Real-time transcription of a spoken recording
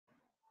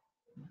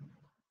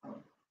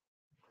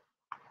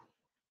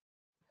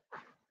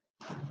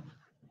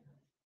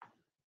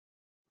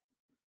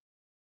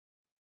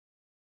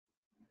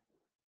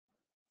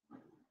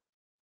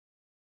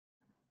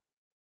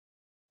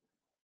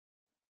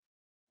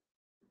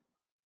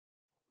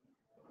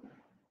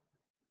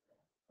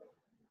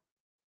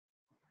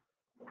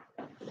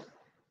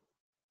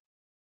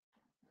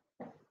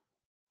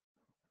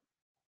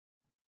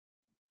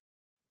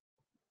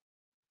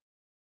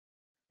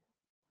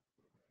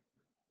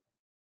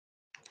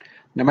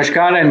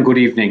Namaskar and good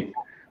evening.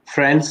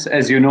 Friends,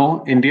 as you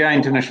know, India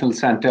International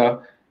Center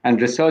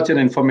and Research and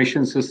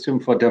Information System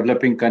for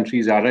Developing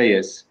Countries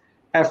RIS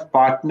have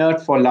partnered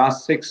for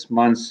last 6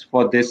 months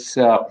for this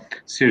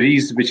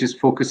series which is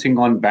focusing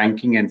on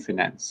banking and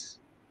finance.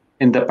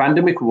 In the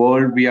pandemic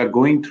world, we are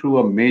going through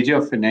a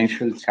major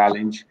financial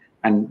challenge,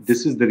 and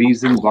this is the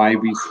reason why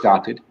we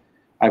started.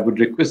 I would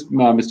request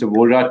Mr.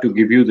 Vohra to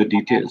give you the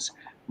details.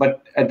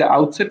 But at the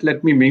outset,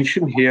 let me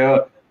mention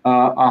here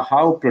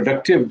how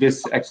productive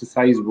this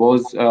exercise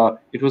was.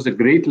 It was a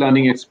great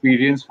learning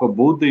experience for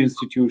both the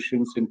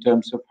institutions in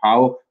terms of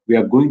how we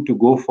are going to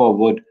go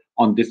forward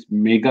on this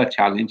mega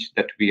challenge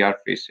that we are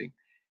facing.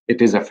 It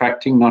is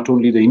affecting not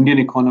only the Indian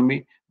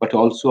economy, but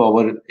also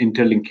our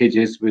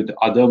interlinkages with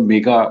other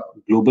mega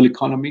global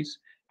economies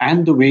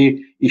and the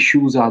way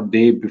issues are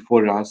there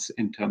before us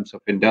in terms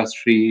of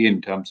industry,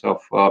 in terms of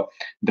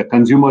the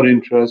consumer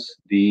interests,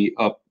 the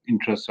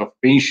interests of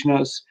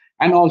pensioners,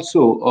 and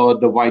also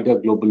the wider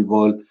global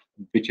world,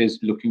 which is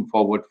looking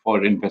forward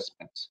for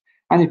investments.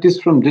 And it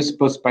is from this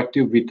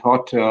perspective we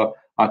thought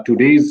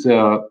today's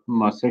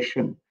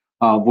session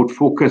would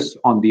focus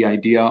on the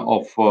idea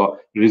of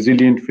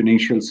resilient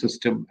financial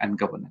system and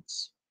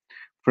governance.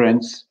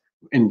 Friends,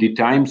 in the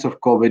times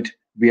of COVID,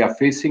 we are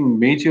facing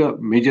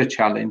major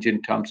challenge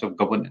in terms of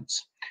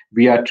governance.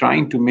 We are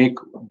trying to make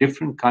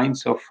different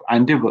kinds of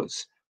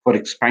endeavors for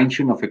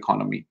expansion of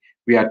economy.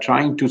 We are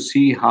trying to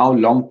see how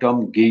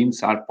long-term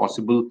gains are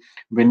possible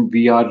when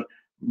we are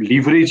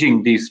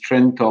leveraging the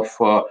strength of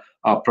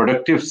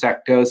productive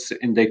sectors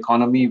in the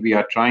economy. We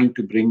are trying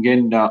to bring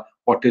in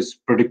what is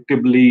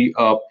predictably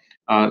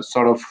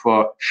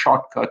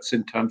shortcuts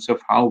in terms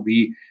of how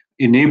we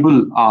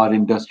enable our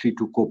industry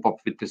to cope up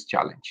with this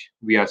challenge.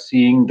 We are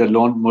seeing the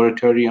loan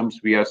moratoriums,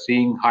 we are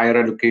seeing higher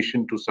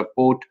allocation to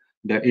support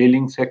the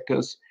ailing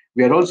sectors.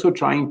 We are also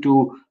trying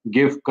to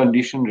give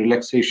condition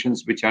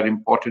relaxations which are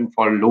important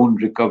for loan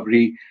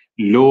recovery,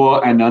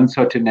 lower and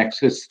uncertain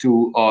access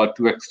to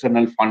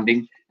external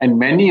funding, and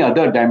many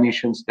other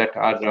dimensions that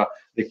are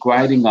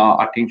requiring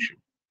our attention.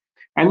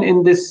 And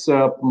in this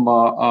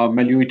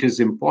milieu, it is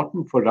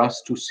important for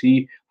us to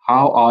see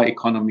how our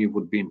economy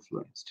would be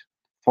influenced.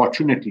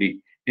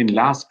 Fortunately, in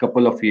last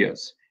couple of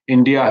years,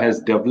 India has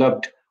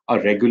developed a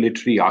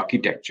regulatory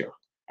architecture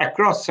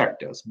across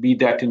sectors, be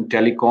that in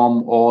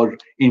telecom or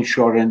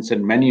insurance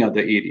and many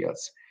other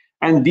areas.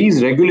 And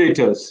these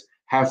regulators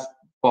have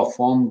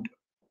performed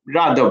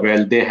rather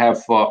well. They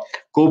have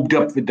coped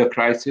up with the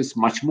crisis.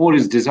 Much more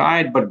is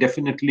desired, but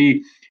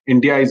definitely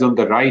India is on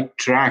the right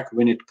track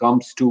when it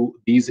comes to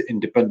these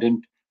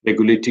independent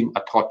regulating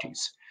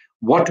authorities.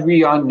 What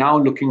we are now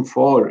looking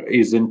for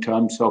is in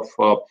terms of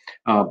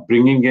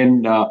bringing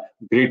in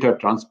greater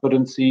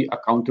transparency,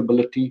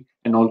 accountability,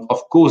 and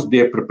of course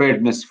their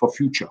preparedness for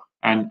future.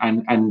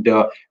 And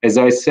as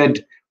I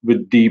said,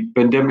 with the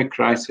pandemic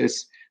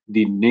crisis,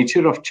 the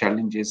nature of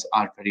challenges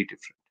are very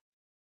different.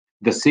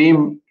 The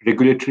same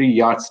regulatory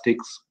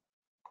yardsticks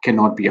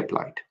cannot be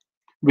applied.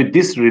 With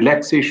these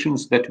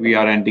relaxations that we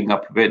are ending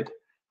up with,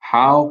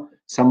 how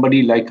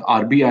somebody like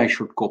RBI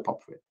should cope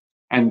up with.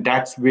 And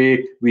that's where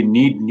we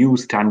need new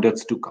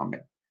standards to come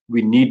in.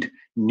 We need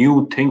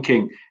new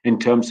thinking in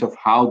terms of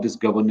how this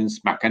governance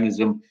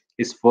mechanism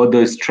is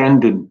further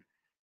strengthened,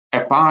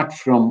 apart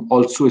from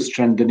also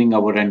strengthening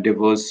our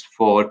endeavors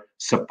for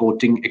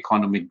supporting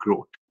economic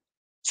growth.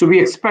 So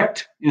we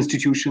expect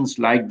institutions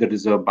like the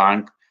Reserve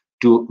Bank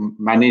to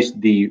manage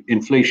the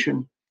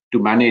inflation, to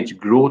manage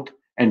growth,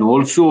 and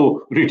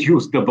also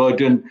reduce the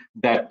burden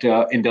that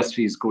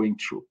industry is going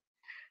through.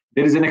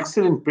 There is an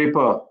excellent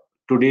paper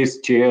today's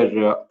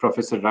chair,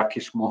 Professor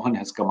Rakesh Mohan,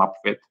 has come up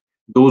with.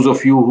 Those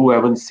of you who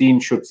haven't seen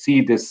should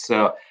see this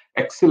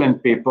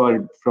excellent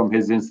paper from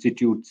his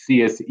institute,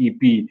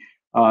 CSEP,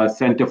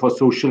 Center for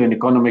Social and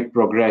Economic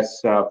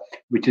Progress,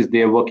 which is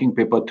their working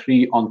paper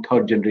 3 on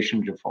third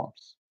generation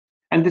reforms.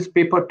 And this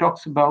paper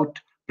talks about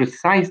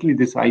precisely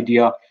this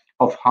idea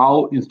of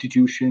how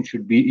institutions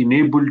should be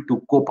enabled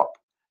to cope up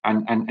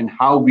and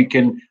how we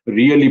can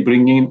really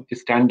bring in a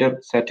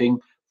standard setting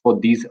for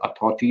these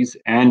authorities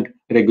and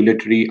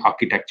regulatory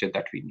architecture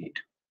that we need.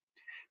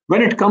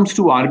 When it comes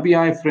to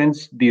RBI,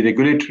 friends, the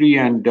regulatory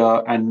and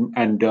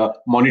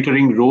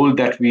monitoring role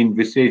that we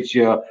envisage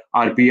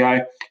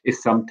RBI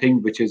is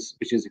something which is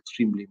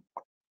extremely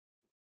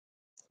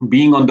important.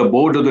 Being on the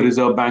board of the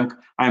Reserve Bank,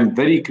 I am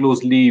very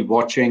closely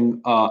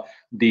watching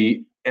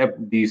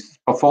these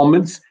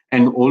performance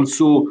and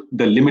also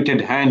the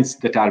limited hands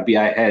that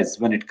RBI has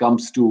when it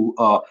comes to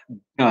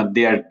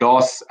their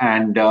DOS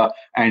and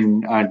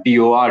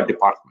DOR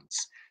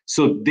departments.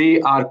 So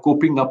they are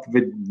coping up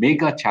with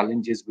mega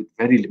challenges with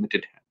very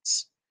limited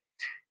hands.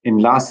 In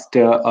last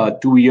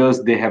 2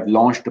 years, they have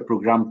launched a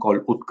program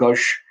called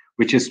Utkarsh,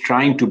 which is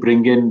trying to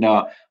bring in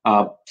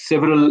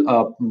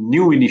several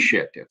new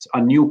initiatives,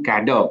 a new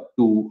cadre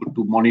to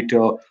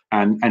monitor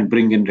and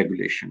bring in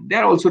regulation. They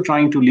are also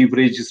trying to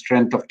leverage the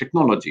strength of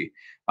technology.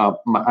 And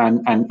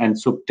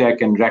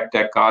SupTech and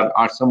RegTech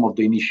are some of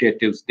the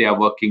initiatives they are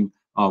working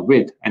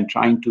with and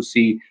trying to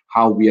see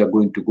how we are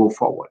going to go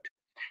forward.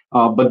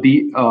 But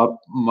the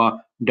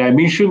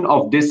dimension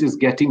of this is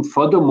getting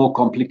further more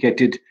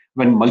complicated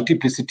when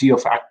multiplicity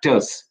of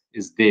actors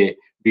is there.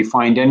 We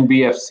find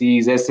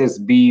NBFCs,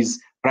 SSBs,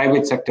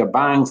 private sector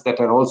banks that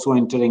are also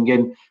entering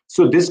in.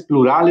 So this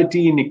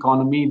plurality in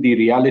economy, the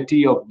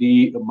reality of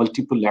the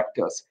multiple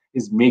actors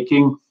is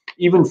making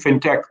even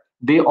fintech,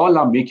 they all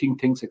are making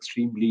things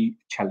extremely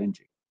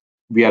challenging.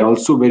 We are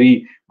also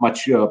very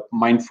much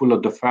mindful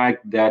of the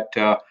fact that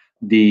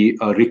the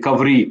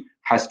recovery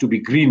has to be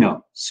greener.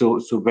 So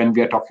when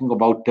we are talking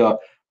about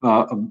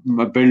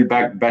build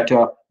back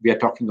better, we are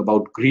talking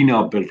about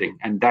greener building,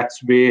 and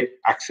that's where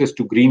access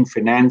to green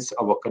finance,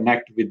 our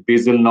connect with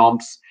Basel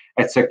norms,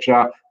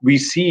 etc. We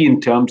see in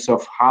terms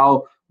of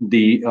how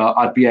the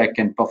RBI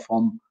can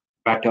perform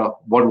better.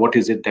 What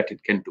is it that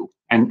it can do?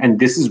 And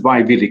this is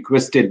why we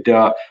requested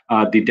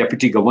the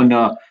deputy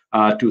governor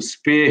to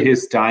spare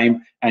his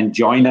time and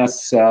join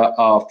us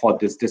for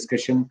this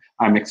discussion.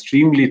 I'm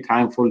extremely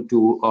thankful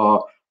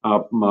to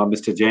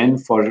Mr. Jain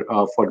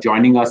for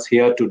joining us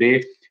here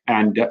today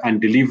and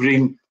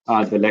delivering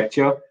the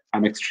lecture.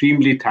 I'm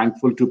extremely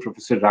thankful to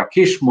Professor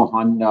Rakesh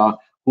Mohan,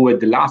 who at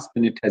the last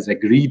minute has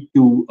agreed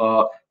to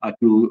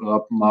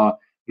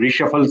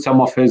reshuffle some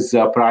of his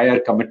prior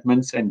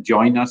commitments and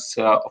join us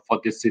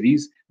for this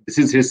series. This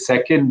is his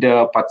second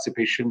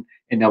participation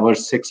in our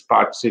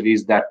six-part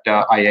series that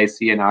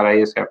IIC and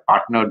RIS have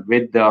partnered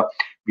with.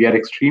 We are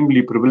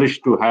extremely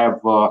privileged to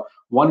have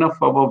one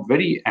of our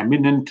very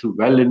eminent,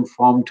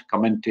 well-informed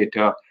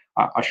commentator,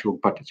 Ashok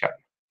Bhattacharya.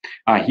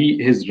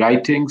 His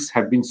writings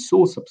have been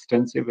so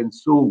substantive and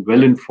so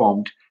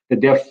well-informed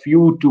that there are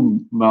few to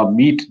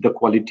meet the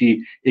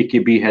quality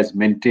AKB has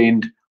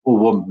maintained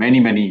over many,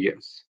 many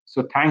years.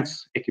 So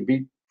thanks,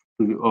 AKB,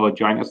 to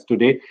join us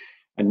today.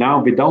 And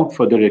now, without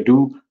further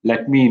ado,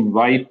 let me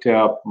invite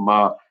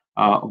Vohra.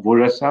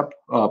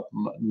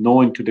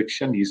 No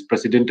introduction. He's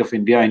President of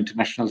India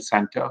International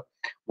Center,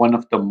 one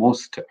of the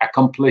most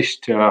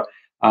accomplished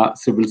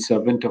civil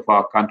servant of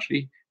our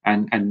country,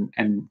 and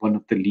one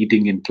of the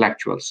leading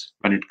intellectuals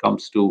when it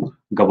comes to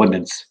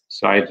governance.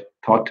 So I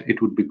thought it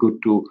would be good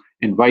to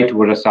invite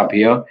Vohra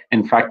here.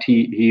 In fact,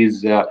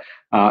 he's the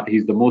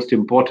most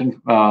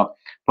important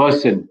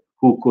person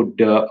who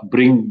could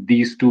bring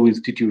these two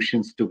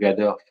institutions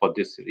together for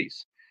this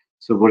series.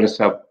 So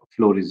Vohra,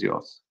 floor is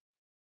yours.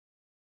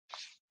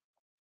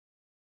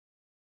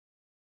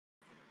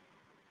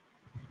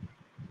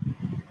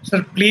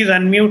 Sir, please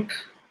unmute.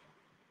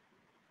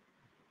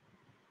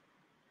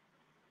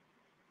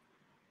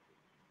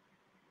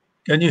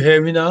 Can you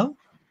hear me now?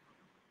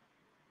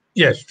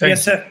 Yes, thank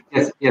Yes, sir.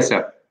 Yes,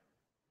 sir.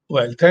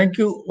 Well, thank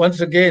you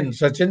once again,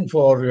 Sachin,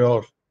 for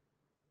your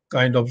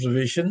kind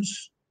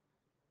observations.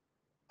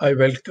 I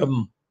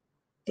welcome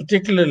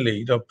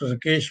particularly Dr.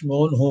 Rakesh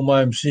Mohan, whom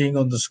I am seeing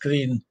on the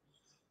screen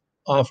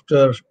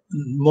after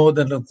more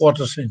than a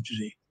quarter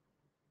century.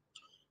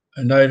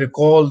 And I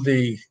recall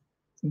the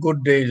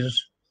good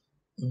days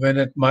when,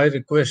 at my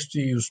request,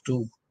 he used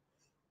to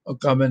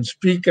come and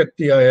speak at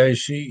the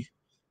IIC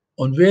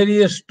on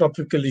various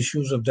topical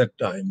issues of that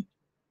time.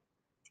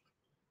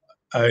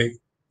 I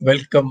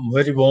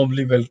very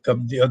warmly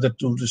welcome the other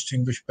two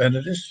distinguished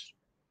panelists.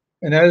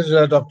 And as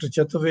Dr.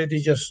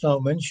 Chaturvedi just now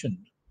mentioned,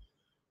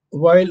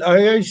 while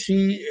IIC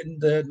in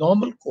the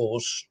normal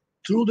course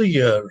through the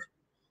year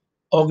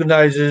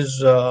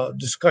organizes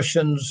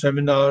discussions,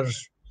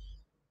 seminars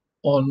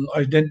on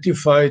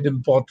identified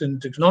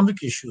important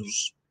economic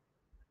issues,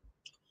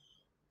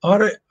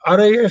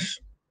 RIS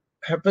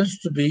happens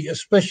to be a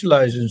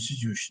specialized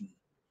institution,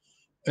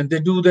 and they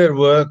do their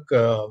work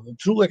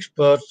through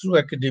experts, through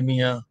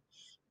academia,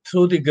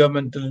 through the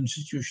governmental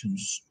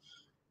institutions,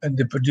 and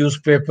they produce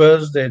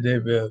papers, they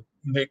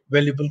make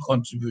valuable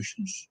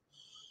contributions.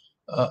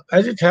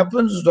 As it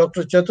happens,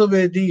 Dr.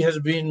 Chaturvedi has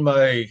been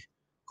my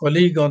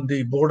colleague on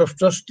the Board of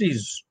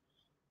Trustees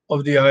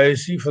of the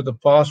IIC for the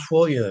past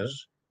 4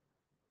 years.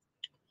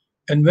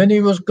 And when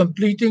he was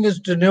completing his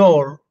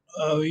tenure,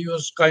 he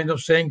was kind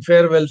of saying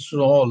farewells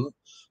to all.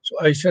 So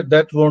I said,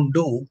 that won't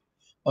do.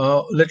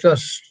 Let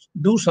us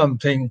do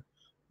something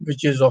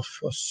which is of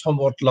a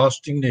somewhat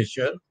lasting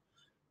nature.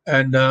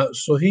 And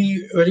so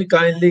he very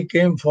kindly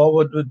came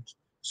forward with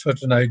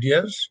certain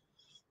ideas,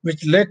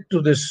 which led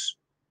to this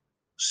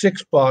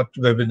 6-part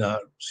webinar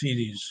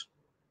series.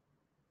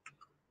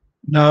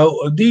 Now,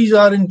 these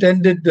are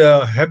intended,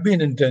 have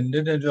been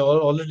intended, and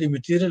already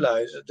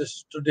materialized.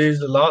 Today is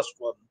the last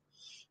one,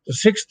 the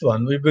 6th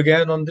one. We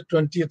began on the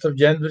 20th of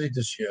January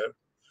this year.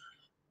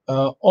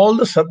 All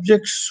the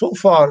subjects so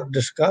far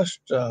discussed,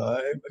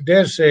 I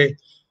dare say,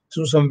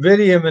 through some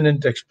very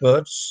eminent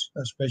experts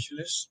and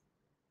specialists,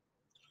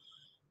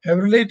 have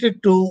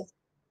related to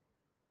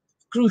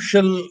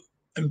crucial,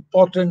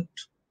 important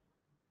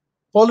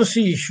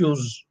policy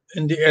issues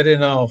in the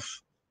arena of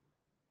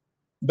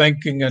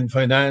banking and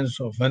finance,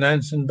 or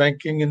finance and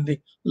banking in the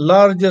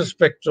larger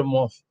spectrum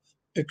of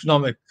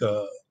economic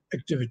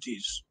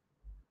activities.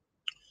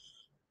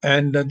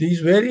 And these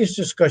various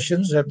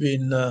discussions have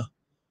been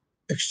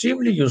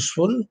extremely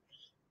useful,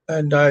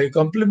 and I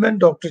compliment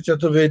Dr.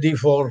 Chaturvedi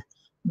for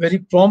very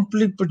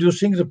promptly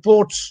producing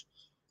reports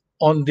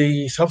on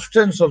the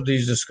substance of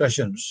these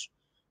discussions.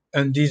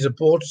 And these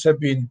reports have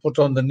been put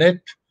on the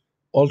net,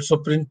 also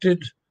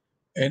printed.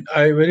 And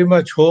I very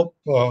much hope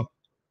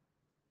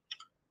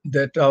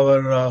that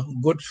our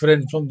good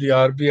friend from the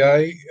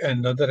RBI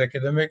and other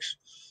academics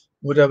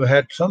would have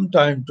had some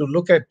time to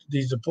look at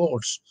these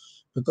reports,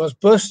 because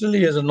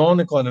personally, as a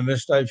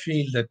non-economist, I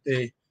feel that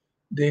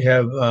they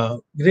have a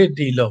great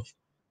deal of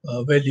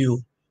value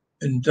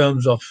in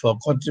terms of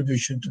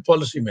contribution to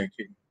policy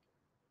making.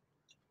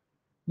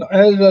 Now,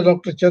 as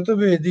Dr.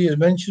 Chaturvedi has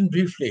mentioned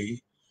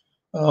briefly,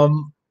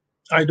 um,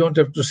 I don't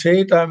have to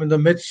say it. I'm in the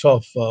midst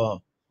of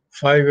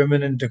five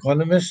eminent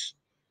economists.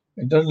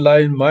 It doesn't lie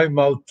in my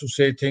mouth to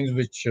say things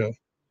which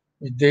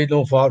they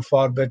know far,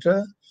 far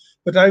better.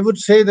 But I would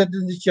say that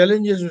in the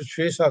challenges which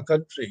face our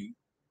country,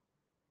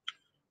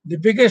 the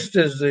biggest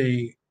is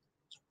the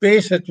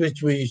pace at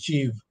which we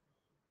achieve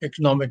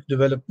economic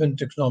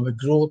development, economic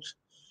growth,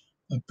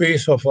 the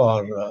pace of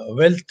our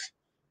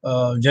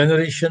wealth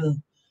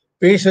generation,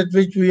 pace at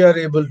which we are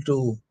able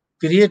to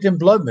create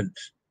employment,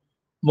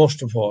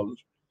 most of all.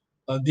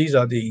 These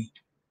are the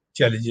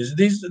challenges.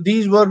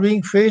 These were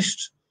being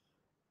faced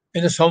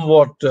in a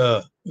somewhat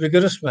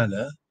vigorous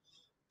manner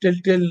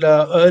till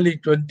early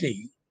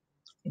 20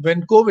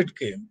 when COVID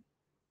came.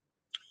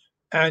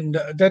 And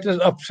that has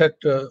upset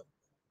the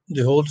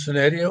whole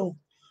scenario.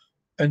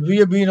 And we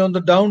have been on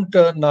the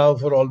downturn now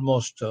for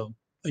almost a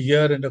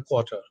year and a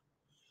quarter.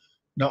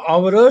 Now,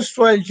 our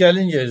erstwhile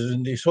challenges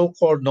in the so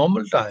called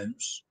normal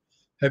times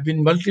have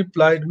been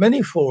multiplied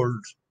manyfold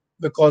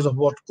because of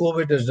what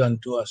COVID has done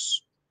to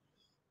us.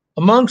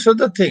 Amongst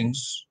other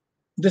things,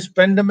 this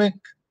pandemic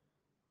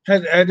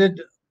has added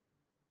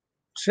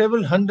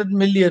several hundred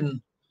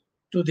million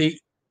to the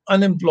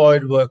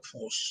unemployed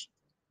workforce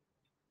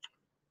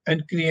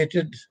and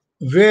created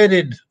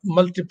varied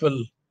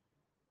multiple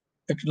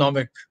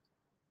economic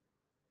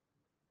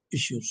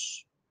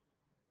issues,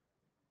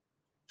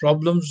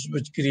 problems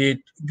which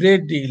create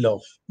great deal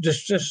of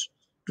distress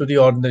to the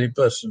ordinary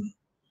person.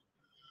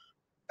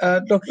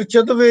 Dr.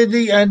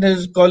 Chaturvedi and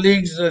his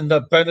colleagues and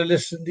the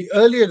panelists in the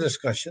earlier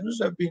discussions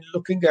have been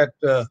looking at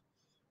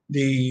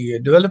the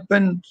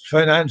development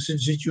finance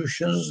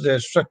institutions, their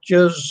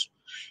structures.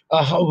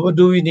 How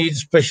do we need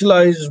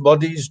specialized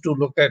bodies to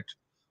look at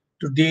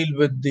to deal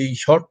with the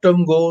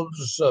short-term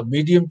goals,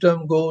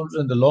 medium-term goals,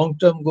 and the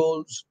long-term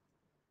goals?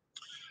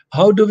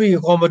 How do we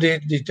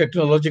accommodate the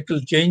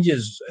technological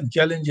changes and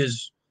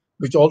challenges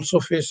which also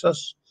face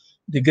us?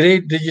 The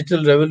great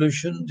digital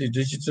revolution, the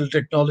digital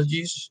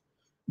technologies,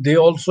 they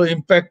also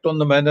impact on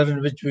the manner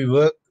in which we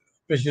work,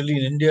 especially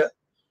in India.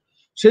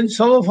 Since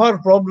some of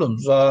our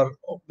problems are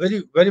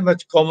very, very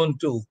much common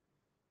to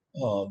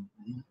uh,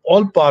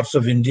 all parts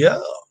of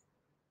India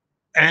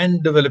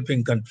and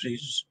developing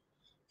countries,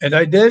 and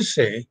I dare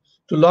say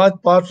to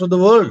large parts of the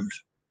world.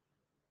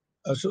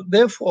 So,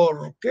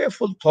 therefore,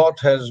 careful thought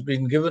has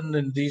been given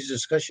in these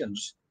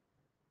discussions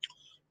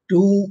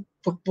to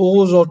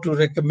propose or to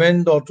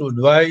recommend or to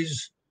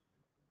advise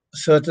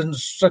certain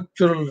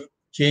structural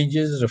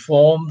changes,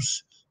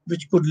 reforms,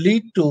 which could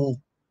lead to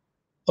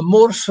a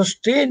more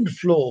sustained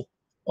flow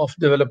of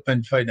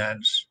development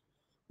finance,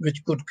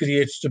 which could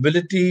create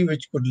stability,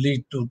 which could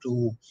lead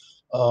to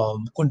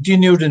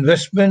continued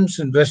investments,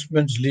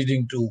 investments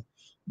leading to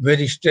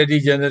very steady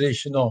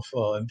generation of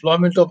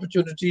employment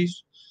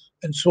opportunities,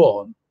 and so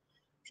on.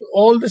 So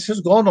all this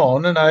has gone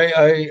on, and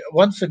I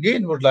once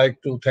again would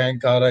like to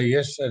thank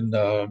RIS and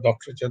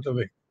Dr.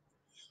 Chaturvedi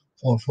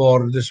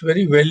for this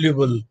very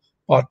valuable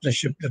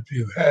partnership that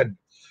we've had.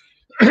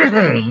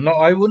 Now,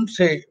 I wouldn't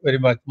say very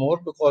much more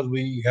because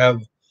we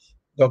have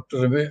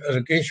Dr.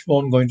 Rakesh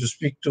Mohan going to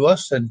speak to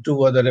us and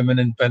two other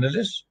eminent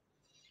panelists.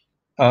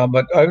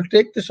 But I will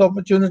take this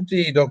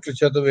opportunity, Dr.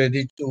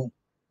 Chaturvedi,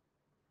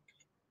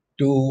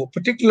 to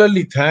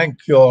particularly thank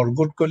your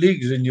good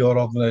colleagues in your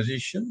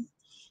organization,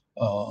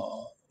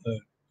 uh,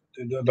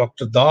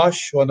 Dr.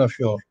 Dash, one of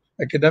your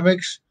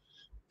academics,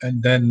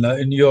 and then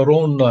in your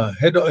own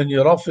head in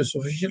your office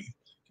official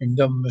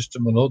kingdom, Mr.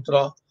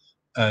 Malhotra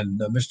and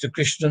Mr.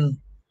 Krishnan.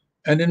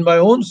 And in my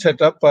own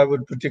setup, I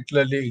would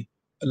particularly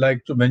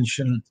like to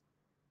mention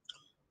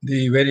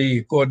the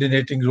very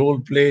coordinating role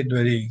played,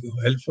 very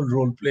helpful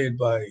role played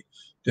by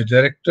the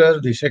director,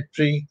 the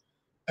secretary,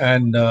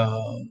 and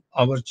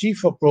our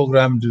chief of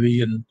program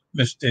division,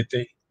 Ms.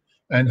 Tete,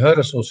 and her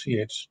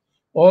associates.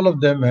 All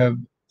of them have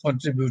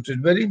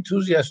contributed very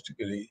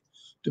enthusiastically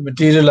to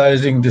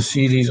materializing this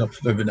series of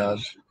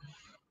webinars.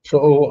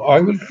 So I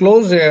will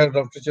close here,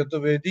 Dr.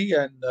 Chaturvedi,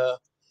 and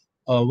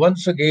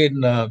once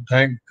again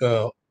thank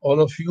all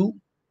of you,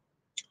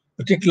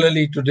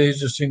 particularly today's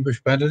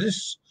distinguished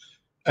panelists.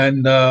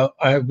 And I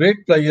have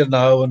great pleasure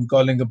now in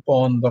calling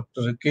upon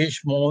Dr. Rakesh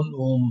Mohan,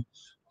 whom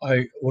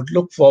I would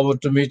look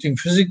forward to meeting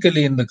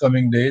physically in the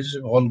coming days,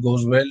 if all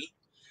goes well,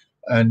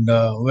 and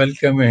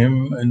welcome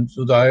him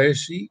into the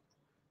IIC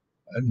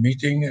and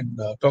meeting and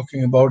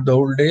talking about the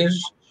old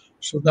days.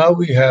 So now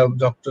we have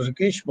Dr.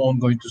 Rakesh Mohan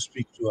going to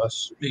speak to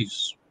us.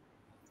 Please.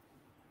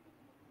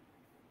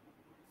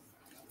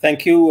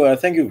 Thank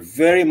you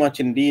very much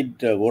indeed,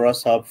 Vohra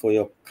Saab, for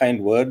your kind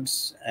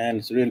words. And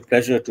it's a real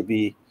pleasure to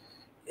be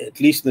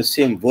at least in the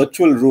same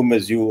virtual room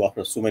as you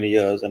after so many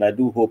years. And I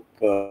do hope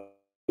I'll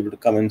be able to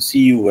come and see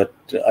you at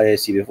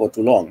IIC before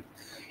too long.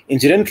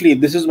 Incidentally,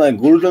 this is my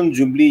golden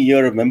jubilee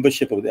year of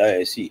membership of the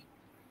IIC.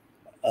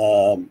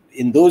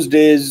 In those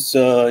days,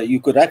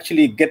 you could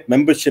actually get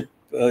membership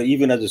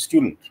even as a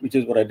student, which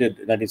is what I did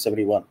in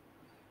 1971.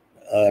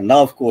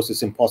 Now, of course,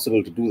 it's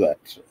impossible to do that.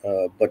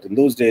 But in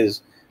those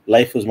days,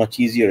 life was much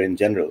easier in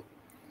general.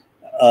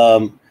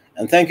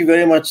 And thank you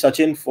very much,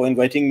 Sachin, for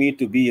inviting me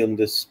to be on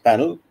this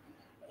panel.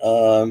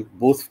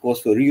 Both, of course,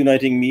 for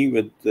reuniting me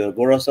with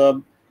Vohra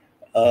Saab,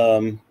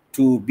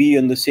 to be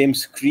on the same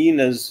screen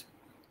as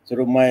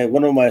sort of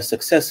one of my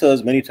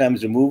successors, many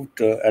times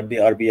removed at the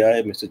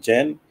RBI, Mr.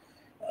 Jain,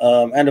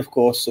 and of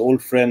course,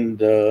 old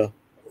friend,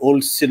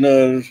 old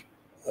sinner,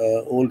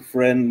 old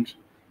friend,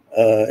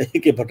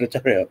 A.K.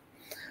 Bhattacharya.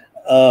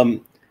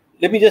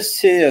 Let me just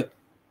say a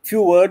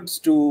few words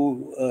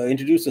to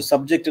introduce the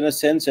subject in a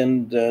sense,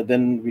 and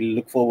then we'll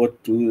look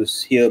forward to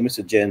hear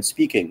Mr. Jain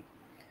speaking.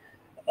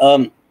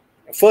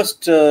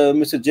 First,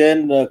 Mr.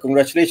 Jain,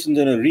 congratulations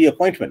on a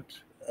reappointment.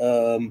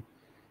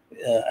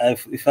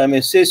 If I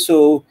may say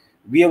so,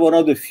 we are one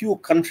of the few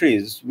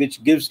countries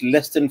which gives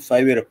less than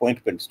 5-year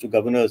appointments to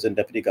governors and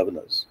deputy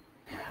governors.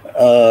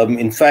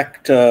 In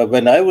fact,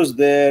 when I was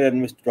there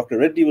and Dr.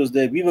 Reddy was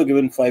there, we were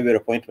given 5-year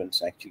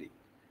appointments, actually.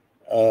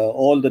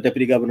 All the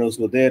deputy governors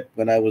were there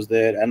when I was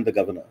there, and the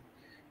governor.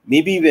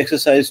 Maybe we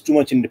exercised too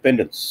much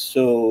independence,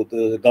 so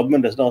the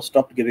government has now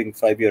stopped giving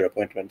 5-year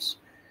appointments.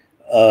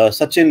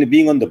 Sachin,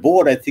 being on the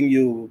board, I think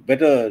you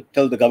better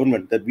tell the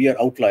government that we are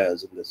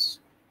outliers in this,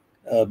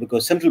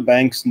 because central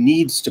banks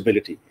need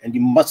stability, and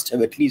you must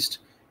have at least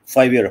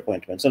 5-year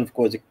appointments. And of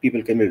course,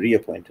 people can be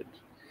reappointed.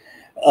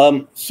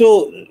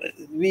 So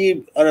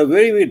we are a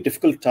very, very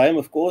difficult time,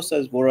 of course,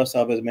 as Vohra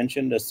Saab has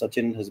mentioned, as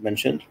Sachin has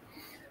mentioned.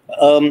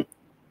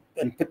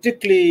 And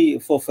particularly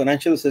for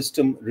financial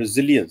system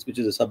resilience, which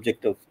is the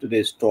subject of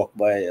today's talk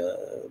by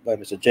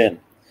Mr. Jain.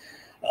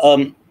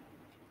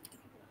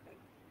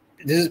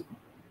 This is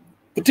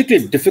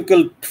particularly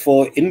difficult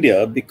for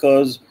India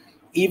because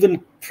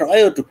even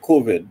prior to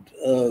COVID,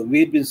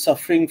 we'd been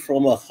suffering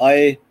from a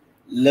high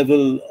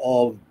level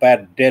of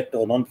bad debt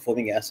or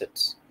non-performing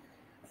assets.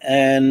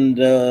 And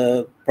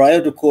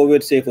prior to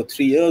COVID, say for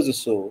 3 years or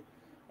so,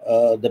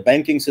 the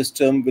banking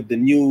system with the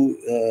new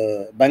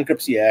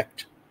Bankruptcy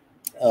Act,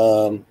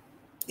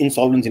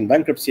 Insolvency and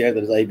Bankruptcy Act,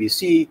 that is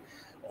IBC,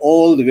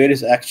 all the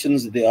various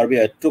actions that the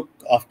RBI took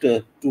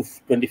after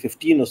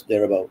 2015 or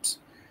thereabouts,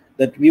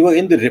 that we were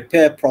in the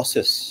repair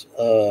process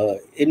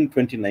in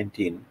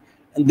 2019.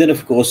 And then,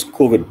 of course,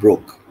 COVID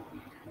broke.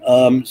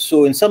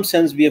 So in some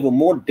sense, we have a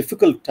more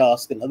difficult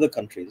task than other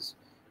countries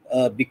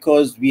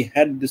because we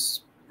had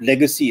this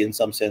legacy in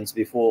some sense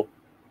before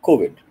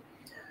COVID.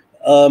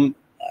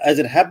 As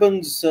it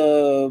happens,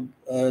 the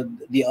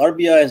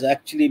RBI has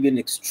actually been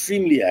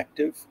extremely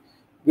active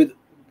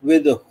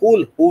with a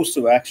whole host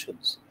of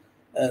actions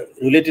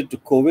related to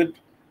COVID,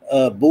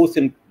 both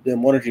in the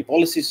monetary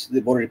policy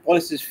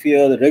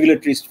sphere, the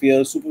regulatory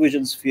sphere,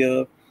 supervision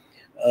sphere,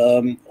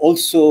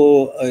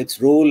 also its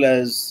role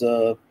as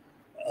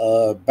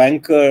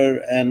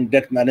banker and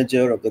debt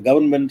manager of the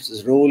government,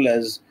 its role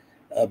as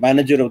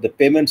manager of the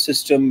payment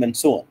system, and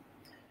so on.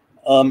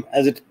 You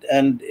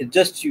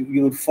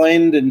would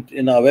find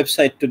in our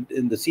website,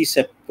 in the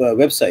CSEP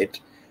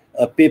website,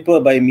 a paper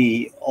by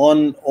me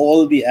on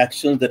all the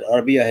actions that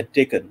RBI had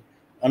taken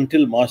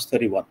until March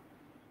 31.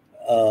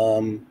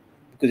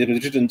 Because it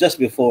was written just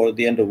before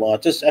the end of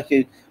March, it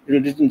was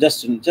written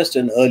just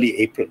in early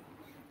April.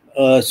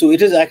 So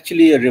it is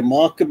actually a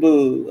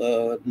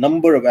remarkable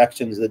number of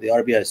actions that the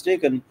RBI has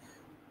taken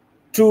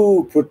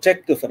to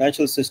protect the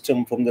financial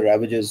system from the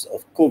ravages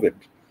of COVID.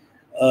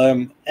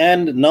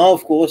 And now,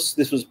 of course,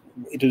 it was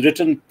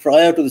written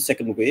prior to the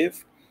second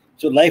wave.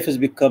 So life has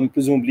become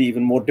presumably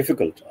even more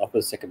difficult after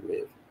the second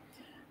wave.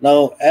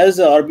 Now, as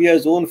the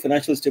RBI's own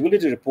financial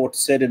stability report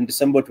said in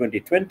December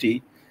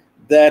 2020,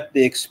 that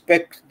they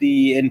expect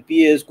the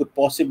NPAs could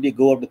possibly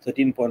go up to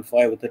 13.5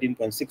 or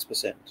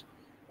 13.6%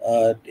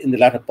 in the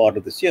latter part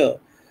of this year.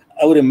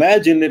 I would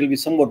imagine it'll be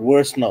somewhat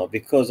worse now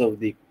because of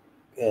the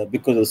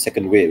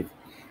second wave.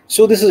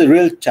 So this is a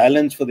real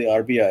challenge for the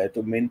RBI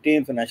to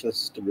maintain financial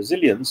system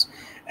resilience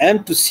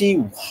and to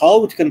see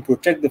how it can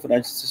protect the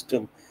financial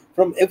system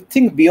from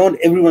everything beyond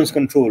everyone's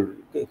control,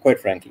 quite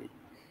frankly.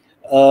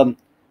 I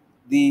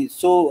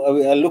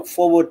look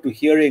forward to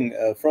hearing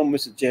from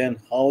Mr. Jain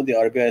how the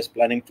RBI is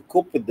planning to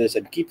cope with this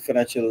and keep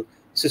financial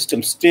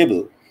system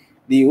stable.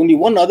 The only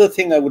one other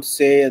thing I would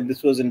say, and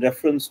this was in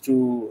reference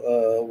to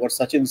what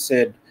Sachin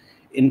said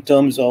in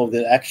terms of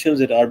the actions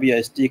that RBI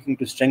is taking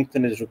to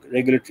strengthen its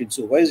regulatory and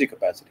supervisory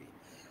capacity.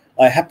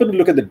 I happened to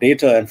look at the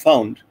data and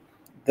found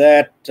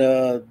that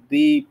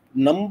the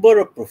number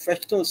of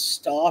professional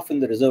staff in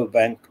the Reserve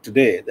Bank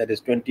today, that is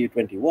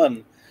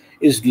 2021,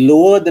 is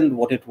lower than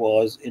what it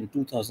was in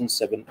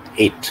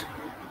 2007-8.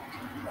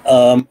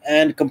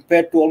 And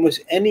compared to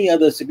almost any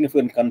other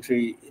significant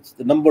country,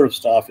 the number of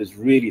staff is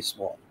really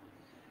small.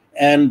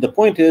 And the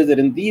point is that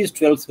in these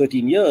 12,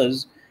 13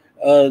 years,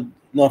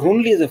 not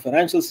only has the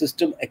financial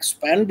system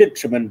expanded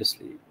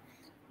tremendously,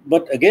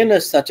 but again,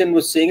 as Sachin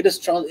was saying,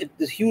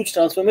 there's huge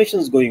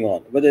transformations going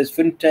on, whether it's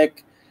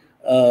fintech,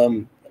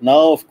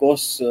 now, of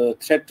course,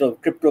 threat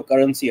of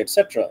cryptocurrency,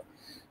 etc.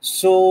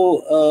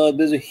 So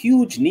there's a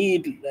huge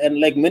need, and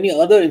like many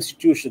other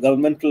institutions,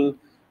 governmental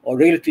or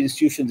regulatory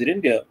institutions in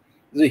India,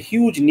 there's a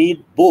huge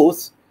need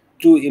both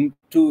to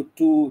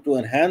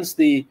enhance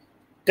the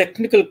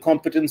technical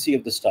competency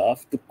of the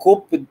staff to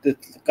cope with the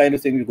kind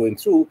of thing we're going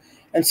through,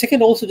 and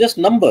second, also just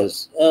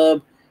numbers.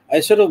 I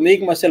sort of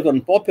make myself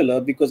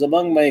unpopular because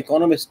among my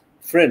economist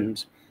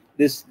friends,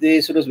 they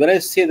sort of, when I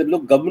say that,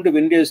 look, government of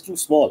India is too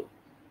small,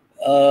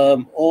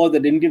 or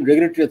that Indian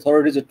regulatory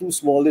authorities are too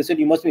small, they said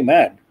you must be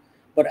mad.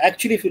 But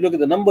actually, if you look at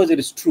the numbers, it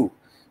is true.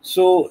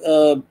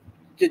 So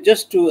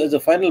just to, as a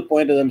final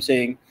point, as I'm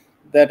saying,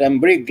 that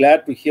I'm very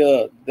glad to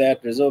hear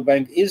that Reserve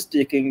Bank is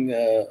taking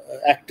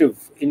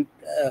active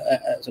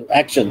sort of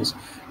actions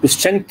to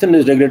strengthen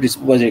its regulatory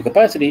supervisory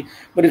capacity,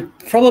 but it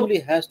probably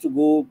has to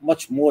go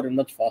much more and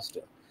much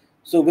faster.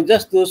 So with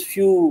just those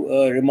few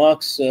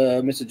remarks,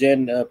 Mr.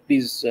 Jain,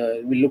 please,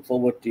 we look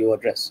forward to your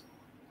address.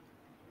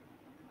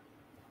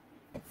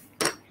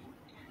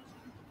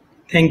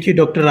 Thank you,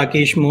 Dr.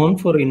 Rakesh Mohan,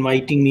 for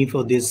inviting me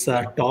for this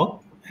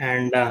talk.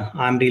 And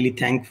I'm really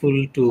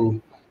thankful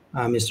to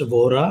Mr.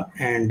 Vohra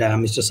and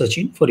Mr.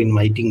 Sachin for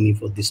inviting me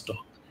for this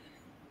talk.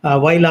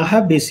 While I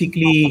have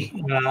basically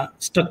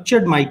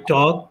structured my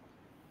talk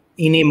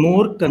in a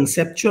more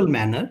conceptual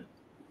manner,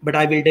 but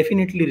I will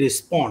definitely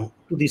respond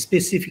to the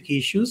specific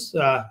issues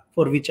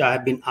for which I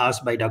have been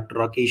asked by Dr.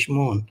 Rakesh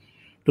Mohan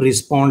to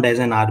respond as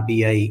an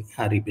RBI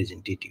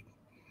representative.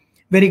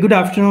 Very good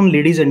afternoon,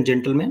 ladies and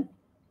gentlemen.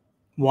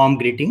 Warm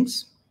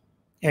greetings.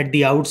 At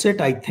the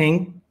outset, I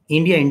thank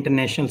India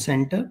International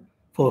Center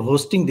for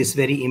hosting this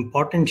very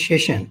important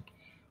session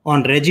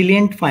on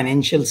resilient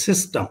financial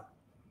system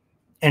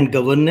and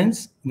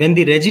governance when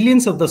the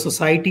resilience of the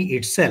society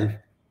itself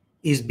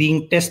is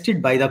being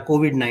tested by the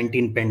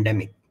COVID-19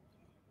 pandemic.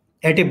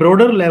 At a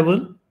broader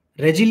level,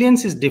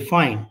 resilience is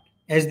defined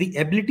as the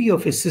ability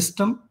of a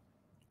system,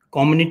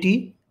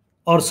 community,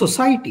 or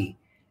society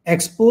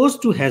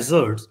exposed to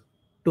hazards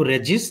to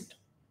resist,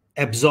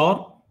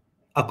 absorb,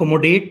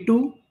 accommodate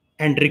to,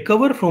 and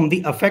recover from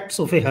the effects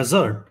of a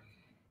hazard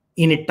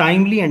in a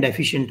timely and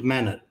efficient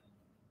manner,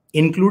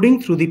 including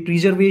through the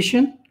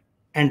preservation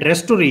and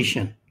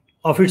restoration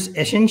of its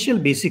essential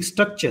basic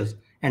structures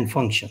and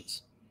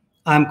functions.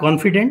 I am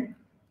confident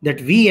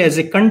that we as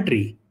a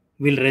country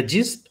will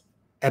resist,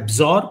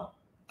 absorb,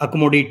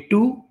 accommodate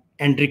to,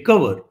 and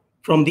recover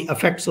from the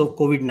effects of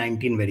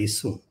COVID-19 very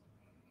soon.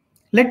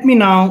 Let me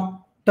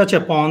now touch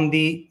upon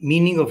the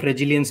meaning of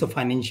resilience of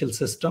financial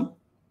system.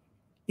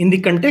 In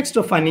the context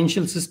of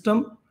financial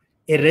system,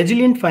 a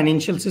resilient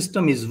financial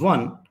system is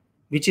one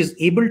which is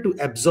able to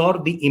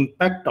absorb the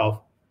impact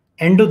of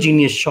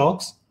endogenous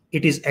shocks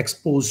it is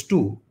exposed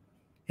to,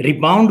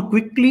 rebound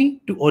quickly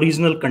to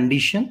original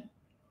condition,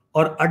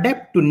 or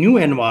adapt to new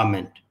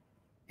environment,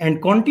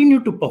 and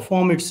continue to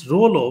perform its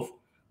role of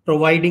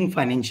providing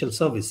financial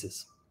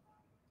services.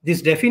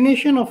 This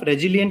definition of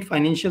resilient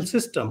financial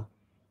system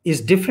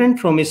is different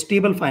from a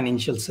stable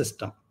financial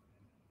system.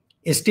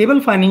 A stable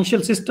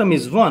financial system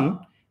is one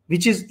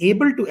which is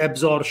able to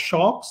absorb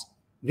shocks,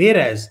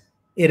 whereas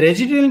a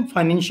resilient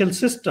financial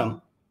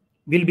system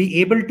will be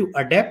able to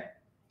adapt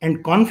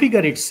and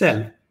configure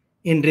itself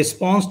in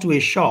response to a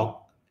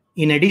shock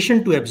in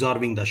addition to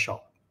absorbing the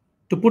shock.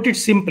 To put it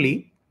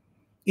simply,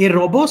 a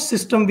robust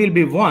system will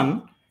be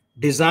one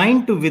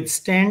designed to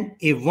withstand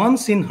a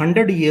once in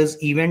 100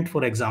 years event,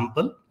 for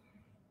example,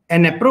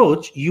 an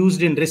approach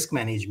used in risk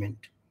management.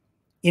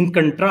 In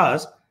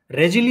contrast,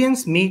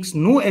 resilience makes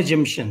no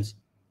assumptions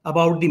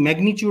about the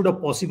magnitude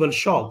of possible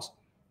shocks,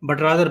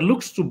 but rather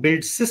looks to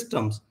build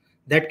systems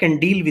that can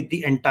deal with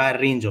the entire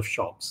range of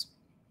shocks.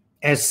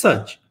 As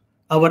such,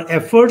 our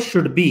efforts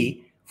should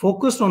be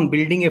focused on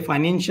building a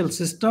financial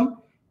system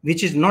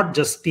which is not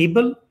just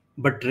stable,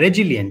 but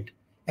resilient,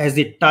 as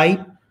the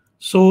type,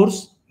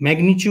 source,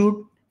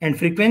 magnitude, and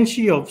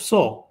frequency of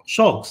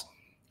shocks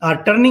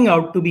are turning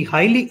out to be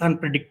highly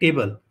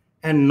unpredictable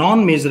and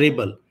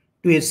non-measurable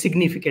to a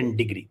significant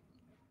degree.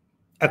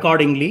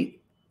 Accordingly,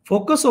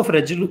 focus of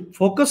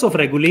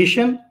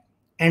regulation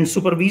and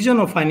supervision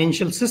of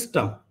financial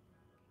system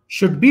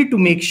should be to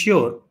make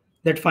sure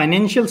that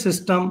financial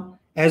system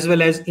as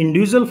well as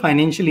individual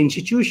financial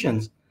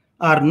institutions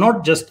are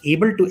not just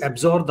able to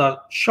absorb the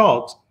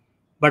shocks,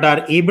 but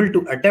are able to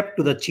adapt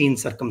to the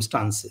changed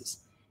circumstances.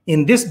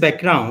 In this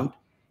background,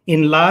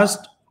 in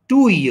last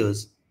 2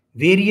 years,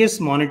 various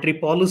monetary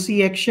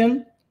policy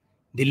action,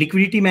 the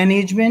liquidity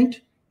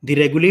management, the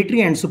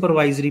regulatory and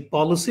supervisory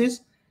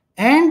policies,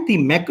 and the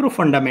macro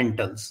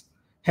fundamentals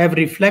have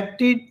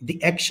reflected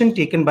the action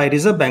taken by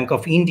Reserve Bank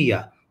of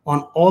India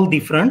on all the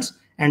fronts.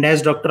 And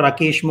as Dr.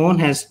 Rakesh Mohan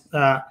has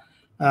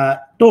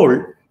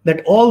told,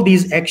 that all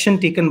these action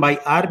taken by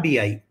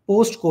RBI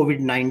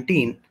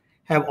post-COVID-19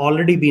 have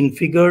already been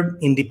figured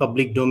in the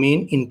public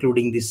domain,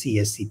 including the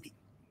CSCP.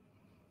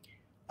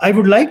 I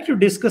would like to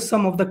discuss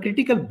some of the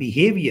critical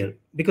behavior,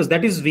 because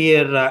that is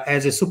where,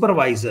 as a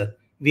supervisor,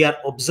 we are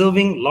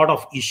observing a lot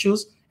of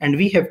issues and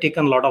we have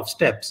taken a lot of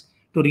steps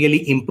to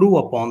really improve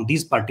upon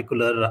these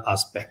particular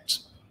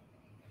aspects.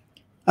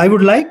 I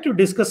would like to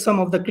discuss some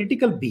of the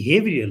critical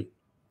behavioral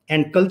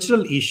and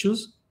cultural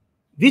issues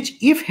which,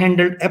 if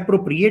handled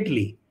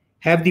appropriately,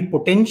 have the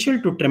potential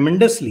to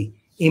tremendously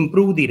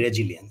improve the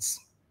resilience.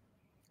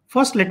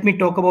 First, let me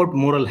talk about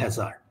moral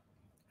hazard.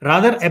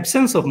 Rather,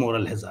 absence of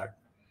moral hazard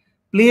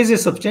plays a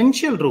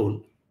substantial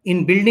role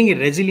in building a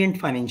resilient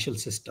financial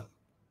system.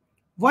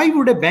 Why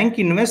would a bank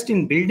invest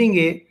in building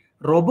a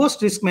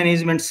robust risk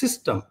management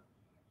system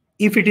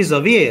if it is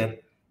aware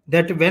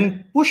that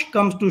when push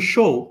comes to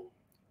shove,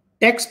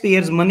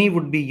 taxpayers' money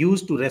would be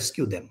used to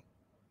rescue them?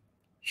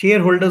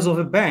 Shareholders of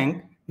a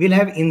bank will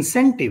have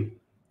incentive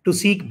to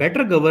seek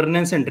better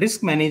governance and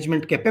risk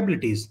management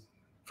capabilities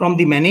from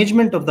the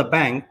management of the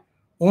bank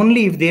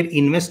only if their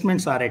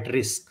investments are at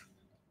risk.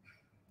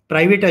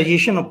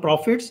 Privatization of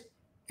profits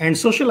and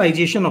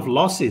socialization of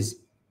losses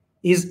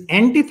is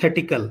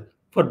antithetical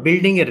for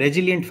building a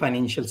resilient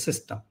financial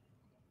system.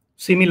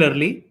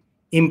 Similarly,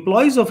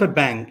 employees of a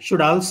bank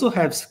should also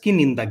have skin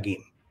in the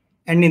game.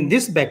 And in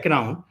this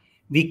background,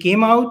 we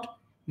came out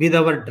with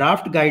our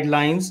draft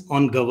guidelines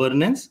on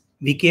governance.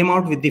 We came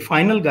out with the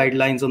final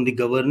guidelines on the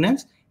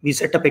governance. We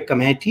set up a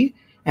committee,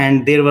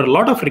 and there were a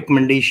lot of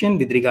recommendations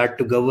with regard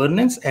to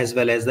governance as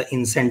well as the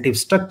incentive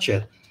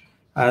structure,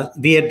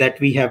 where that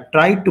we have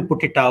tried to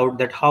put it out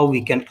that how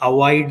we can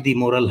avoid the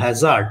moral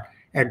hazard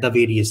at the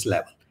various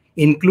levels,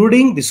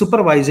 including the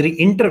supervisory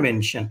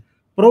intervention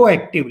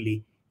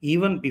proactively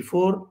even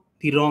before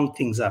the wrong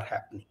things are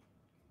happening,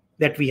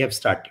 that we have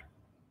started.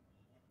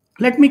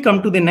 Let me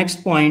come to the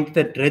next point,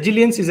 that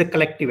resilience is a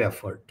collective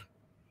effort.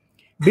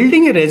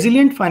 Building a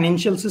resilient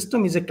financial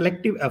system is a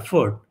collective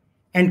effort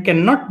and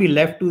cannot be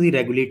left to the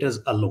regulators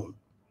alone.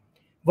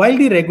 While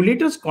the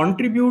regulators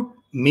contribute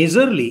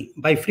majorly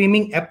by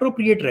framing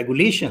appropriate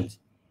regulations,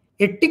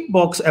 a tick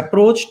box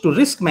approach to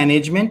risk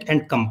management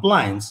and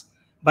compliance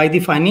by the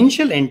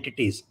financial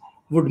entities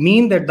would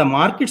mean that the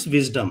market's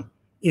wisdom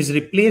is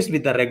replaced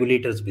with the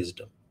regulator's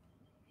wisdom.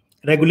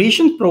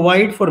 Regulations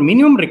provide for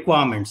minimum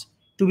requirements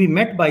to be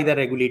met by the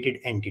regulated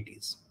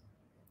entities.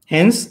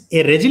 Hence,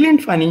 a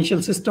resilient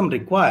financial system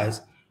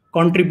requires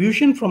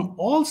contribution from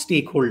all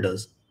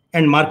stakeholders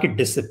and market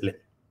discipline.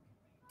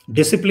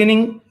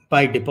 Disciplining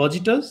by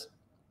depositors,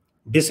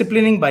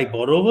 disciplining by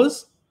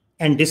borrowers,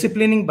 and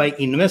disciplining by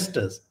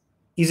investors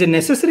is a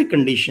necessary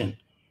condition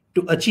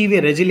to achieve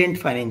a resilient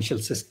financial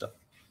system.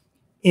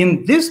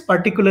 In this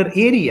particular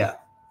area,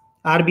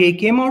 RBI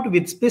came out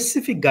with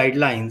specific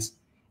guidelines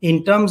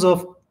in terms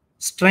of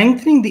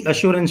strengthening the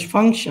assurance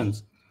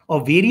functions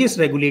of various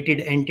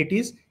regulated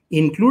entities,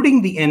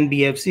 including the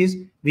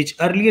NBFCs, which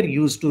earlier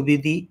used to be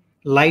the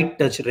light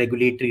touch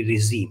regulatory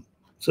regime.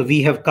 So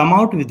we have come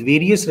out with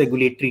various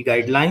regulatory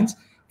guidelines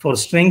for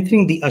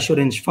strengthening the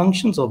assurance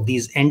functions of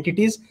these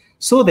entities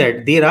so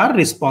that there are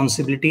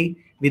responsibility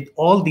with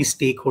all the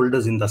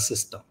stakeholders in the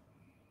system.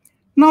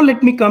 Now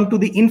let me come to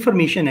the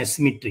information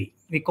asymmetry.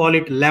 We call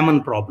it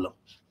lemon problem.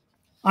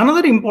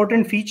 Another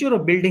important feature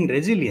of building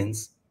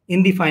resilience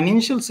in the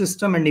financial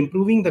system and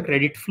improving the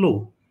credit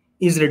flow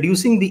is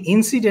reducing the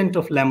incident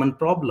of lemon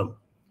problem,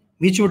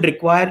 which would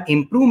require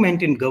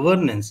improvement in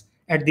governance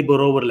at the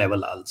borrower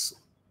level also.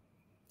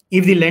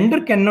 If the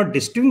lender cannot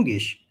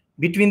distinguish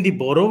between the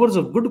borrowers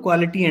of good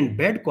quality and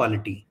bad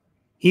quality,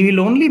 he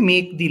will only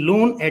make the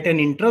loan at an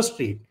interest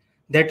rate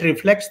that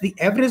reflects the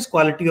average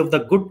quality of the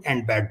good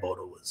and bad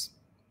borrowers.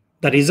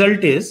 The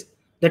result is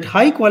that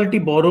high quality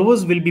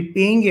borrowers will be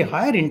paying a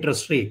higher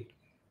interest rate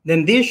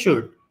than they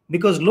should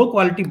because low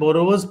quality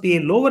borrowers pay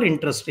a lower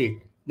interest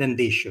rate than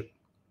they should.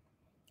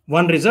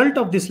 One result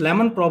of this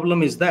lemon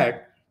problem is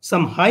that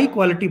some high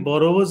quality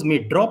borrowers may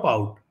drop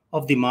out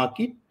of the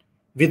market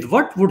with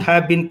what would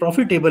have been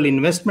profitable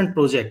investment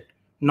project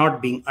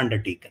not being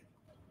undertaken.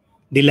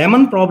 The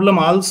lemon problem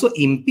also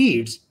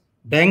impedes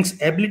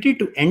banks' ability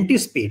to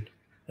anticipate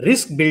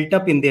risk built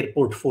up in their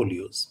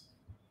portfolios.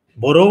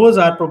 Borrowers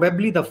are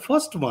probably the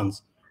first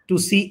ones to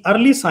see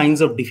early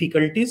signs of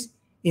difficulties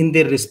in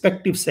their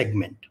respective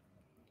segment.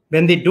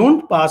 When they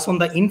don't pass on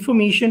the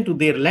information to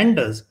their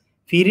lenders,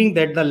 fearing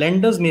that the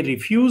lenders may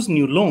refuse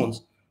new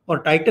loans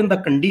or tighten the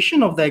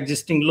condition of the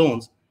existing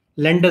loans,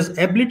 lenders'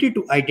 ability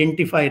to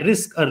identify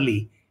risk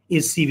early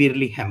is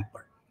severely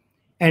hampered.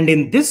 And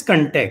in this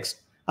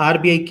context,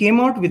 RBI came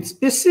out with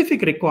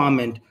specific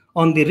requirement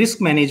on the risk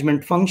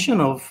management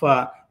function of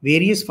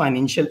various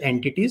financial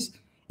entities,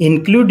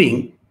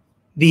 including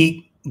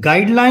the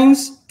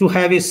guidelines to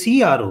have a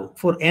CRO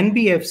for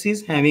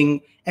NBFCs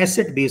having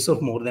asset base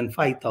of more than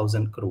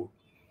 5,000 crore.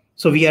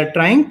 So we are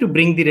trying to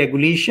bring the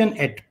regulation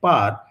at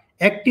par,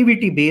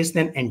 activity-based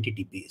and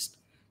entity-based.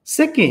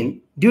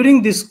 Second,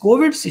 during this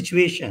COVID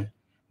situation,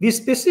 we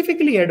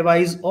specifically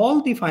advise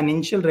all the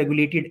financial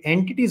regulated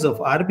entities of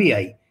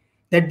RBI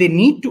that they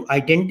need to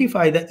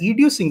identify the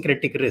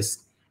idiosyncratic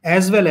risk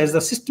as well as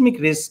the systemic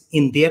risk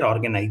in their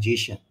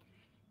organization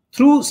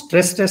through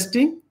stress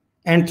testing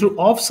and through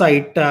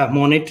off-site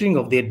monitoring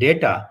of their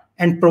data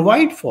and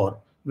provide for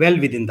well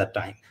within the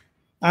time.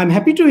 I'm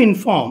happy to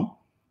inform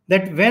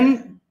that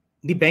when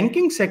the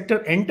banking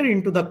sector entered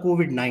into the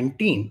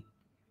COVID-19,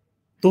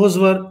 those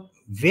were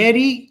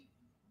very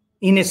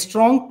in a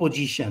strong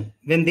position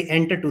when they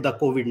entered to the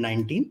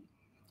COVID-19.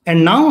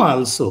 And now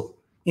also,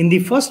 in the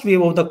first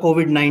wave of the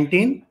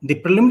COVID-19, the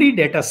preliminary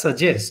data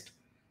suggests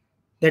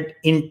that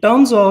in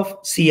terms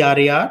of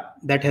CRAR,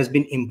 that has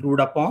been improved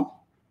upon,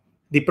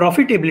 the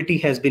profitability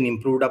has been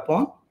improved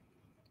upon,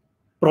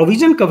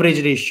 provision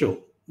coverage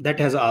ratio, that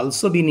has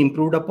also been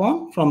improved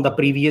upon from the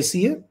previous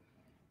year,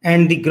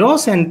 and the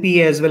gross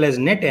NPA as well as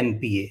net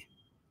NPA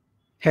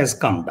has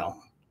come down.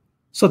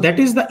 So that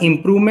is the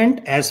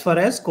improvement as far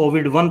as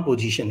COVID-1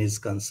 position is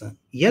concerned.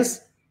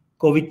 Yes,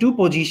 COVID-2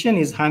 position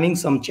is having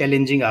some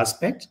challenging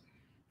aspects,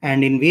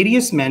 and in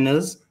various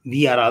manners,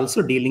 we are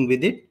also dealing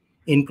with it,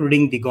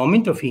 including the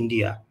Government of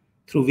India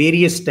through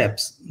various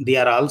steps. They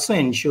are also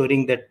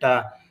ensuring that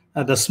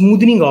the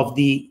smoothing of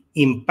the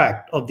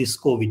impact of this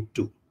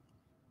COVID-2.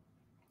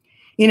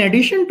 In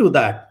addition to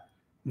that,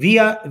 we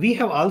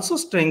have also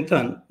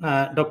strengthened,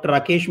 Dr.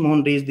 Rakesh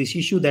Mohan raised this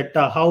issue that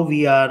how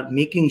we are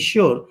making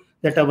sure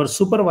that our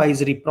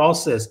supervisory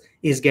process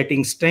is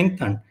getting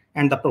strengthened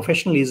and the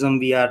professionalism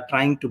we are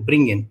trying to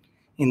bring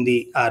in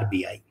the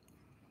RBI.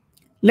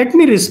 Let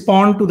me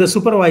respond to the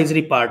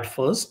supervisory part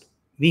first.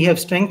 We have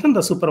strengthened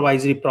the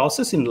supervisory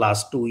process in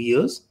last 2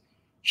 years,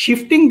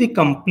 shifting the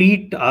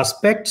complete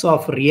aspects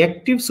of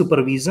reactive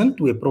supervision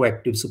to a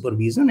proactive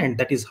supervision, and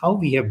that is how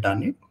we have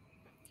done it.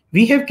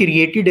 We have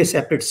created a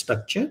separate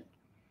structure,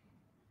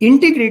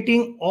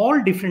 integrating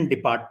all different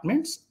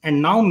departments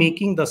and now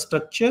making the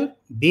structure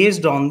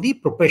based on the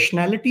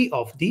professionality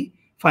of the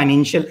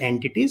financial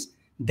entities,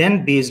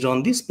 then based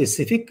on the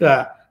specific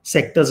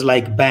sectors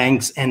like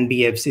banks,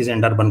 NBFCs,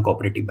 and urban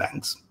cooperative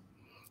banks.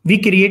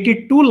 We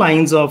created 2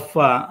 lines of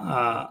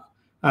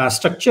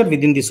structure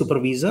within the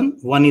supervision.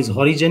 One is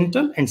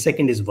horizontal and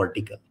second is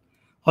vertical.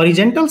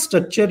 Horizontal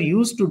structure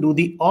used to do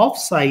the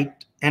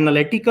off-site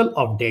analytical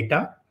of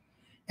data,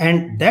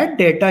 and that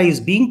data is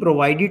being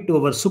provided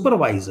to our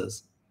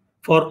supervisors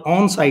for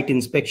on-site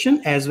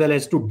inspection as well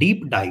as to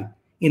deep dive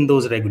in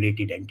those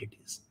regulated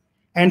entities.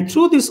 And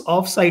through this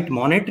off-site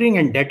monitoring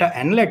and data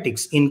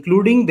analytics,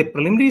 including the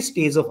preliminary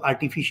stage of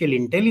artificial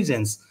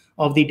intelligence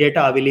of the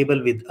data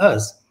available with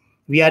us,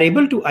 we are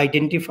able to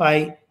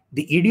identify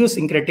the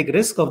idiosyncratic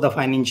risk of the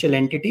financial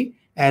entity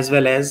as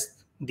well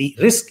as the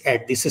risk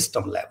at the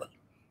system level.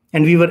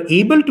 And we were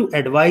able to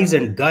advise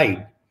and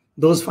guide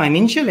those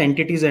financial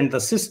entities and the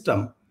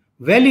system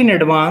well in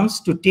advance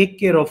to take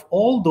care of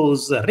all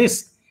those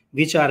risks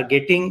which are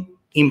getting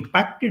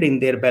impacted in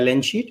their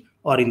balance sheet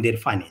or in their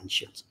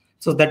financials.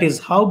 So that is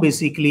how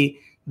basically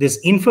this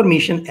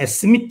information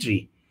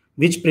asymmetry,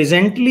 which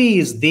presently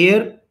is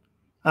there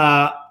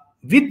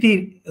with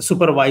the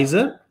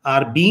supervisor,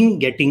 are being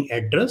getting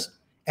addressed,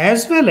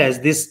 as well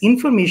as this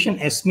information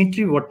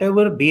asymmetry,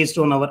 whatever based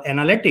on our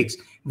analytics,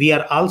 we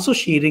are also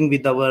sharing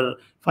with our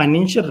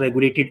financial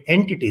regulated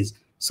entities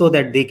so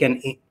that they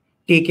can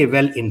take a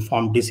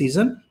well-informed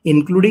decision,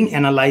 including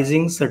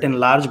analyzing certain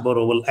large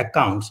borrowable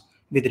accounts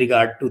with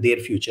regard to their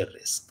future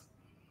risk.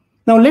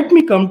 Now, let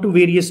me come to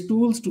various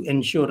tools to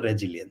ensure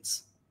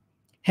resilience.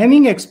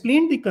 Having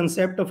explained the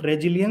concept of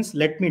resilience,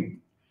 let me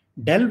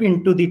delve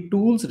into the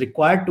tools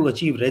required to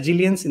achieve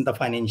resilience in the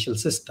financial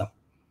system.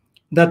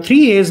 The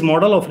 3 A's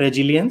model of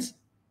resilience,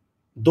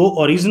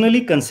 though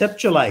originally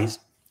conceptualized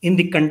in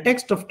the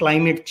context of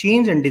climate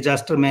change and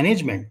disaster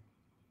management,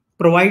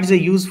 provides a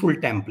useful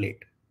template.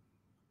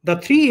 The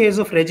 3 A's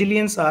of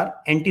resilience are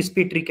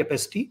anticipatory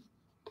capacity,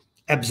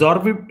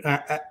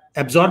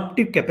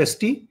 absorptive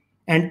capacity,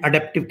 and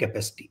adaptive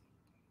capacity.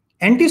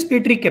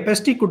 Anticipatory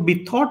capacity could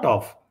be thought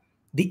of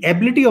the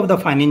ability of the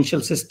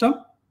financial system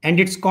and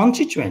its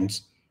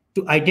constituents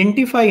to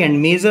identify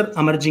and measure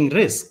emerging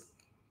risks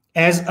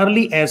as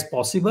early as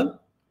possible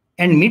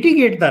and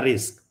mitigate the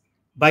risk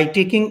by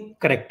taking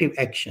corrective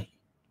action.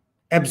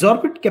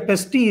 Absorptive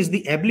capacity is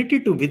the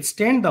ability to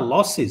withstand the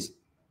losses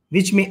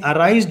which may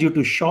arise due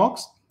to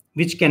shocks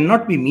which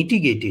cannot be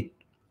mitigated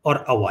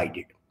or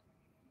avoided.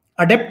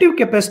 Adaptive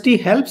capacity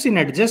helps in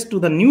adjust to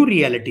the new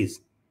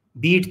realities,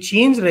 be it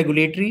change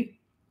regulatory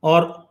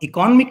or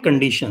economic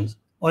conditions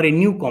or a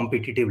new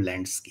competitive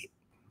landscape.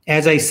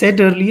 As I said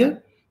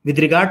earlier, with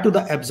regard to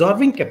the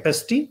absorbing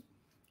capacity,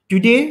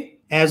 today,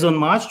 as on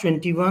March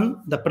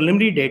 21, the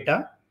preliminary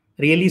data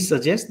really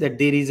suggests that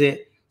there is a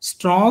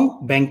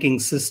strong banking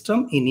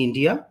system in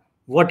India,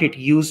 what it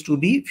used to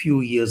be a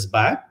few years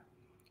back.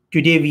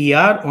 Today, we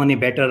are on a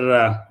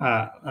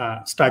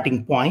better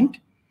starting point.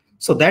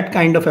 So that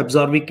kind of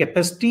absorbing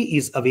capacity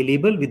is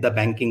available with the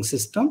banking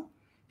system,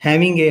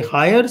 having a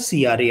higher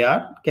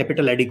CRAR,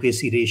 capital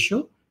adequacy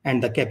ratio,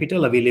 and the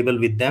capital available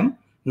with them,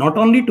 not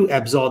only to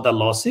absorb the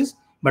losses,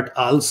 but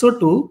also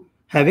to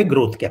have a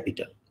growth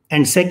capital.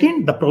 And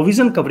second, the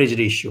provision coverage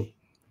ratio,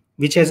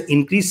 which has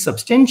increased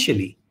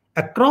substantially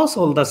across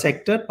all the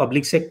sector,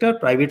 public sector,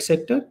 private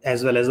sector,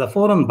 as well as the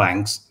foreign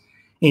banks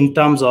in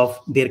terms of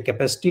their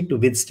capacity to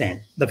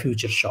withstand the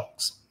future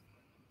shocks.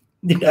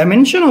 The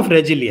dimension of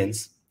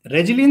resilience.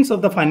 Resilience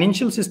of the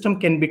financial system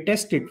can be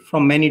tested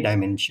from many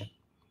dimensions.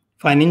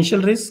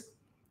 Financial risk,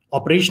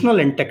 operational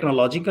and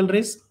technological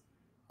risk,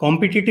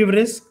 competitive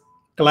risk,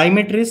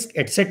 climate risk,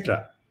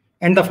 etc.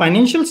 And the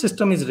financial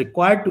system is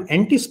required to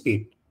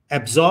anticipate,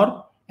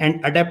 absorb,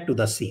 and adapt to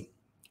the same.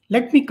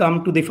 Let me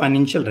come to the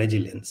financial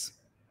resilience.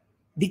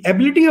 The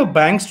ability of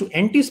banks to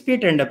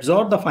anticipate and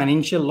absorb the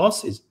financial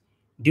losses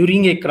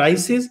during a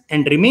crisis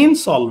and remain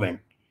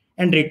solvent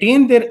and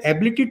retain their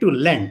ability to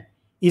lend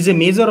is a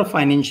measure of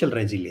financial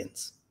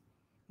resilience.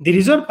 The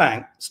Reserve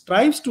Bank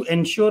strives to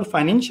ensure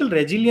financial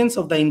resilience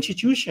of the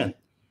institutions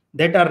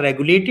that are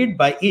regulated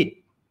by it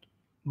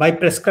by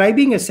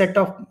prescribing a set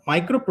of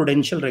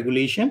microprudential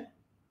regulation.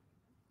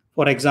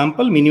 For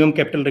example, minimum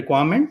capital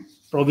requirement,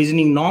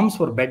 provisioning norms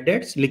for bad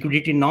debts,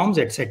 liquidity norms,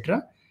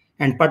 etc.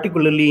 And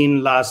particularly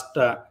in last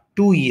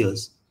 2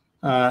 years,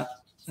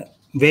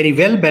 very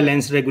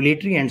well-balanced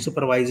regulatory and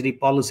supervisory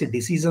policy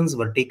decisions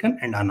were taken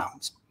and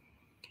announced.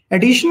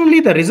 Additionally,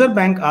 the Reserve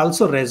Bank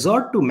also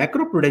resort to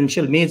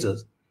macroprudential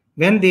measures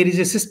when there is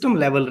a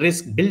system-level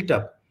risk built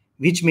up,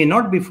 which may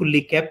not be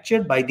fully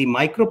captured by the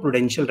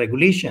microprudential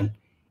regulation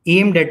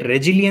aimed at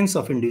resilience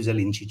of individual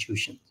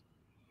institutions.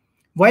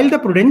 While the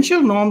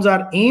prudential norms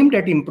are aimed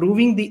at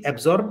improving the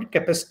absorbed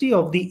capacity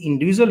of the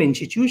individual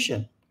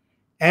institution,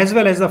 as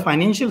well as the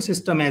financial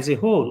system as a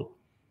whole,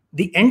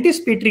 the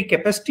anticipatory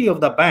capacity of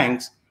the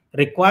banks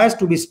requires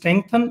to be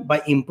strengthened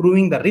by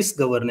improving the risk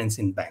governance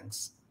in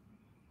banks.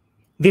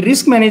 The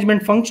risk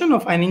management function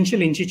of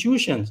financial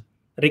institutions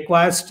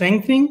requires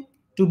strengthening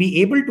to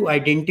be able to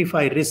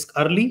identify risk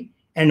early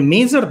and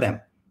measure them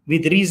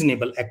with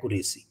reasonable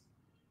accuracy.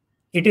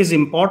 It is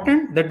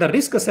important that the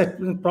risk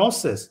assessment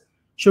process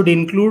should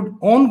include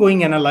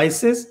ongoing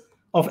analysis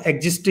of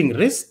existing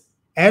risks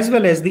as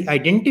well as the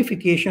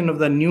identification of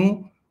the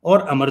new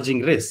or emerging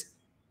risks,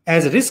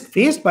 as risk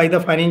faced by the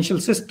financial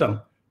system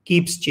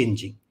keeps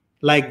changing,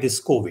 like this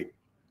COVID,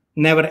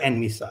 never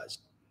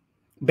envisaged.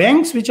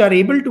 Banks which are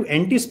able to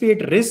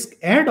anticipate risk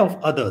ahead of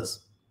others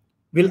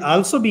will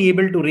also be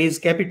able to raise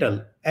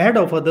capital ahead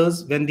of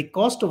others when the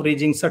cost of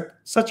raising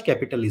such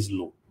capital is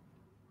low.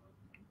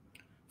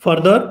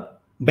 Further,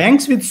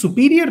 banks with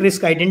superior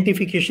risk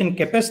identification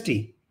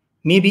capacity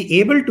may be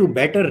able to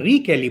better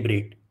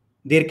recalibrate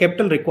their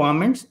capital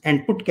requirements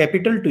and put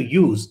capital to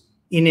use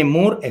in a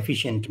more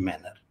efficient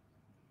manner.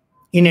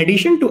 In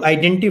addition to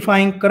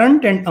identifying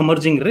current and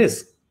emerging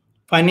risks,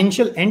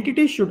 financial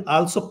entities should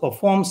also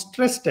perform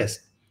stress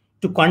tests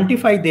to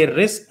quantify their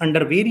risk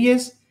under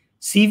various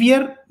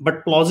severe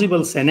but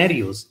plausible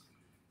scenarios.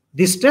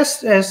 These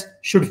stress tests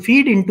should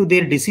feed into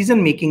their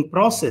decision-making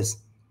process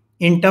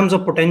in terms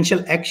of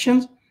potential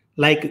actions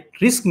like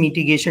risk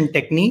mitigation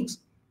techniques,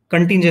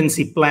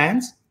 contingency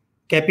plans,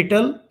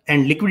 capital,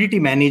 and liquidity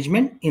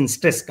management in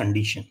stress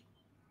conditions.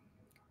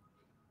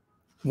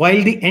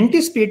 While the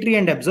anticipatory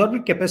and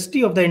absorbing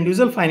capacity of the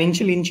individual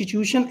financial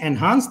institution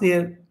enhance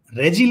their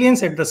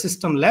resilience at the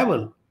system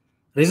level,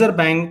 Reserve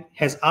Bank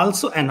has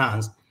also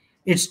enhanced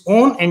its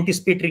own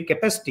anticipatory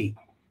capacity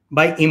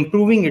by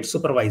improving its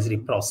supervisory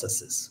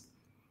processes.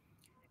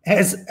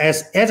 As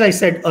I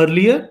said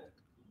earlier,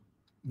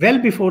 well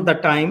before the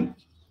time,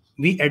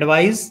 we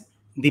advise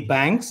the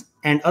banks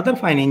and other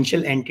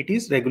financial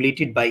entities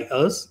regulated by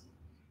us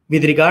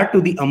with regard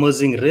to the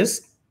emerging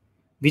risk,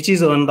 which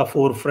is on the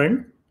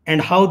forefront,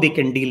 and how they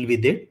can deal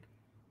with it.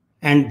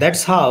 And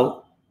that's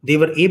how they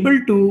were able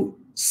to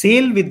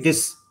sail with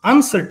this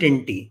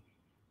uncertainty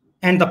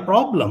and the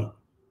problem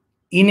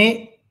in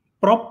a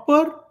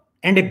proper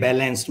and a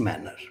balanced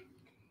manner.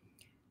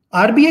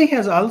 RBI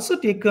has also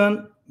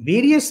taken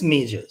various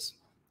measures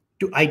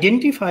to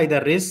identify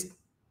the risk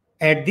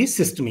at the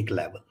systemic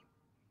level,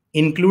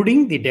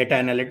 including the data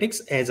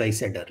analytics, as I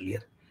said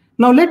earlier.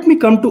 Now, let me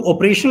come to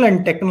operational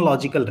and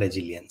technological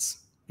resilience,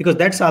 because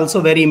that's also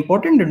very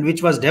important and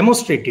which was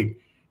demonstrated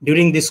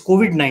during this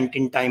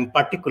COVID-19 time,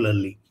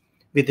 particularly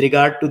with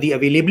regard to the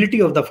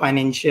availability of the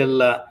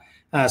financial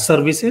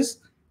services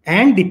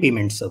and the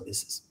payment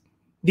services.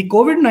 The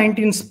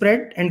COVID-19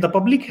 spread and the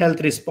public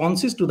health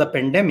responses to the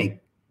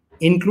pandemic,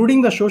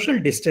 including the social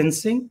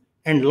distancing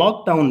and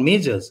lockdown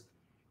measures,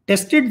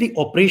 tested the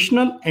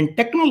operational and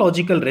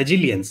technological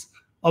resilience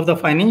of the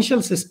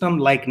financial system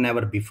like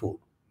never before.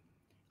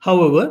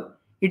 However,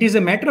 it is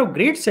a matter of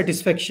great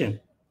satisfaction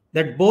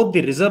that both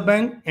the Reserve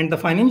Bank and the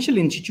financial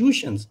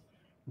institutions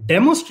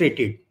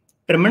demonstrated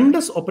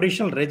tremendous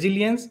operational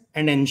resilience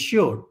and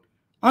ensured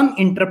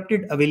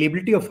uninterrupted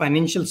availability of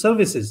financial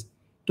services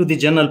to the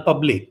general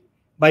public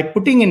by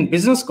putting in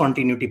business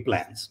continuity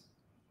plans.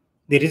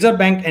 The Reserve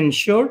Bank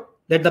ensured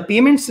that the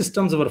payment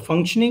systems were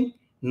functioning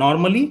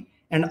normally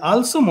and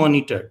also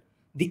monitored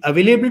the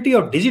availability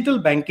of digital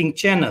banking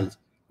channels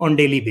on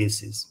daily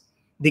basis.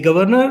 The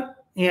governor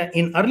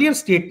in earlier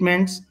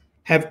statements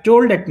have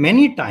told at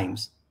many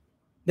times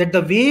that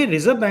the way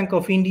Reserve Bank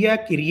of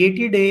India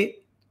created a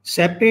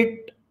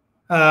separate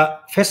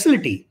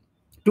facility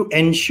to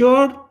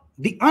ensure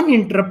the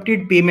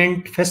uninterrupted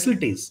payment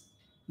facilities.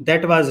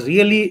 That was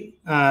really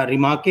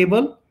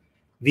remarkable.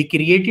 We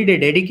created a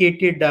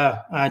dedicated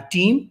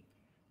team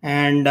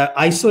and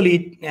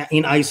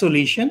in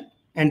isolation,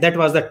 and that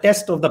was the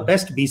test of the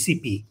best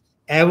BCP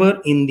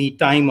ever in the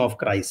time of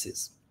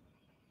crisis.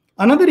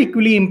 Another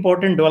equally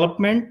important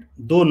development,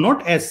 though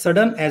not as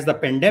sudden as the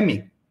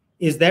pandemic,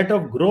 is that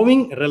of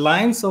growing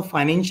reliance of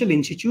financial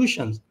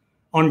institutions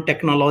on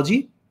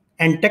technology,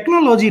 and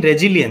technology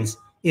resilience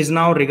is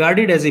now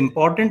regarded as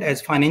important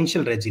as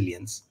financial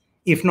resilience,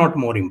 if not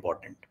more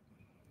important.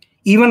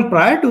 Even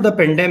prior to the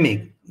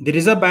pandemic, the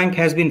Reserve Bank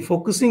has been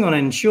focusing on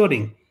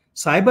ensuring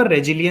cyber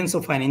resilience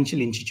of financial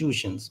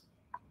institutions.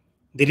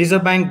 The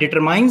Reserve Bank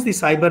determines the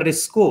cyber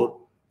risk score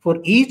for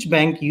each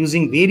bank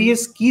using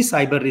various key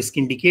cyber risk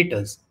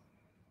indicators.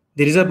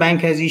 The Reserve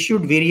Bank has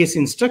issued various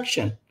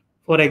instructions,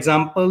 for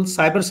example,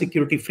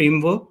 cybersecurity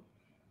framework,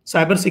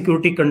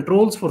 cybersecurity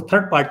controls for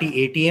third-party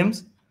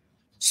ATMs,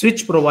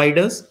 switch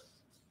providers.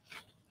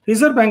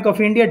 Reserve Bank of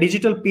India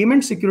Digital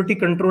Payment Security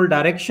Control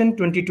Direction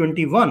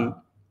 2021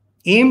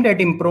 aimed at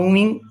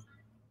improving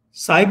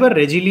cyber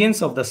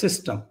resilience of the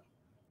system.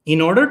 In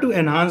order to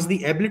enhance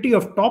the ability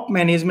of top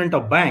management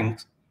of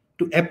banks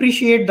to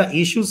appreciate the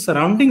issues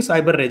surrounding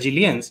cyber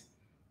resilience,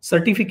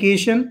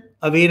 certification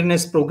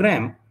awareness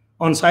program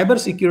on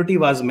cybersecurity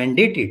was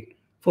mandated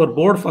for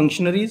board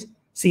functionaries,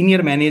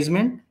 senior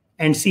management,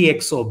 and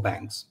CXO of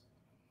banks.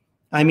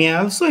 I may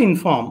also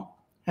inform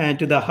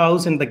to the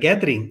House and the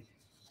gathering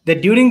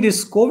that during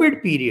this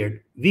COVID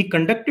period, we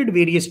conducted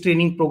various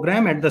training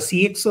programs at the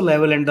CXO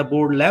level and the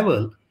board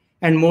level,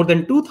 and more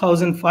than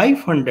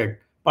 2,500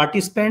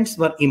 participants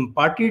were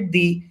imparted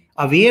the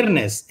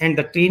awareness and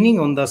the training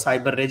on the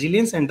cyber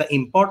resilience and the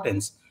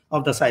importance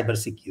of the cyber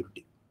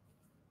security.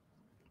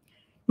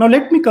 Now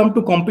let me come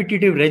to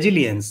competitive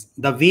resilience,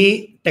 the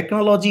way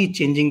technology is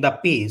changing the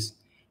pace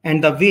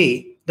and the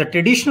way the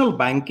traditional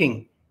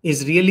banking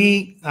is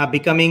really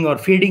becoming or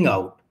fading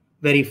out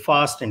very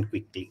fast and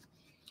quickly.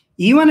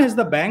 Even as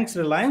the bank's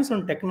reliance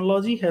on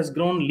technology has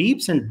grown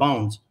leaps and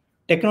bounds,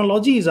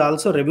 technology is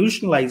also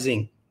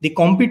revolutionizing the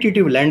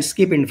competitive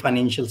landscape in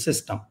financial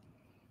system.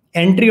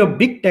 Entry of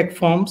big tech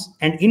firms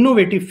and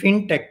innovative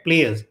fintech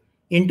players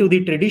into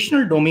the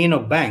traditional domain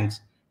of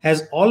banks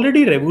has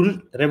already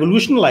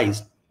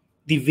revolutionized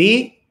the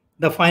way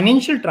the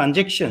financial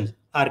transactions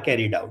are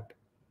carried out.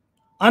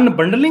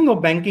 Unbundling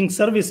of banking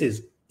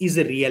services is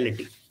a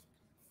reality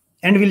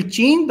and will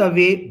change the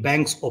way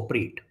banks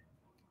operate.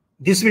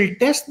 This will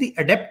test the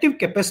adaptive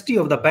capacity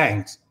of the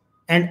banks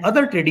and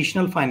other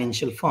traditional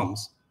financial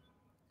firms.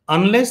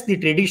 Unless the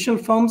traditional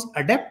firms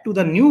adapt to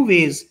the new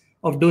ways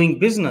of doing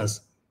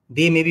business,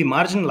 they may be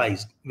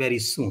marginalized very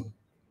soon.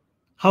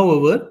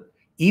 However,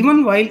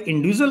 even while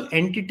individual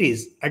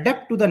entities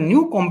adapt to the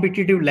new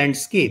competitive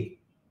landscape,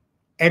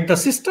 at the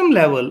system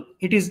level,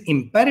 it is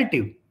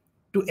imperative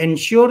to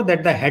ensure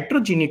that the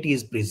heterogeneity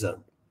is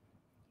preserved.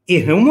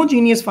 A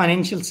homogeneous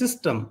financial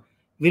system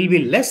will be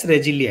less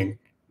resilient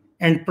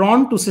and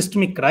prone to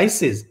systemic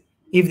crisis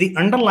if the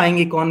underlying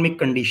economic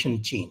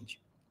conditions change.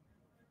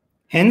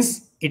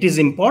 Hence, it is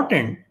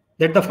important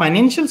that the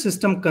financial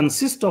system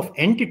consists of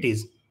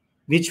entities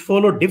which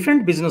follow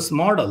different business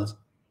models,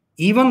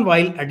 even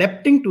while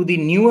adapting to the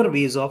newer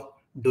ways of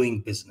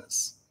doing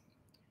business.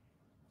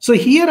 So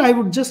here I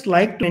would just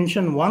like to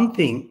mention one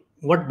thing,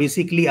 what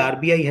basically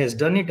RBI has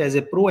done it as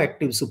a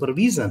proactive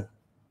supervision.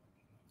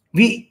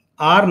 We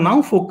are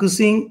now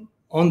focusing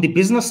on the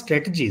business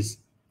strategies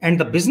and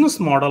the business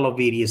model of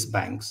various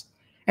banks.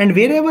 And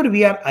wherever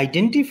we are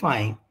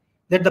identifying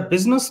that the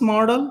business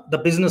model, the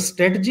business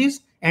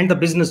strategies, and the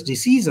business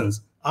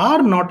decisions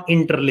are not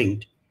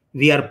interlinked,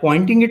 we are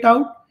pointing it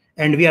out.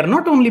 And we are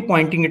not only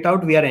pointing it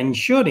out, we are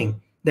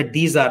ensuring that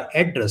these are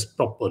addressed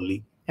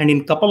properly. And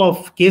in a couple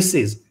of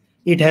cases,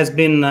 it has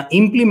been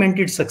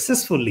implemented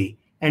successfully.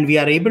 And we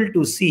are able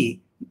to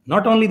see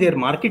not only their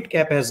market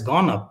cap has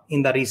gone up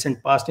in the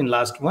recent past in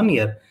last 1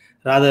 year,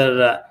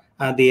 rather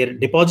their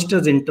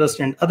depositors'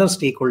 interest and other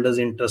stakeholders'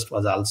 interest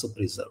was also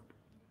preserved.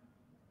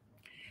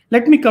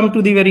 Let me come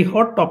to the very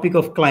hot topic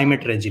of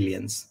climate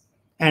resilience.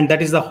 And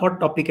that is the hot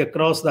topic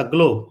across the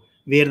globe,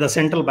 where the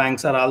central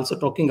banks are also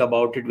talking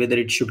about it, whether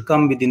it should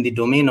come within the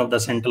domain of the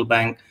central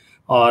bank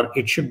or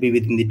it should be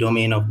within the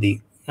domain of the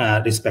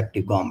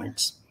respective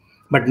governments.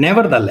 But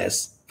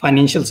nevertheless,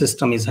 financial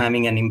system is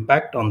having an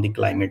impact on the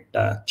climate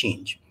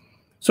change.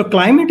 So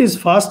climate is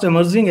fast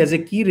emerging as a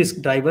key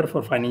risk driver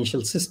for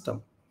financial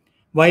system.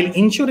 While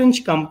insurance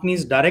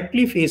companies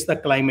directly face the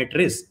climate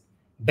risk,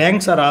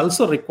 banks are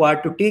also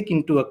required to take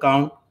into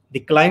account the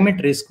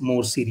climate risk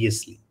more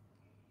seriously.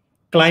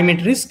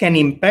 Climate risk can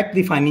impact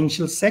the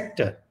financial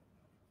sector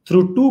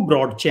through two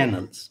broad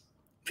channels: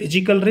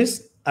 physical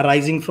risk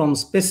arising from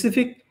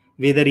specific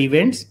weather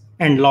events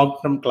and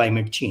long-term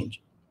climate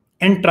change,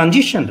 and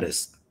transition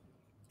risk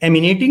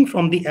emanating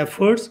from the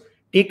efforts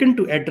taken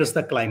to address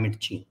the climate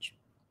change.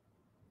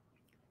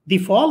 The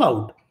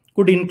fallout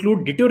could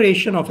include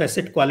deterioration of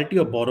asset quality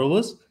of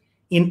borrowers,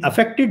 in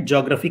affected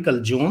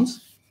geographical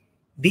zones,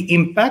 the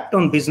impact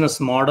on business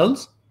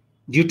models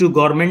due to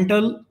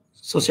governmental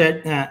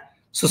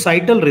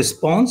societal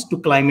response to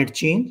climate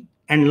change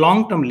and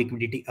long-term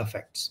liquidity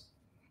effects.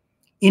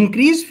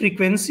 Increased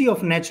frequency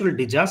of natural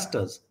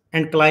disasters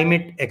and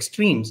climate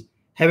extremes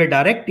have a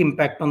direct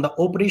impact on the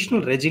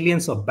operational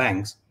resilience of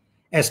banks,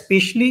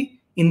 especially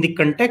in the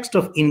context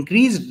of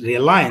increased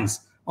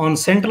reliance on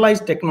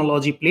centralized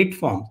technology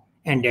platforms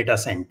and data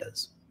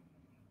centers.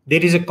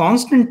 There is a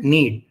constant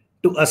need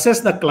to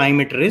assess the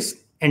climate risk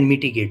and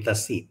mitigate the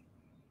same.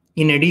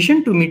 In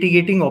addition to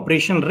mitigating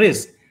operational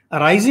risk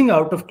arising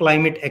out of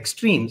climate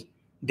extremes,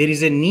 there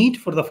is a need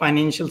for the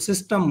financial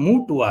system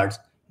move towards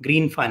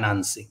green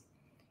financing,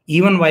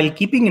 even while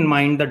keeping in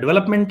mind the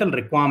developmental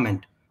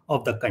requirement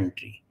of the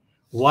country.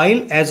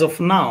 While as of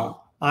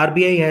now,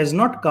 RBI has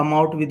not come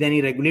out with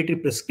any regulatory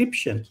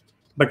prescription,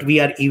 but we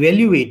are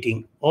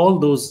evaluating all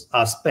those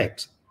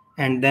aspects.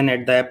 And then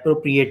at the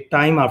appropriate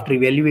time, after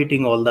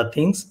evaluating all the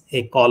things,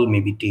 a call may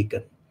be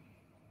taken.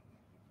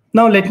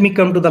 Now, let me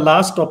come to the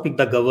last topic,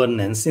 the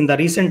governance. In the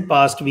recent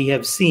past, we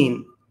have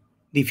seen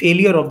the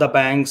failure of the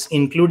banks,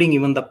 including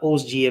even the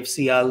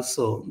post-GFC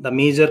also. The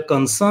major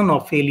concern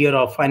of failure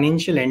of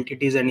financial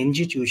entities and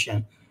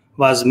institutions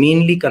was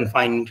mainly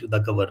confined to the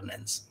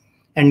governance.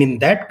 And in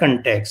that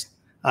context,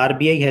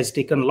 RBI has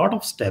taken a lot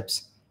of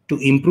steps to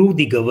improve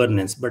the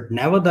governance. But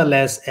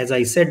nevertheless, as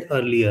I said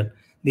earlier,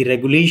 the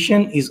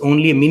regulation is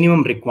only a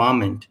minimum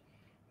requirement.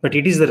 But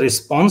it is the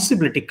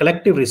responsibility,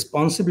 collective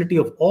responsibility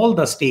of all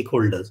the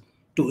stakeholders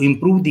to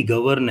improve the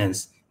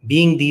governance,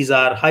 being these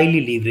are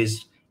highly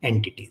leveraged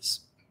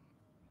entities.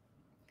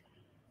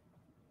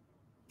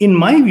 In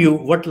my view,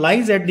 what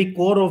lies at the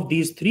core of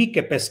these three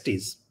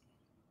capacities,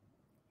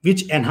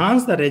 which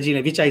enhance the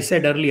resilience, which I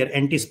said earlier,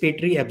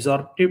 anticipatory,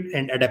 absorptive,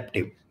 and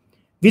adaptive,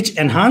 which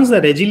enhance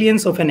the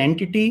resilience of an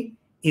entity,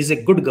 is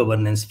a good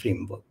governance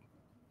framework.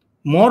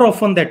 More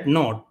often than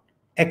not,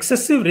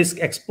 excessive risk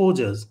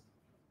exposures,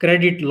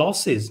 credit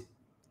losses,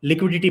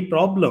 liquidity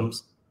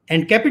problems,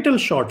 and capital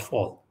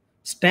shortfall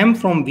stem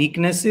from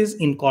weaknesses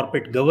in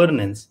corporate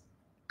governance,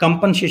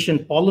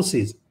 compensation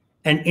policies,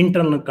 and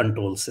internal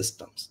control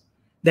systems.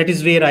 That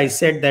is where I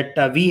said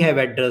that we have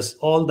addressed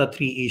all the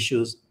three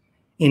issues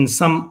in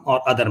some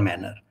or other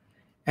manner.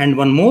 And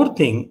one more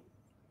thing,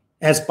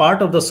 as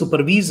part of the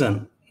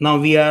supervision, now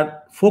we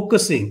are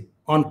focusing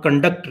on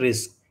conduct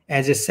risk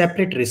as a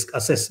separate risk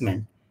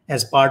assessment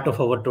as part of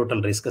our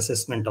total risk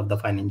assessment of the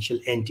financial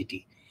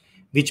entity,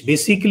 which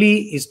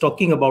basically is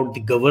talking about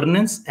the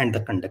governance and the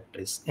conduct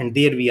risk. And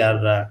there we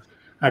are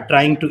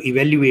trying to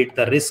evaluate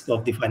the risk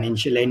of the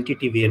financial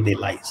entity where they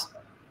lies.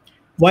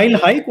 While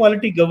high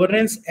quality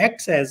governance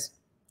acts as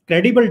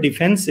credible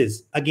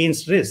defenses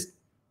against risk,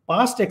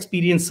 past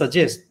experience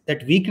suggests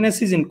that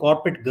weaknesses in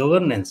corporate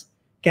governance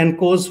can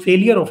cause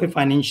failure of a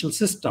financial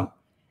system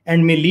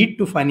and may lead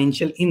to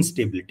financial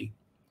instability.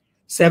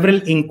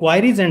 Several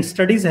inquiries and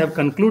studies have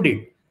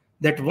concluded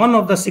that one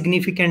of the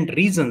significant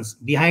reasons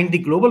behind the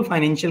global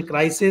financial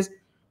crisis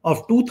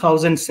of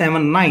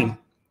 2007-9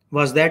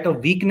 was that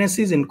of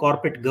weaknesses in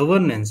corporate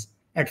governance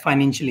at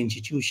financial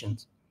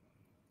institutions.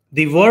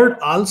 The world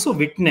also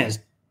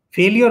witnessed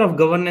failure of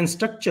governance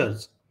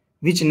structures,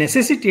 which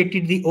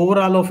necessitated the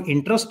overhaul of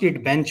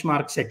intrastate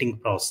benchmark setting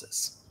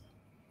process.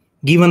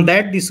 Given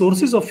that the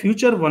sources of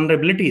future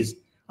vulnerabilities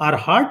are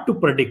hard to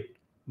predict,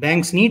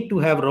 banks need to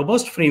have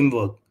robust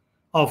framework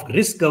of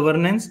risk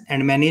governance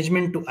and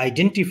management to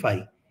identify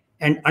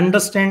and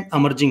understand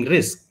emerging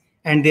risks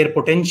and their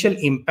potential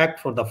impact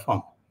for the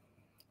firm.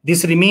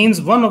 This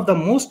remains one of the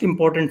most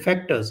important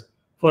factors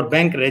for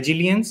bank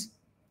resilience,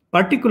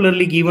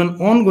 particularly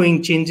given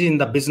ongoing changes in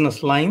the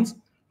business lines,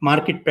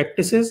 market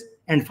practices,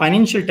 and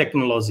financial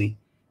technology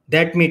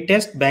that may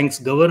test banks'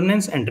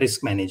 governance and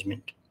risk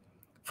management.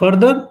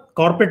 Further,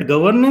 corporate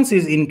governance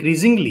is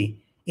increasingly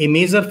a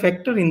major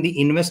factor in the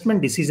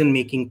investment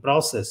decision-making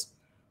process.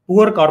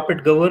 Poor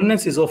corporate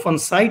governance is often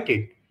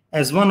cited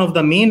as one of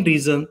the main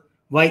reasons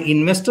why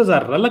investors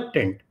are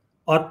reluctant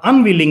or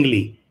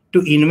unwillingly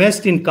to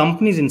invest in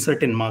companies in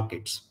certain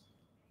markets.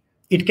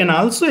 It can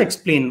also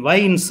explain why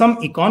in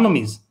some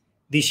economies,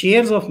 the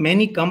shares of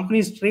many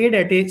companies trade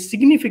at a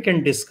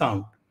significant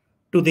discount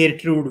to their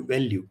true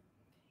value.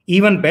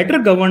 Even better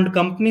governed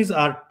companies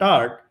are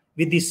tarred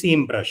with the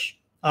same brush,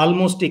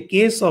 almost a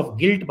case of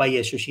guilt by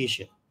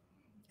association.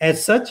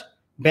 As such,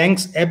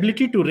 banks'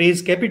 ability to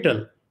raise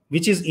capital,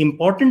 which is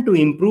important to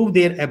improve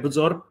their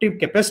absorptive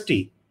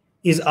capacity,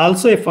 is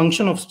also a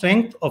function of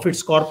strength of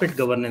its corporate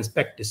governance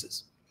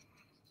practices.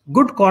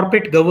 Good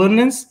corporate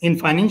governance in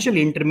financial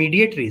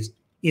intermediaries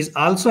is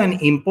also an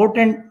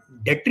important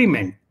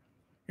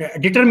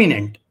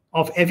determinant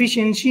of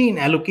efficiency in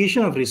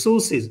allocation of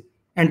resources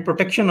and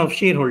protection of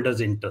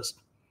shareholders' interest.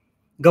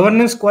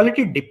 Governance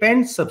quality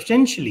depends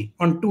substantially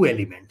on two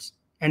elements,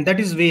 and that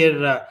is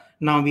where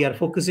now we are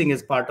focusing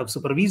as part of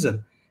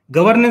supervision: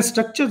 governance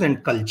structures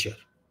and culture.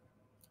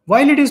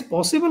 While it is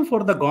possible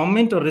for the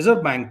government or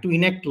Reserve Bank to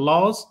enact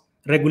laws,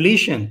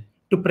 regulation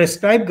to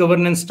prescribe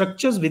governance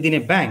structures within a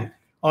bank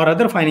or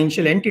other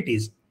financial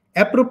entities,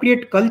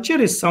 appropriate culture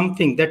is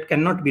something that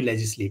cannot be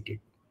legislated.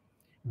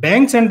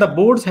 Banks and the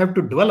boards have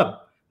to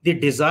develop the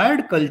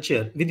desired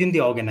culture within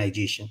the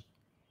organization.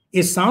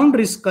 A sound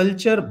risk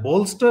culture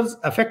bolsters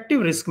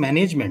effective risk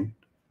management,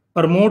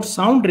 promotes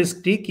sound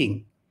risk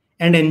taking,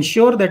 and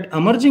ensure that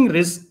emerging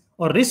risk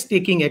or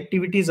risk-taking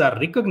activities are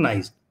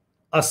recognized,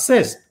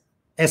 assessed,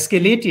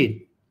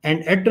 escalated,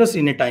 and addressed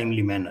in a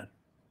timely manner.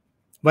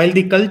 While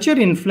the culture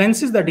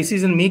influences the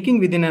decision-making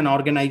within an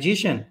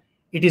organization,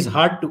 it is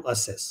hard to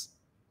assess.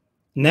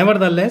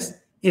 Nevertheless,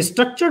 a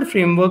structured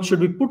framework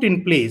should be put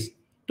in place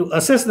to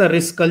assess the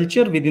risk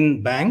culture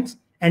within banks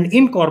and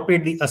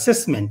incorporate the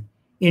assessment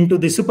into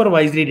the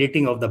supervisory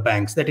rating of the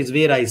banks. That is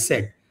where I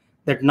said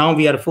that now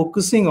we are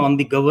focusing on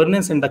the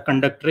governance and the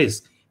conduct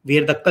risk,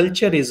 where the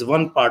culture is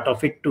one part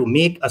of it to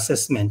make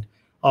assessment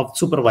of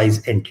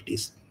supervised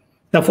entities.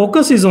 The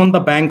focus is on the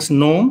bank's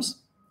norms,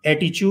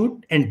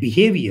 attitude, and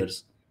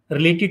behaviors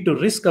related to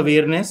risk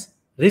awareness,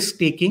 risk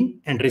taking,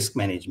 and risk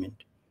management.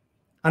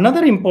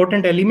 Another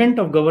important element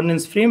of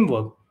governance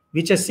framework,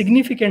 which has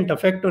significant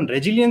effect on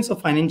resilience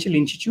of financial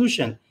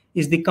institution,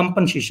 is the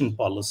compensation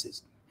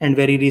policies. And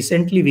very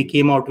recently, we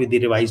came out with the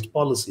revised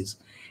policies.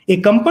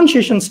 A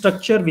compensation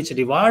structure which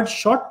rewards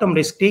short-term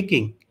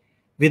risk-taking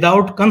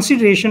without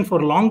consideration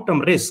for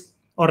long-term risk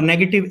or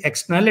negative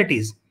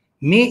externalities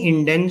may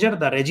endanger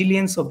the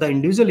resilience of the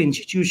individual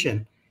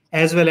institution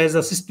as well as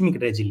the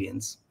systemic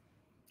resilience.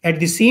 At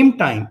the same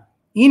time,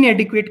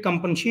 inadequate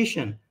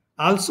compensation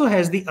also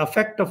has the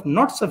effect of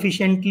not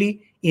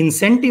sufficiently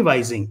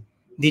incentivizing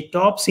the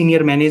top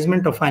senior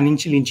management of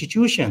financial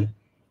institution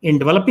in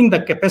developing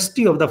the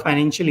capacity of the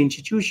financial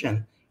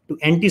institution to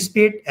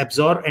anticipate,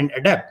 absorb, and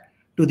adapt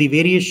to the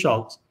various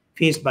shocks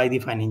faced by the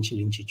financial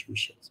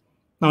institutions.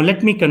 Now,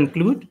 let me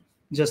conclude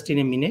just in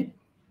a minute.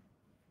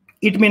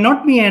 It may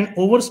not be an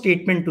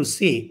overstatement to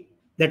say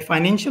that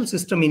financial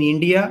system in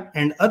India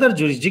and other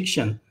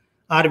jurisdictions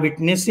are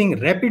witnessing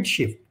rapid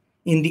shift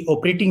in the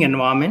operating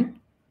environment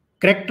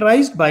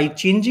characterized by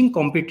changing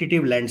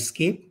competitive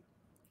landscape,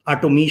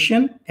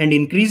 automation, and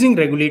increasing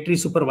regulatory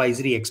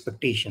supervisory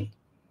expectation.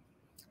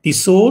 The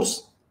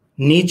source,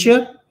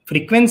 nature,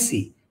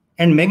 frequency,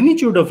 and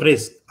magnitude of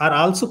risk are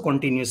also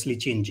continuously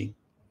changing.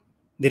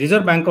 The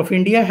Reserve Bank of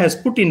India has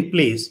put in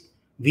place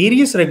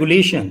various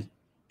regulations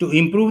to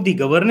improve the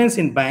governance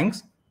in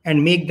banks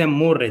and make them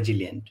more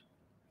resilient.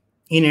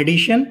 In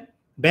addition,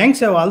 banks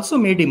have also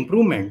made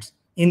improvements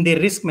in their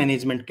risk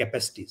management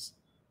capacities.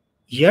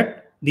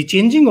 Yet, the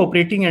changing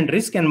operating and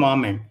risk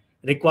environment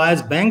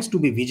requires banks to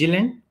be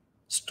vigilant,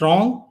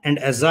 strong, and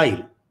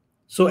agile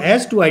so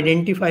as to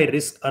identify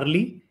risk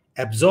early,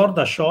 absorb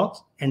the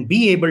shocks, and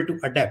be able to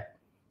adapt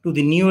to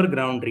the newer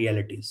ground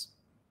realities.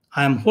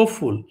 I am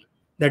hopeful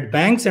that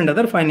banks and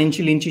other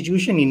financial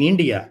institutions in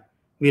India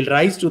will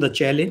rise to the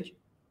challenge,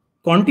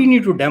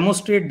 continue to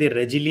demonstrate their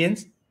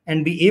resilience,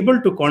 and be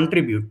able to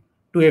contribute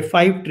to a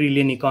 5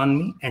 trillion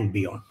economy and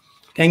beyond.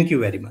 Thank you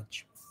very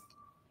much.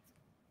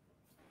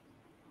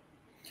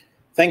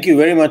 Thank you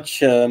very much,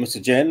 Mr.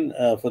 Jain,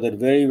 for that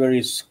very,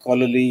 very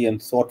scholarly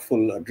and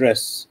thoughtful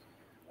address,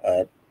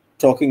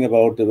 talking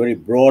about the very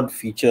broad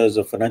features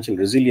of financial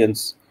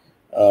resilience,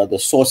 the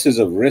sources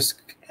of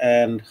risk,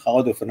 and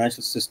how the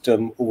financial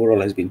system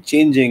overall has been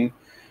changing,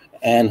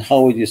 and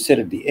how, as you said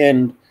at the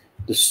end,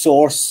 the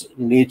source,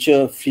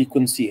 nature,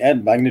 frequency,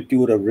 and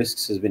magnitude of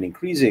risks has been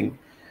increasing,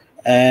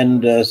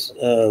 and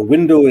a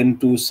window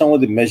into some of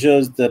the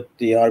measures that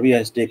the RBI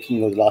has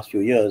taken over the last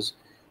few years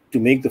to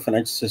make the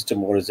financial system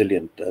more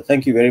resilient.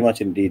 Thank you very much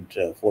indeed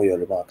for your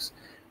remarks.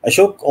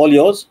 Ashok, all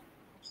yours.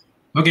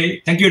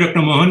 Okay, thank you,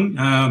 Dr. Mohan.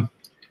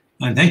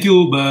 And thank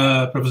you,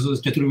 Professor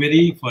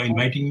Chaturvedi, for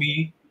inviting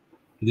me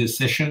to this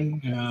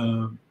session.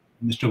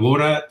 Mr.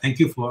 Vohra, thank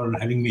you for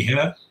having me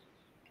here.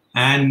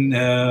 And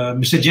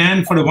Mr.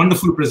 Jain for a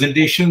wonderful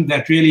presentation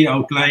that really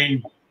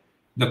outlined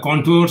the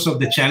contours of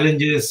the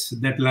challenges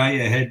that lie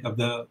ahead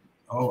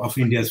of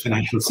India's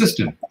financial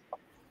system.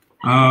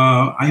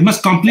 I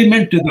must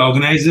compliment the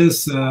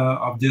organizers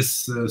of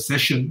this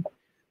session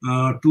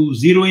to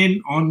zero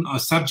in on a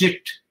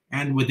subject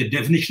and with the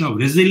definition of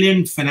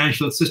resilient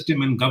financial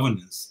system and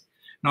governance.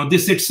 Now,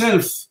 this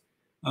itself,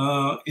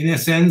 in a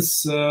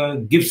sense,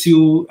 gives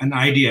you an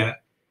idea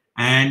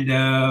and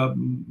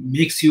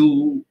makes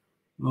you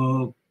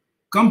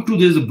come to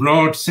this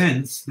broad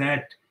sense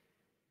that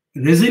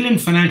resilient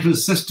financial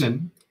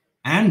system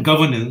and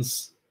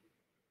governance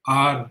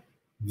are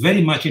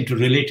very much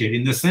interrelated,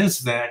 in the sense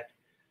that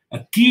a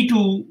key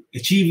to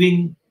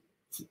achieving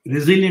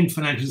resilient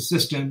financial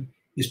system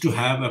is to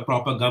have a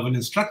proper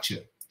governance structure.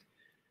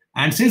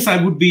 And since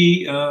I would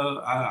be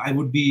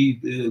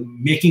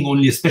making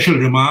only special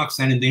remarks,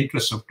 and in the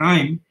interest of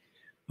time,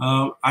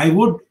 I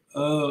would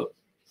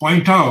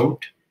point out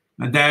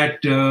that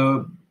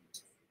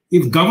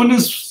if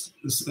governance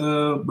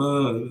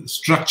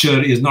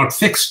structure is not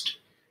fixed,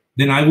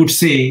 then I would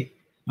say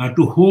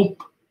to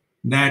hope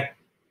that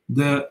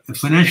the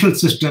financial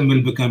system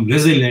will become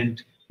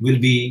resilient will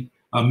be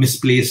a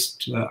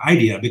misplaced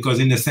idea, because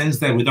in the sense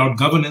that without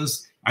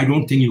governance, I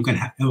don't think you can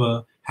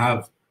ever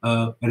have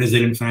a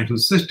resilient financial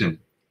system.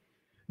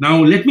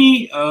 Now, let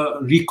me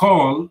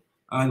recall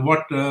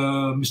what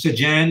Mr.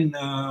 Jain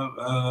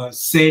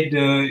said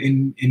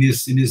in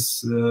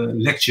his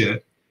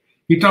lecture.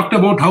 He talked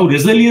about how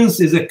resilience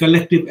is a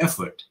collective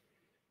effort.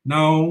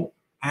 Now,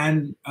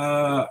 and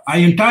I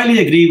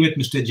entirely agree with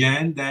Mr.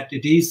 Jain that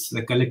it is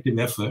a collective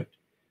effort,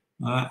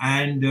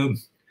 and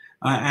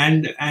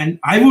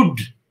I would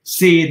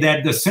say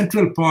that the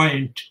central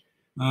point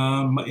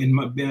in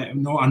my,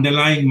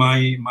 underlying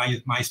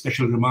my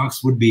special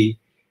remarks would be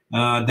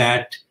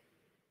that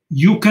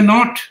you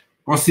cannot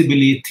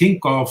possibly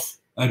think of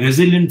a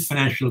resilient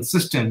financial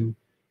system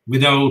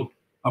without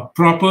a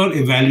proper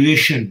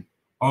evaluation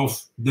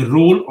of the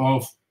role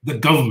of the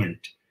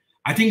government.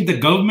 I think the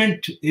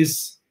government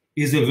is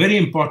a very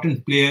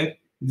important player.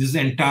 This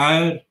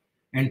entire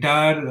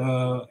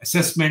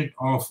assessment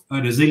of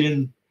a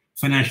resilient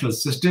financial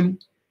system.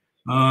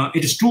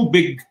 It is too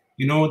big,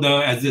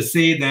 as they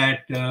say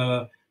that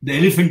the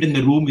elephant in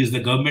the room is the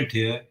government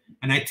here.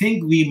 And I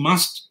think we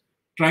must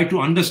try to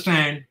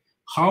understand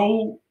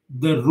how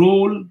the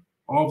role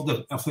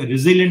of a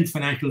resilient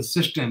financial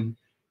system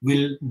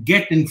will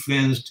get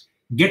influenced,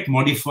 get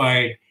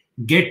modified,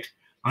 get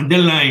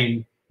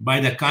underlined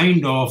by the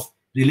kind of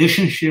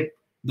relationship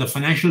the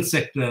financial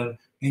sector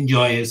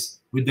enjoys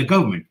with the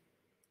government.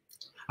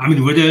 I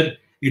mean, whether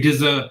it is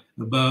the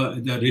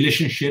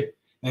relationship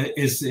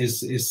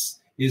is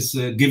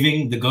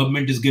giving, the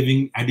government is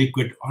giving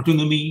adequate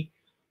autonomy,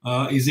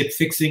 is it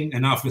fixing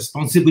enough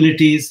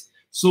responsibilities?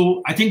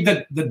 So I think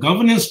that the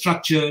governance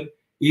structure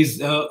is,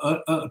 to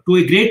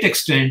a great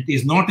extent,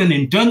 is not an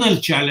internal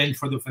challenge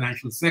for the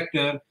financial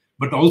sector,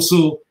 but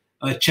also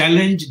a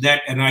challenge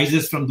that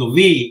arises from the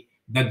way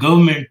the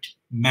government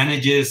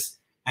manages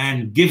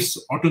and gives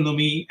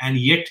autonomy and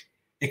yet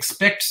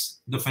expects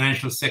the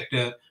financial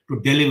sector to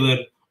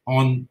deliver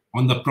on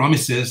the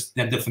promises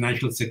that the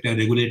financial sector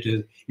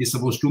regulator is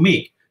supposed to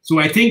make. So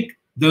I think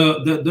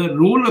the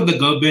role of the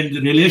government,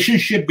 the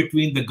relationship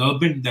between the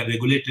government and the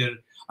regulator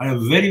are a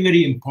very,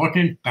 very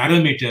important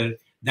parameter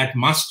that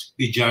must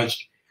be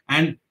judged.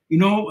 And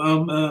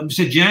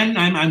Mr. Jain,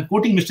 I'm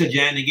quoting Mr.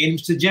 Jain again.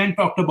 Mr. Jain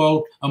talked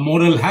about a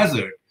moral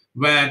hazard,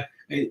 where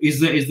is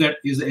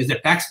the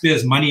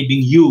taxpayers' money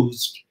being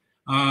used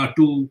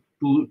to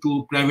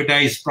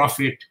privatize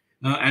profit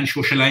and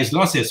socialize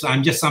losses. So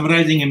I'm just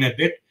summarizing him a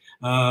bit.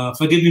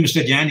 Forgive me,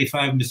 Mr. Jain, if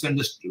I've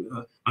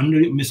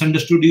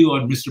misunderstood you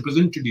or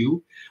misrepresented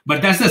you,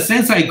 but that's the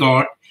sense I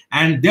got,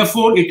 and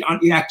therefore it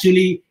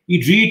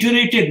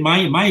reiterated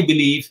my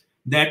belief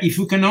that if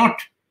you cannot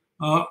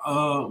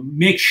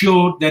make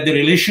sure that the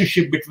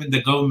relationship between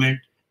the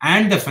government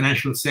and the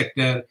financial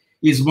sector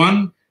is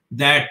one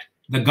that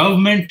the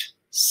government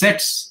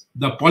sets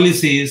the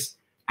policies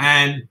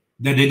and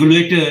the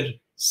regulator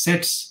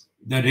sets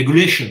the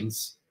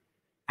regulations,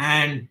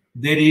 and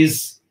there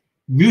is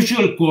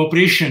mutual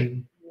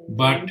cooperation,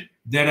 but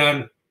there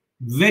are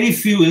very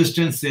few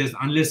instances,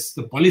 unless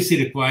the policy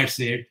requires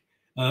it,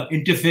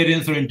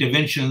 interference or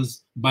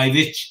interventions by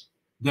which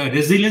the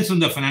resilience of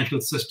the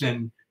financial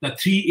system, the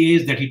 3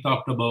 A's that he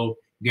talked about,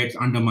 gets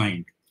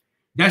undermined.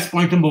 That's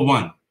point number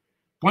one.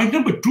 Point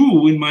number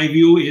two, in my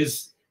view,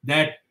 is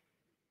that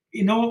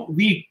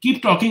we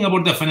keep talking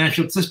about the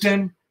financial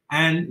system,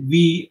 and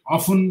we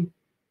often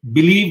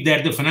believe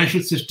that the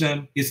financial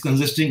system is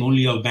consisting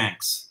only of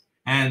banks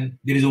and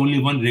there is only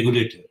one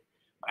regulator.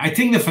 I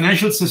think the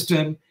financial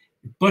system,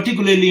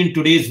 particularly in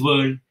today's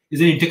world,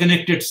 is an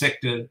interconnected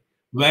sector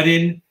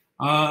wherein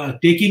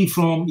taking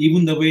from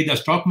even the way the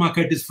stock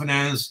market is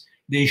financed,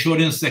 the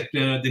insurance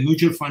sector, the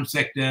mutual fund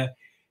sector,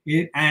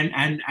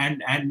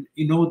 and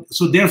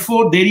so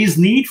therefore there is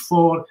need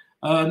for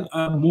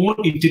a more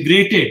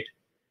integrated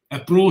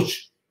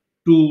approach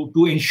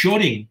to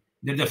ensuring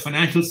that the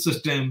financial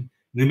system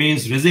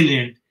remains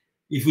resilient.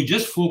 If we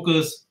just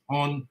focus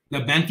on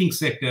the banking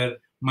sector,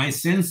 my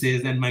sense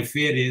is and my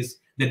fear is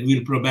that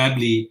we'll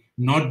probably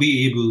not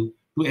be able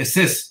to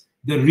assess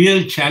the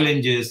real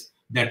challenges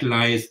that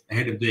lies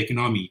ahead of the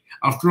economy.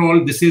 After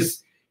all, this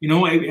is,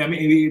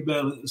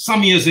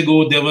 some years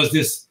ago, there was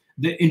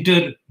the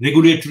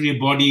inter-regulatory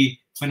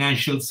body,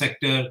 Financial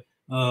Sector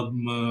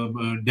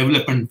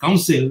Development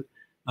Council,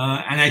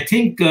 and I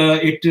think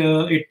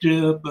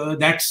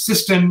that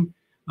system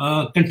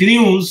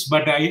continues,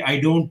 but I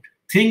don't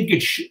think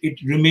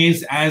it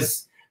remains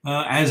as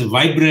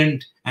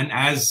vibrant and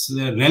as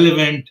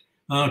relevant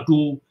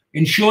to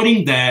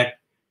ensuring that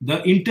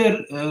the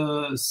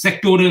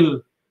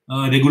inter-sectoral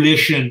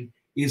regulation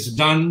is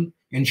done,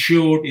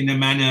 ensured in a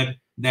manner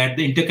that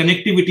the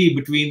interconnectivity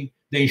between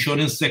the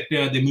insurance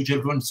sector, the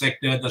mutual fund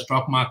sector, the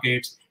stock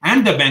markets,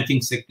 and the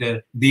banking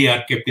sector, they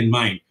are kept in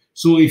mind.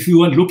 So if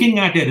you are looking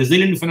at a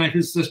resilient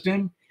financial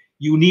system,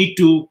 you need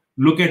to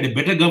look at a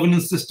better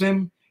governance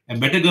system. A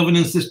better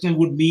governance system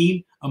would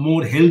mean a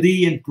more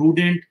healthy and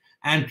prudent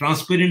and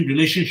transparent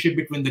relationship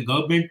between the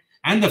government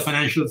and the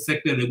financial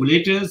sector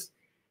regulators,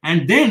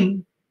 and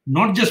then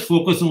not just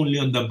focus only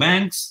on the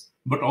banks,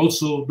 but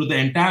also to the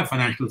entire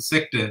financial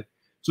sector.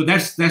 So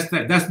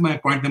that's my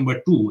point number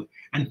two.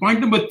 And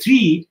point number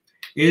three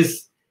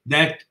is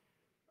that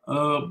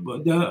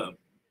and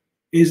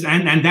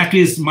that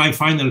is my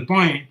final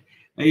point,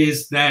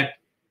 is that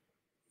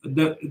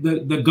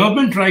the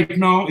government right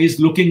now is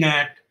looking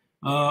at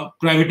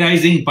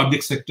privatizing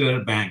public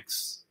sector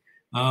banks.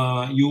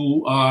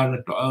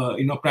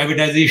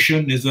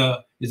 Privatization is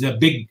a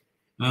big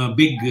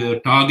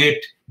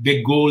target,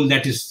 big goal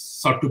that is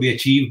sought to be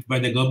achieved by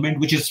the government,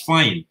 which is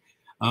fine.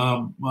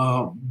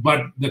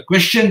 But the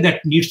question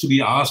that needs to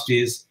be asked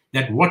is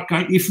that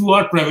if you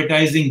are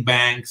privatizing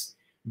banks,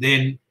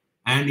 then,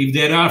 and if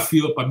there are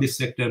fewer public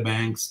sector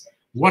banks,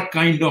 what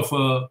kind of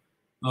a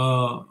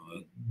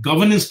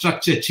governance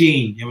structure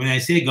change? And when I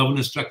say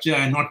governance structure,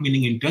 I'm not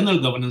meaning internal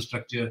governance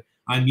structure,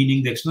 I'm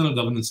meaning the external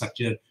governance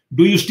structure.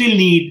 Do you still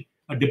need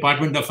a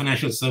Department of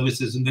Financial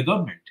Services in the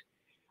government?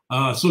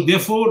 So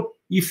therefore,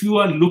 if you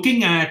are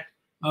looking at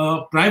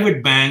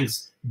private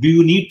banks, do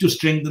you need to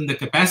strengthen the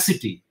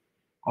capacity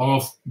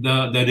of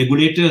the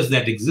regulators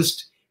that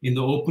exist in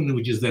the open,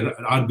 which is the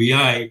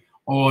RBI,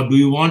 or do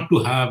you want to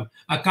have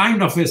a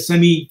kind of a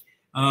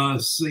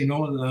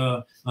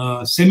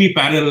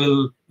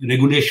semi-parallel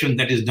regulation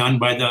that is done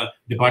by the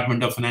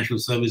Department of Financial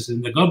Services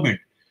in the government?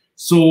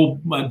 So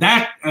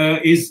that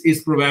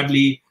is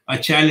probably a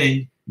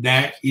challenge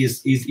that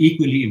is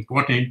equally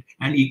important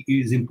and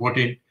is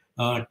important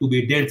to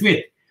be dealt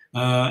with.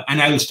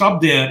 And I will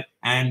stop there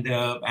and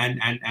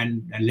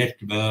let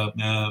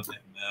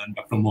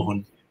Dr.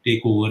 Mohan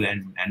take over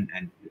and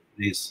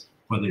raise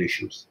further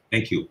issues.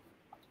 Thank you.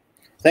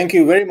 Thank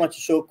you very much,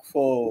 Ashok,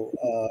 for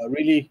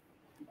really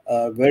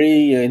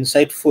very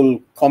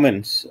insightful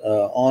comments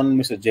on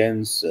Mr.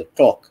 Jain's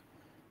talk.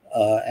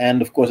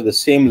 And of course, at the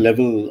same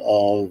level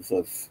of,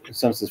 in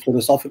some sense,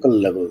 philosophical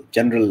level,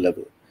 general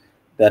level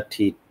that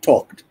he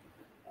talked.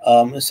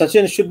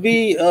 Sachin, should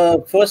we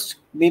first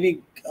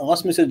maybe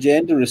ask Mr.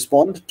 Jain to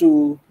respond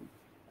to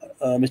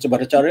Mr.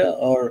 Bhattacharya?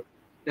 Or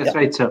that's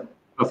right, sir.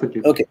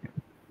 Perfectly. Okay.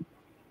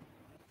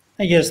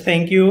 Yes,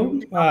 thank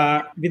you.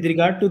 With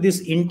regard to this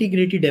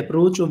integrated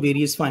approach of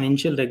various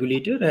financial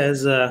regulators,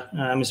 as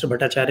Mr.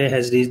 Bhattacharya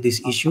has raised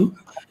this issue,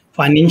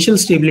 Financial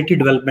Stability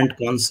Development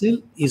Council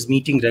is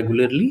meeting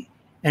regularly,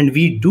 and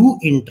we do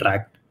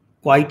interact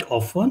quite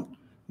often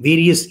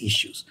various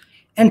issues.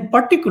 And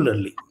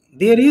particularly,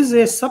 there is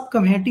a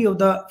subcommittee of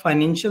the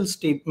Financial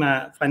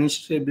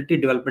Stability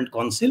Development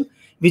Council,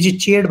 which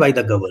is chaired by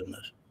the governor.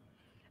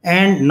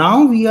 And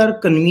now we are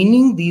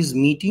convening these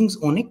meetings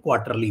on a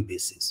quarterly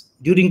basis.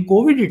 During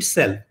COVID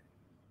itself,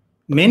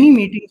 many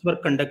meetings were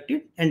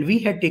conducted, and we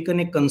had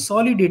taken a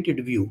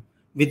consolidated view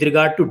with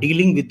regard to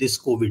dealing with these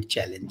COVID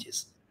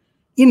challenges.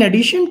 In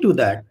addition to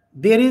that,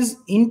 there is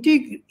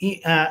integrated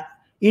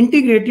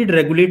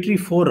regulatory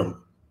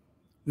forum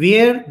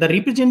where the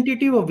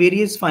representative of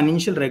various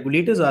financial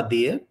regulators are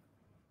there.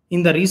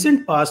 In the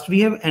recent past,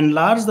 we have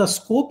enlarged the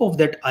scope of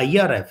that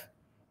IRF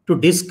to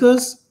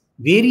discuss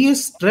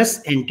various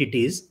stress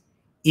entities,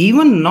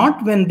 even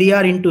not when they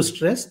are into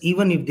stress,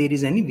 even if there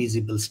is any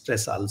visible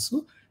stress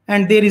also,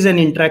 and there is an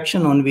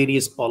interaction on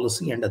various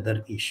policy and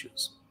other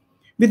issues.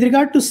 With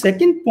regard to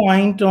second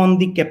point on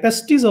the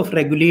capacities of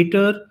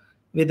regulator,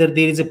 whether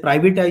there is a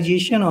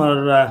privatization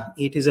or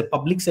it is a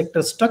public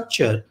sector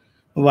structure,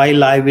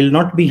 while I will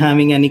not be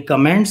having any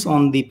comments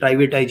on the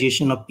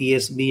privatization of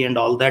PSB and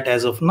all that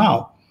as of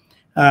now,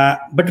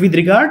 but with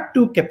regard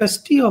to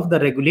capacity of the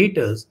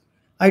regulators,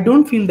 I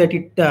don't feel that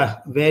it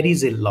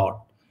varies a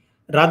lot.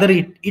 Rather,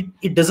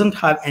 it doesn't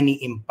have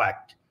any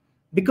impact,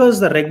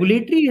 because the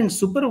regulatory and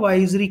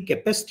supervisory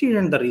capacity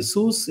and the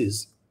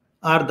resources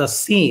are the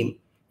same,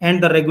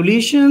 and the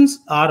regulations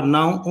are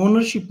now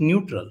ownership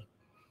neutral.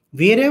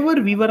 Wherever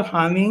we were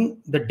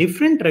having the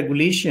different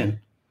regulation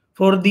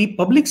for the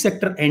public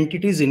sector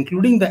entities,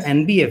 including the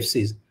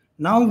NBFCs,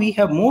 now we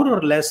have more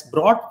or less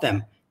brought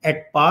them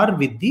at par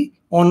with the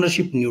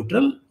ownership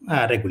neutral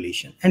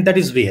regulation. And that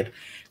is where.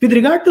 With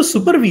regard to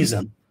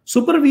supervision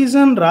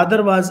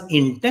rather was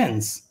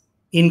intense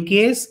in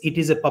case it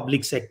is a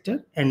public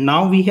sector. And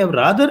now we have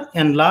rather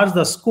enlarged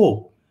the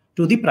scope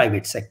to the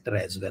private sector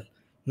as well.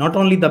 Not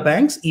only the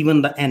banks,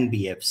 even the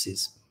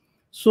NBFCs.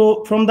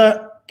 So from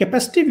the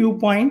capacity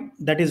viewpoint,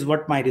 that is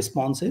what my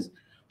response is.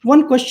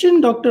 One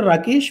question Dr.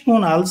 Rakesh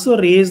Mohan also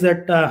raised,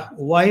 that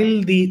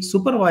while the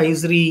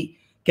supervisory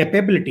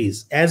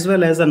capabilities as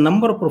well as the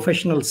number of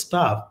professional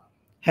staff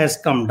has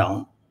come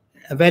down,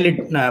 a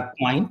valid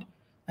point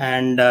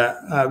and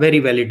a very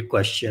valid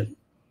question.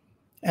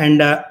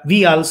 And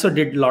we also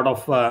did a lot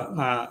of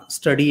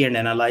study and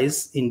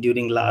analyze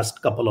during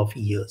last couple of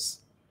years.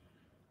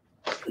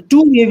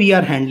 Two ways we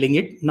are handling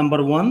it.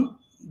 Number one,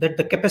 that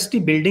the capacity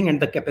building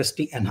and the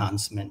capacity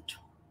enhancement.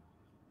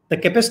 The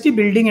capacity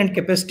building and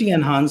capacity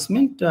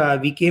enhancement,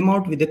 we came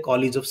out with a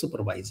college of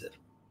supervisor.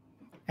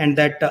 And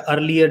that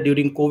earlier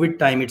during COVID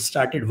time, it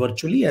started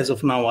virtually. As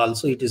of now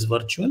also it is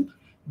virtual.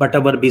 But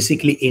our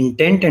basically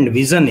intent and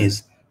vision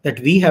is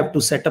that we have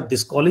to set up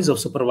this college of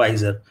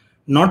supervisor,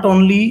 not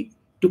only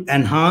to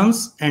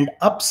enhance and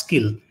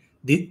upskill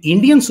the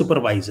Indian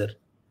supervisor,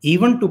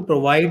 even to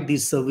provide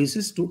these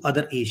services to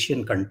other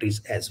Asian countries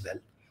as well.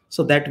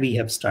 So that we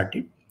have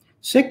started.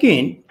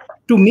 Second,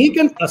 to make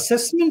an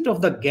assessment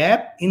of the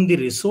gap in the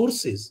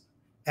resources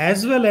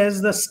as well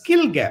as the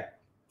skill gap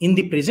in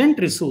the present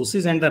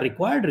resources and the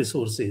required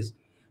resources,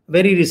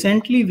 very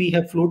recently we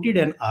have floated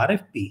an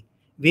RFP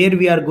where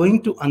we are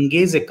going to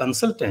engage a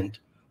consultant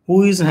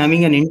who is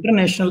having an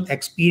international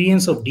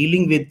experience of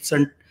dealing with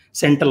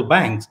central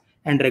banks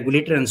and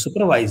regulator and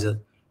supervisor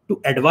to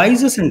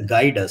advise us and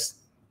guide us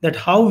that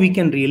how we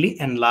can really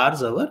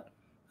enlarge our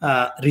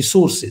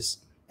resources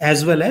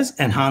as well as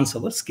enhance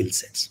our skill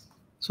sets.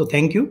 So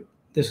thank you.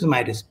 This is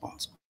my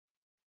response.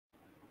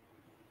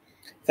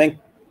 Thank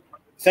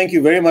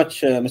you very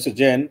much, Mr.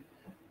 Jain.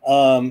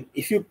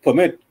 If you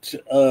permit,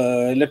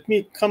 let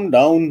me come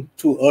down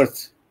to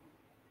earth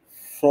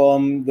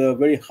from the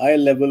very high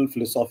level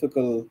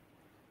philosophical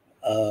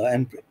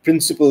and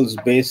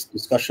principles-based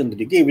discussion that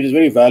you gave, which is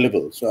very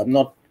valuable. So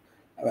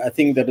I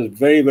think that is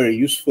very, very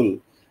useful,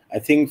 I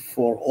think,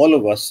 for all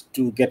of us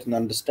to get an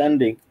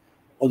understanding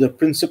of the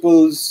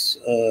principles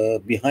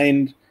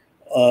behind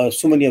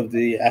so many of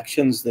the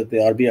actions that the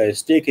RBI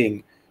is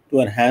taking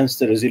to enhance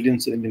the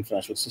resilience of the Indian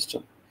financial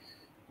system.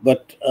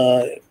 But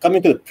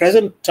coming to the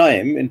present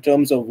time, in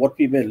terms of what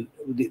we will,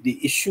 the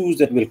issues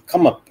that will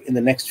come up in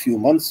the next few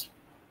months,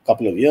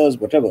 couple of years,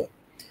 whatever.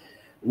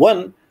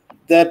 One,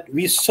 that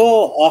we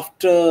saw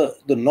after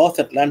the North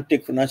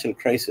Atlantic financial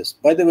crisis.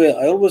 By the way,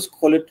 I always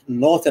call it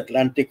North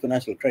Atlantic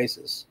financial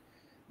crisis.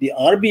 The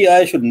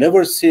RBI should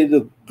never say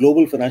the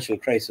global financial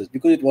crisis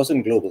because it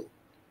wasn't global.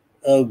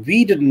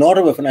 We did not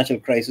have a financial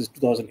crisis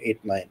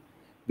 2008-9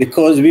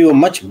 because we were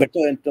much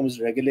better in terms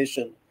of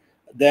regulation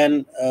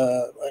than,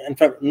 in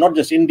fact, not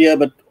just India,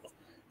 but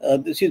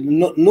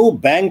no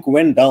bank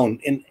went down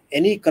in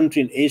any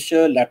country in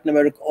Asia, Latin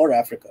America, or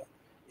Africa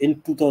in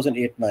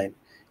 2008-9.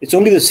 It's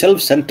only the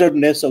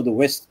self-centeredness of the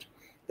West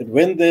that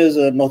when there's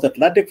a North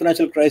Atlantic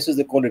financial crisis,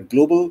 they call it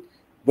global.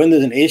 When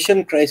there's an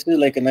Asian crisis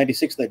like in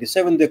 96,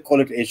 97, they call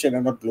it Asian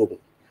and not global.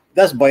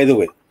 That's by the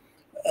way.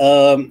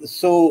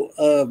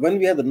 When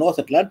we had the North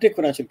Atlantic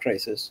financial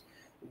crisis,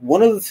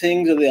 one of the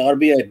things that the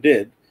RBI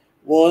did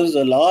was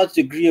a large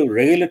degree of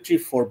regulatory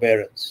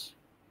forbearance.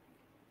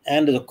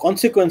 And as a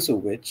consequence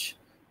of which,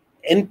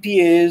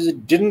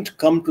 NPAs didn't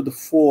come to the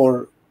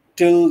fore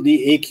till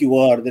the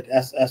AQR, that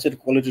Asset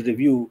Quality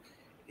Review,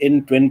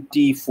 in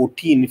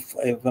 2014,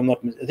 if I'm not,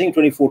 I think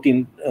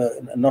 2014,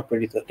 not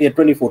 2013, yeah,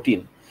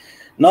 2014.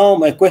 Now,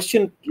 my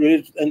question,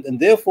 and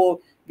therefore,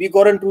 we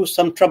got into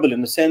some trouble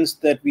in the sense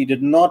that we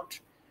did not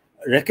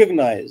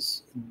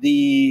recognize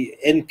the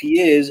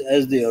NPAs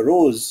as they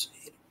arose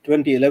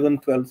 2011,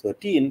 12,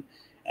 13,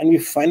 and we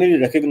finally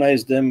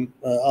recognized them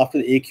after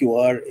the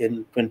AQR in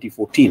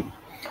 2014.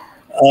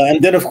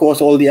 And then, of course,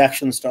 all the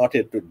action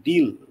started to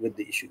deal with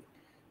the issue.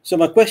 So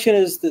my question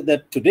is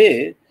that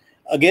today,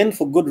 again,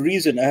 for good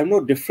reason, I have no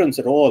difference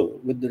at all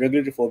with the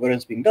regulatory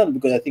forbearance being done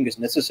because I think it's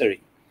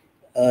necessary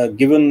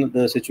given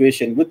the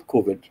situation with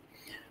COVID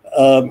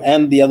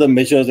and the other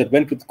measures that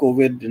went with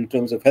COVID in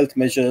terms of health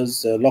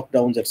measures,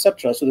 lockdowns,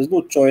 etc. So there's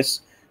no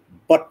choice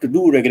but to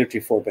do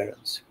regulatory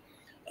forbearance.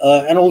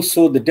 And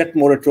also the debt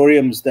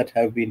moratoriums that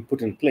have been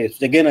put in place,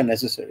 which again are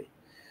necessary.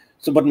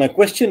 So, but my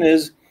question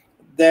is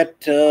that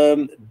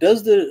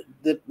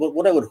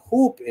what I would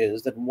hope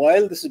is that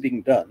while this is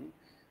being done,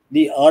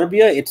 the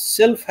RBI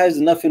itself has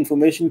enough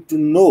information to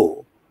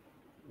know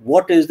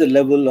what is the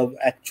level of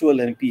actual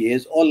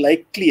NPAs or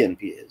likely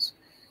NPAs,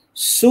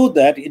 so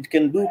that it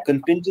can do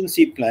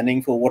contingency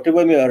planning for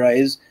whatever may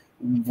arise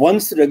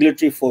once the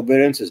regulatory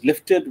forbearance is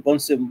lifted,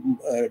 once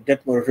the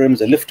debt moratoriums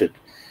are lifted.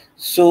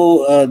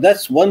 So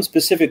that's one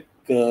specific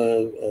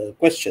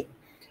question.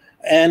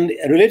 And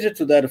related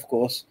to that, of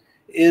course,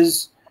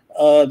 is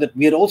that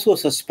we had also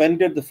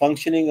suspended the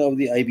functioning of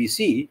the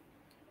IBC.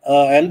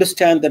 I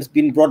understand that's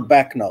been brought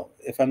back now,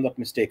 if I'm not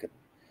mistaken.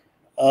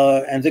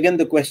 And again,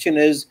 the question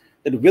is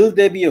that will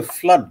there be a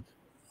flood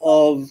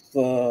of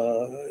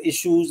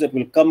issues that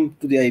will come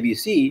to the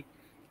IBC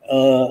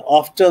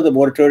after the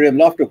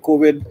moratorium, after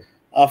COVID,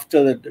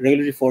 after the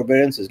regulatory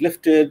forbearance is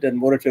lifted and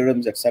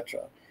moratoriums, etc.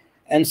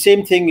 And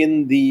same thing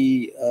in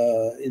the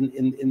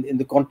in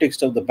the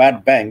context of the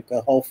bad bank.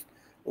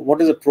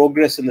 What is the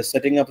progress in the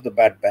setting up of the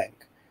bad bank?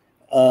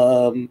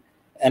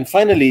 And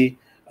finally,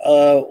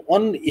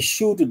 one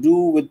issue to do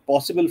with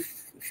possible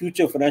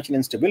future financial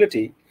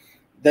instability,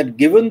 that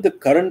given the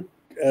current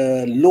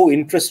low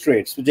interest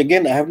rates, which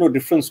again I have no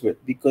difference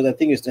with because I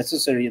think it's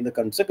necessary in the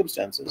current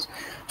circumstances.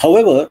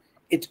 However,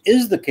 it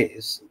is the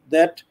case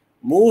that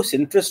most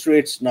interest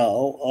rates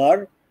now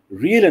are,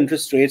 real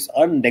interest rates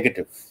are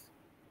negative.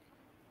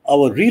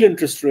 Our real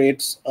interest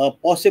rates are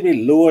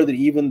possibly lower than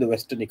even the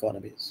Western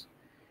economies.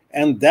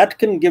 And that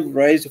can give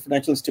rise to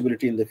financial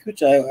instability in the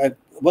future.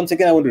 Once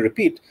again, I want to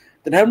repeat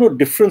that I have no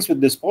difference with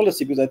this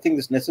policy because I think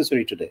it's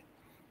necessary today.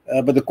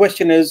 But the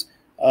question is,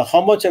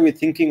 how much are we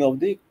thinking of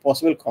the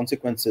possible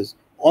consequences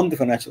on the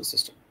financial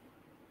system?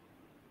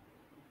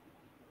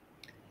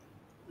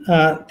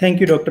 Thank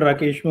you, Dr.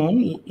 Rakesh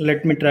Mohan.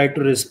 Let me try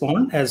to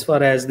respond. As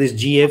far as this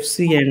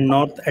GFC and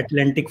North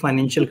Atlantic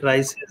financial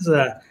crisis,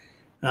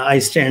 I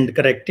stand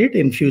corrected.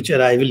 In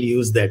future, I will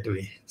use that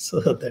way. So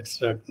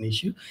that's not an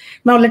issue.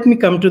 Now, let me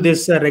come to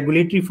this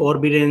regulatory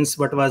forbearance,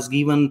 what was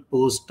given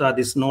post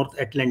this North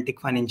Atlantic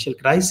financial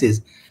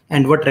crisis,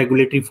 and what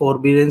regulatory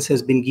forbearance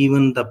has been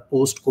given the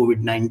post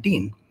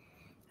COVID-19.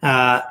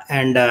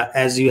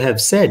 As you have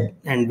said,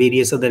 and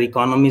various other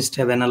economists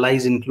have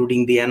analyzed,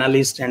 including the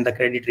analysts and the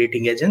credit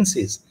rating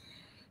agencies.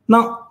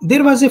 Now,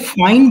 there was a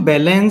fine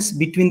balance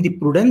between the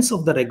prudence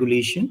of the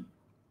regulation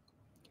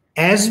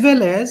as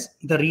well as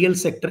the real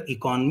sector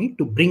economy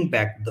to bring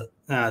back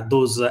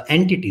those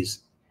entities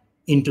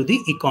into the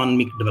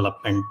economic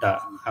development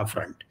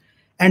front.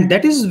 And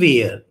that is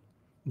where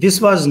this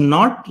was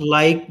not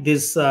like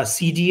this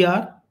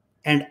CDR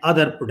and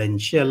other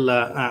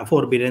prudential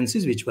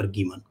forbearances which were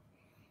given.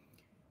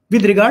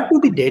 With regard to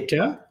the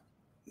data,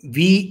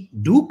 we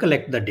do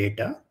collect the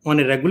data on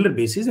a regular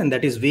basis, and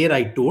that is where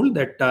I told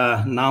that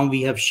now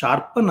we have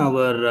sharpened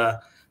our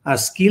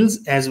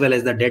skills as well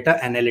as the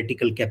data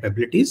analytical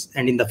capabilities.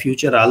 And in the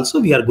future also,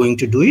 we are going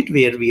to do it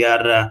where we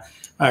are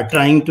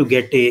trying to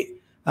get a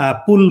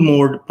pull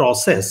mode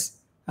process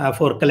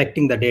for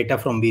collecting the data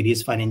from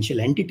various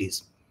financial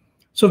entities.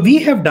 So we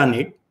have done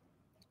it.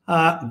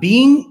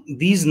 Being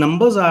these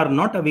numbers are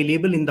not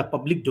available in the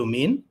public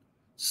domain,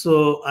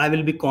 so I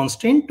will be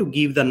constrained to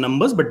give the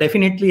numbers, but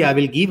definitely I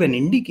will give an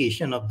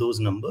indication of those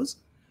numbers.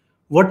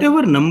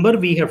 Whatever number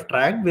we have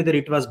tracked, whether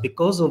it was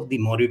because of the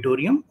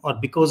moratorium or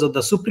because of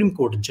the Supreme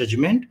Court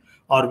judgment,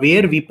 or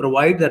where we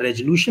provide the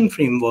resolution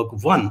framework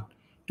 1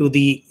 to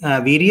the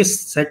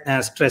various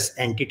stress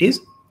entities,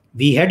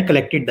 we had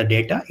collected the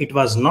data. It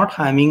was not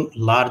having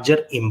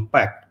larger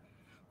impact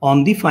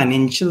on the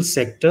financial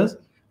sector's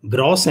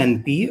gross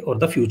NPA or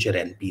the future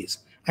NPAs.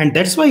 And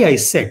that's why I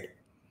said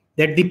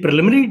that the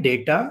preliminary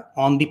data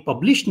on the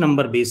published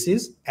number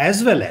basis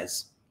as well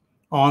as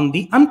on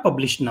the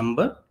unpublished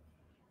number,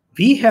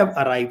 we have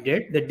arrived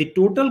at that the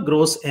total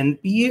gross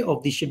NPA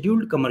of the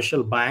scheduled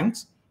commercial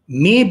banks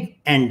may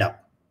end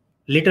up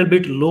a little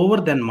bit lower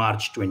than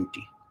March 20,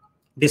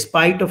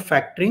 despite of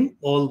factoring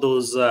all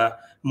those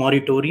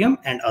moratorium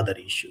and other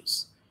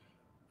issues.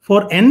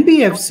 For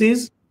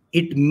NBFCs,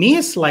 it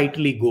may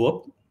slightly go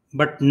up,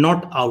 but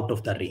not out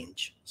of the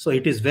range. So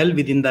it is well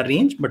within the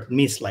range, but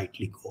may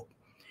slightly go up.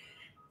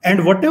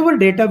 And whatever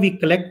data we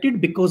collected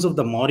because of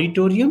the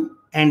moratorium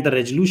and the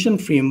resolution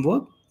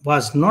framework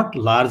was not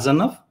large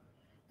enough.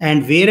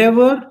 And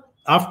wherever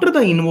after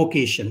the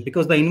invocation,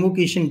 because the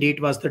invocation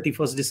date was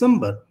 31st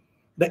December,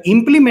 the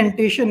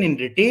implementation in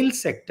retail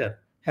sector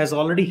has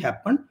already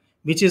happened,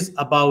 which is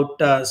about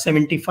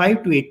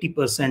 75 to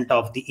 80%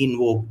 of the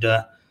invoked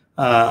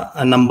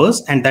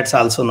numbers, and that's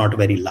also not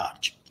very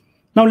large.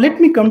 Now let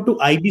me come to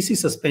IBC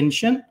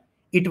suspension.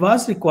 It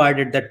was required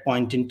at that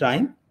point in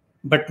time,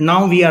 but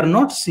now we are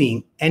not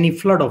seeing any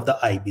flood of the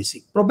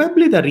IBC.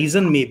 Probably the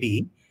reason may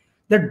be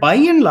that by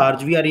and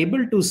large, we are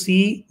able to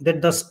see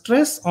that the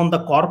stress on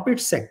the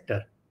corporate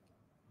sector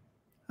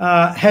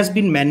has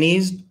been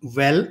managed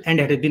well and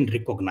has been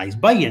recognized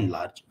by and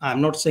large.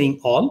 I'm not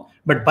saying all,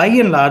 but by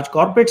and large,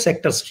 corporate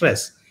sector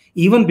stress,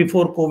 even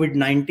before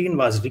COVID-19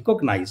 was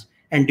recognized,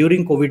 and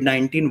during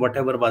COVID-19,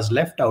 whatever was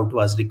left out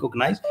was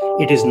recognized.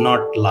 It is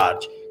not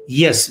large.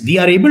 Yes, we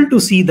are able to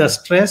see the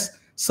stress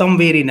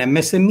somewhere in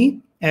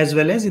MSME as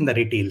well as in the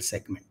retail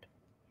segment.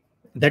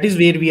 That is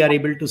where we are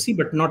able to see,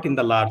 but not in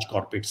the large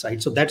corporate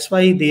side. So that's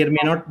why there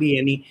may not be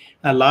any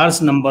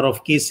large number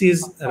of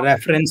cases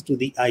reference to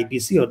the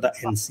IBC or the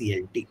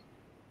NCLT.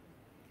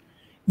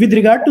 With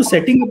regard to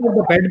setting up of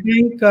the bed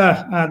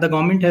bank, the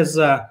government has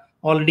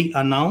already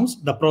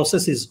announced the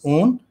process is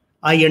on.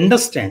 I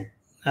understand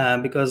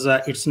because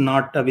it's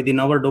not within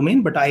our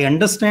domain, but I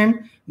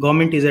understand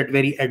government is at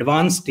very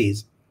advanced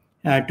stage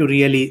to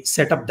really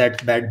set up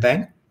that bad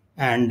bank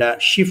and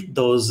shift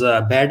those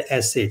bad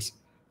assets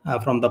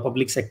from the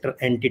public sector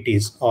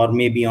entities or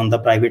maybe on the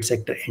private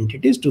sector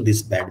entities to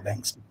this bad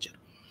bank structure.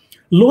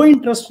 Low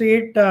interest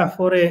rate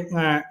for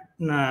a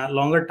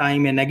longer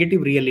time, a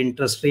negative real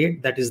interest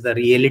rate, that is the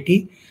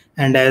reality.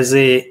 And as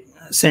a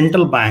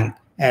central bank,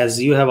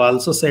 as you have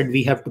also said,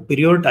 we have to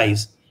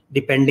prioritize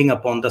depending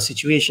upon the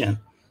situation.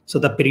 So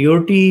the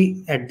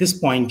priority at this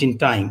point in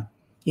time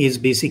is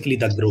basically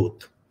the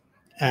growth.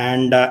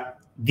 And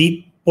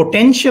the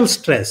potential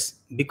stress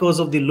because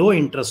of the low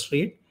interest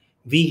rate,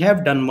 we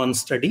have done one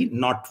study,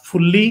 not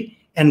fully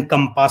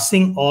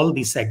encompassing all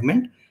the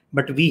segment,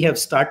 but we have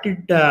started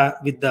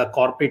with the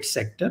corporate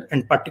sector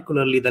and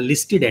particularly the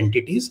listed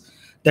entities,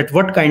 that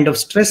what kind of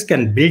stress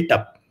can build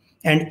up.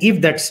 And if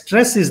that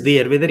stress is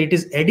there, whether it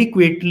is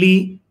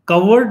adequately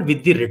covered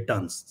with the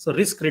returns. So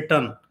risk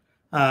return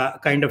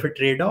kind of a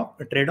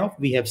trade-off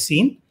we have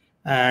seen.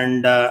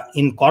 And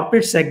in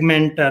corporate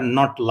segment,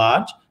 not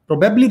large.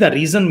 Probably the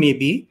reason may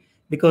be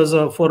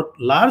because for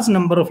large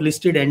number of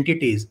listed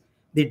entities,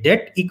 the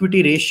debt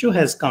equity ratio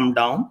has come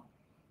down.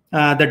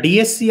 The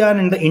DSCR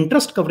and the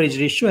interest coverage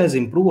ratio has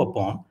improved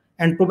upon,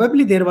 and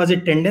probably there was a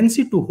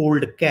tendency to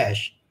hold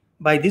cash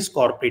by these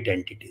corporate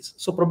entities.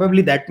 So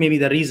probably that may be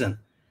the reason,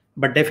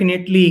 but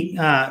definitely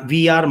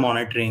we are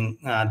monitoring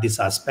this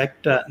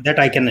aspect that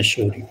I can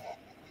assure you.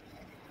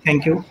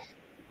 Thank you.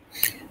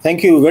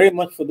 Thank you very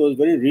much for those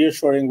very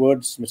reassuring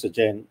words, Mr.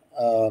 Jain.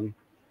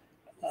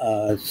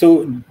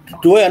 So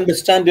do I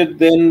understand it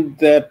then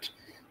that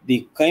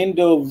the kind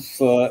of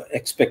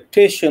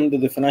expectation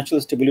that the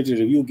Financial Stability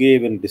Review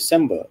gave in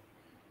December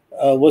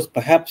was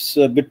perhaps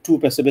a bit too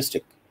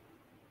pessimistic?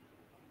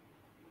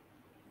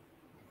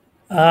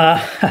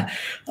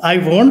 I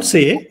won't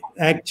say.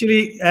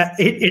 Actually,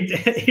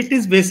 it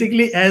is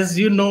basically, as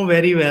you know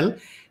very well,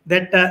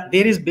 that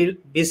there is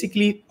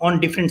basically on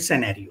different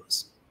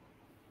scenarios.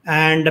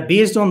 And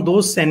based on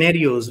those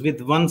scenarios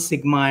with 1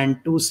 sigma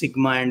and 2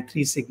 sigma and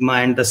 3 sigma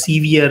and the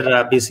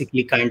severe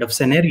basically kind of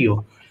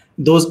scenario,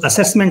 those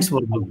assessments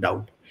were worked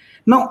out.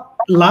 Now,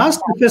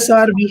 last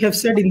FSR, we have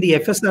said in the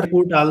FSR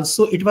report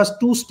also, it was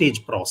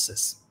 2-stage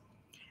process.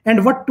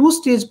 And what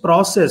 2-stage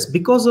process,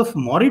 because of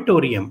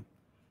moratorium,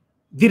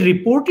 the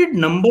reported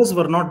numbers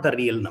were not the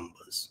real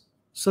numbers.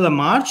 So the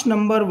March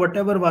number,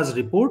 whatever was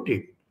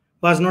reported,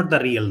 was not the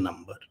real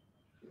number.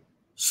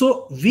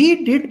 So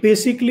we did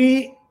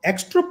basically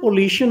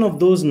extrapolation of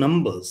those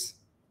numbers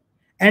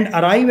and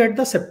arrive at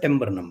the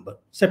September number,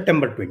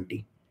 September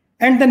 20.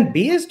 And then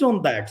based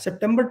on that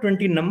September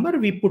 20 number,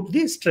 we put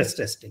the stress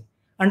testing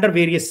under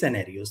various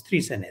scenarios,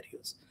 3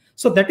 scenarios.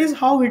 So that is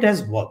how it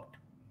has worked.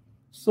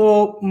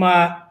 So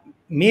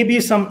maybe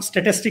some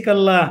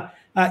statistical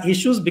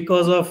issues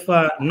because of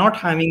not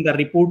having the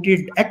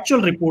reported,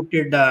 actual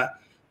reported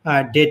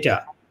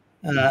data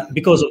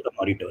because of the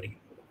moratorium.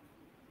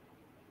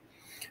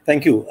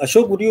 Thank you.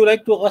 Ashok, would you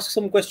like to ask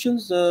some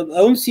questions? I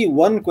only see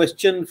one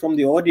question from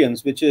the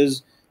audience, which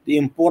is the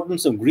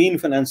importance of green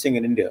financing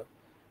in India.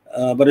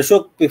 But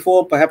Ashok,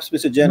 before perhaps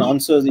Mr. Jain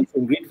answers the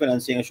green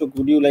financing, Ashok,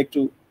 would you like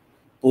to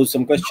pose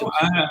some questions?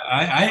 No,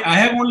 I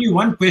have only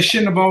one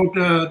question about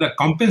the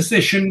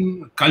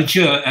compensation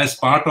culture as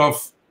part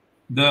of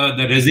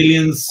the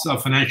resilience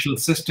of financial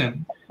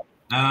system.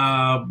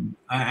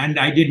 And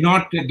I did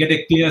not get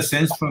a clear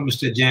sense from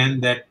Mr.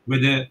 Jain that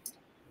whether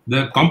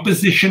the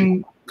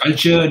compensation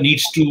culture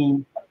needs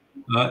to,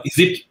 is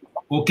it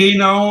okay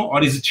now,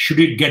 or should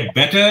it get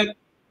better?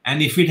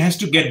 And if it has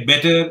to get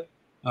better,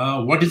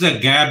 what is the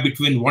gap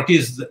between what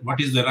is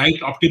the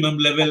right optimum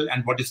level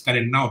and what is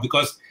current now?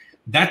 Because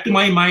that, to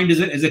my mind,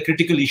 is a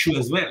critical issue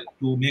as well,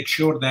 to make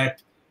sure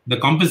that the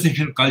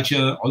compensation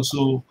culture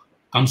also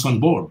comes on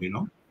board,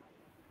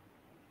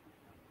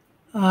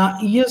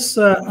 Yes,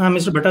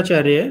 Mr.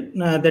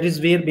 Bhattacharya, that is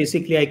where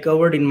basically I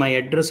covered in my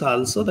address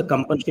also. The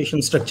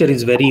compensation structure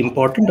is very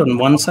important on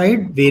one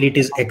side where it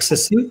is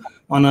excessive,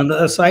 on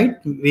another side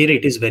where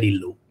it is very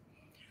low.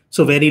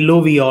 So very low,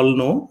 we all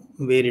know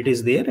where it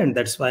is there, and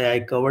that's why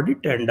I covered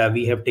it, and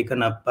we have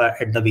taken up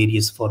at the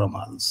various forum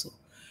also.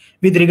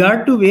 With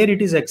regard to where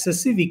it is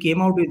excessive, we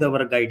came out with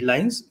our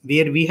guidelines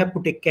where we have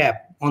put a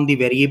cap on the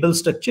variable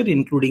structure,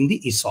 including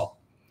the ESOP.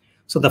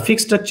 So the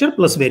fixed structure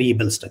plus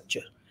variable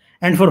structure.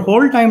 And for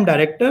whole time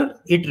director,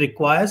 it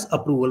requires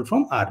approval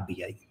from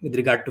RBI with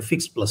regard to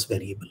fixed plus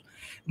variable.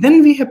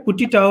 Then we have put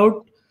it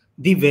out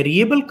the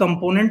variable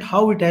component,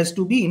 how it has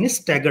to be in a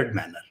staggered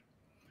manner,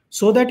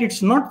 so that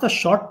it's not the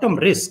short-term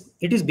risk.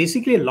 It is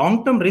basically a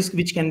long-term risk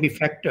which can be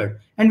factored.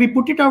 And we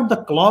put it out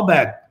the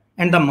clawback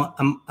and the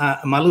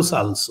malus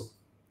also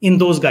in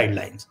those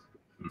guidelines.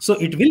 So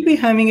it will be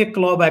having a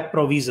clawback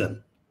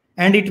provision,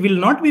 and it will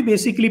not be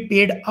basically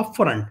paid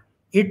upfront.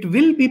 It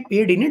will be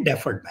paid in a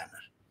deferred manner.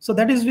 So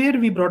that is where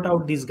we brought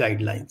out these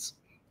guidelines.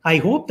 I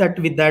hope that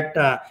with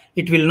that,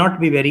 it will not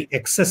be very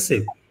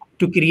excessive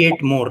to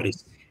create more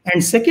risk.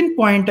 And second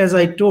point, as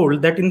I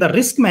told, that in the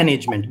risk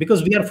management,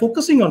 because we are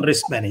focusing on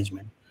risk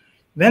management,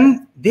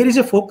 when there is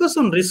a focus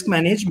on risk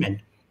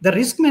management, the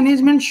risk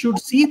management should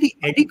see the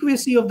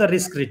adequacy of the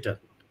risk return.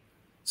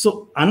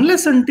 So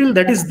unless until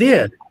that is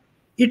there,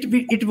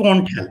 it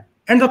won't help.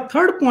 And the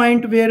third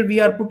point where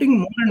we are putting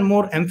more and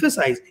more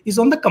emphasis is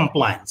on the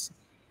compliance.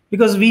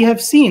 Because we have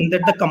seen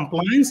that the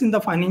compliance in the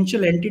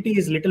financial entity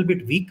is a little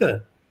bit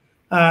weaker.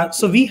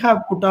 So we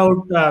have put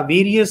out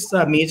various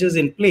measures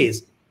in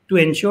place to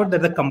ensure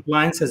that the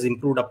compliance has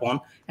improved upon.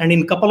 And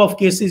in a couple of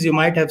cases, you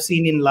might have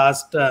seen in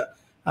last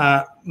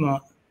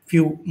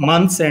few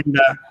months and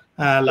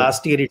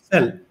last year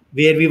itself,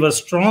 where we were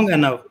strong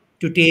enough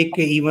to take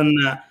even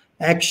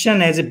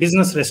action as a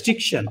business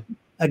restriction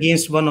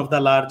against one of the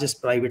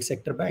largest private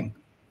sector bank.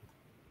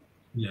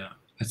 Yeah,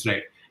 that's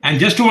right. And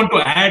just want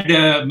to add,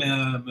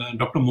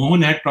 Dr.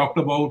 Mohan had talked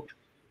about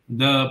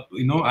the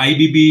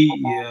IBB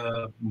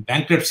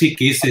bankruptcy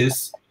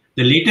cases.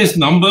 The latest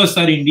numbers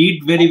are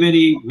indeed very,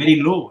 very, very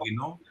low.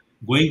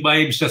 Going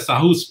by Mr.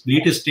 Sahu's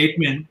latest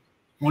statement,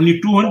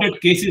 only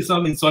 200 cases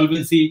of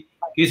insolvency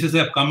cases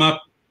have come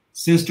up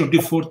since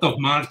 24th of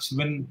March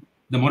when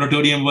the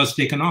moratorium was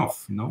taken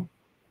off.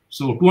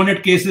 So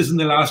 200 cases in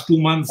the last 2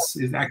 months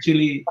is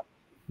actually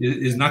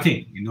is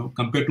nothing,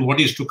 compared to what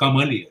is to come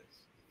earlier.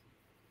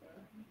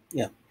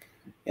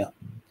 Yeah.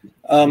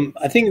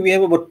 I think we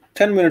have about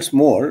 10 minutes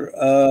more.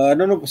 I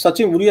don't know,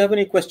 Sachin, would you have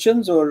any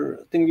questions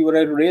or thing you would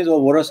like to raise,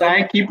 or Vohra?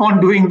 I keep on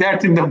doing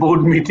that in the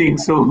board meeting,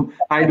 so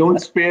I don't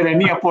spare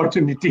any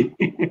opportunity.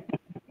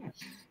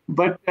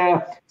 But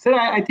sir,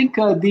 I think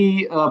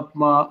the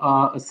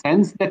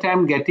sense that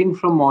I'm getting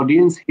from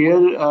audience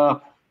here,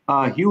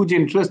 huge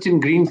interest in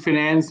green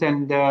finance,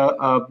 and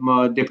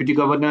Deputy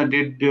Governor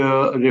did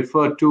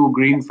refer to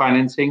green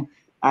financing.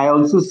 I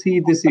also see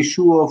this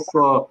issue of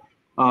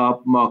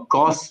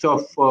cost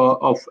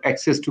of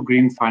access to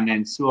green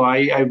finance. So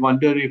I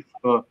wonder if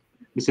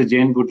Mr.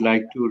 Jain would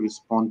like to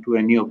respond to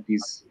any of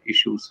these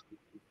issues.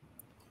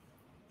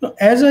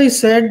 As I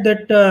said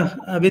that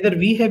whether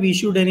we have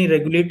issued any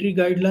regulatory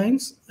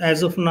guidelines,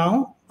 as of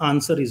now,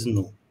 answer is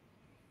no.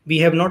 We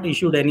have not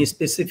issued any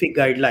specific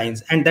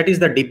guidelines, and that is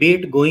the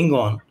debate going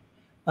on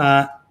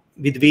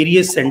with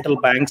various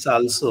central banks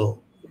also.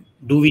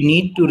 Do we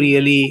need to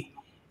really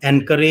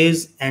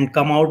encourage and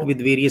come out with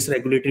various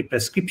regulatory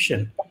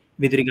prescription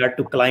with regard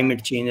to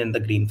climate change and the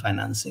green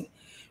financing?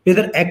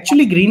 Whether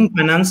actually green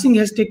financing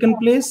has taken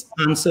place,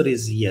 answer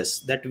is yes.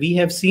 That we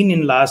have seen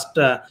in last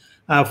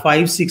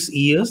 5-6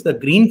 years, the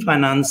green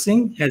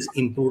financing has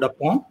improved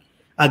upon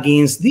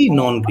against the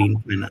non-green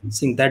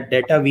financing. That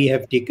data we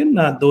have taken,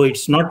 though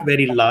it's not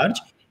very large,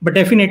 but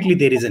definitely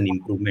there is an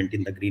improvement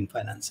in the green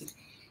financing.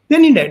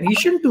 Then in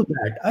addition to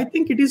that, I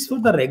think it is for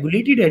the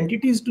regulated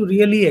entities to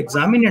really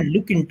examine and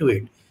look into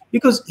it,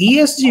 because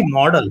ESG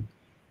model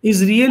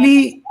is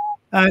really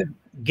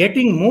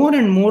getting more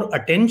and more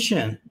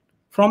attention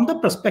from the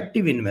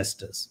prospective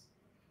investors.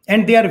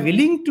 And they are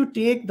willing to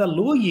take the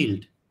low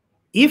yield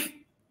if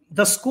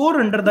the score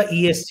under the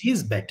ESG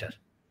is better.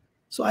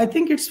 So I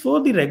think it's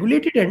for the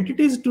regulated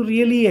entities to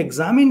really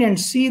examine and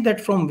see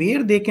that from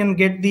where they can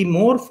get the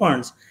more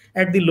funds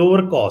at the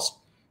lower cost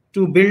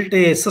to build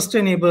a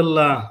sustainable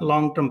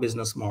long-term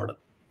business model.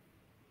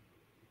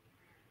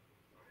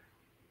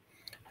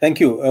 Thank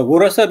you.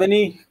 Vohra sir,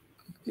 any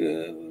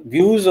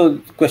views or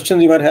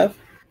questions you might have?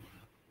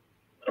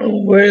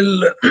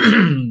 Well,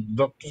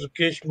 Dr.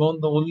 Rakesh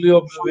Mohan, the only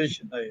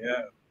observation I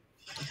have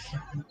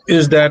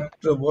is that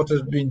what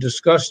has been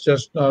discussed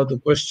just now, the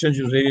questions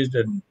you raised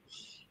and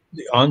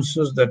the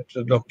answers that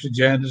Dr.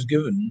 Jain has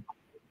given,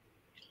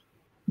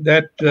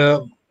 that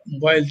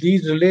while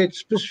these relate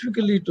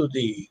specifically to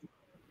the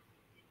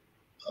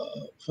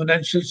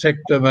financial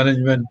sector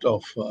management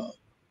of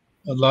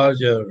a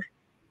larger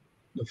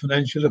the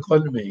financial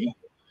economy,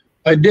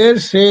 I dare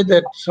say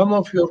that some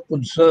of your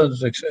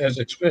concerns, as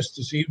expressed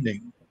this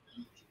evening,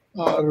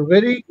 are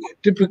very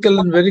typical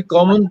and very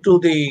common to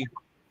the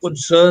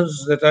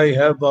concerns that I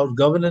have about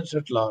governance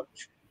at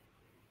large,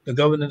 the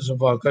governance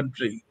of our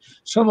country.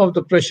 Some of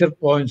the pressure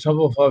points, some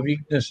of our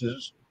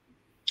weaknesses,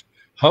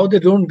 how they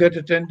don't get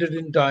attended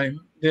in time,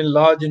 they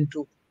enlarge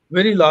into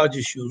very large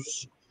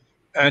issues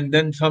and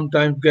then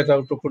sometimes get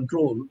out of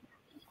control.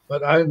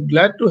 But I'm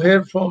glad to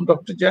hear from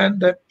Dr. Jain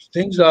that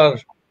things are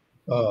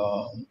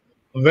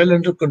well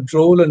under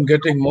control and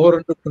getting more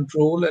under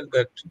control, and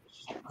that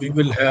we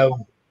will have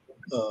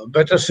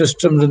better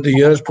systems in the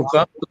years to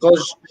come.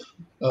 Because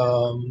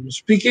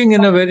speaking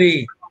in a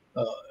very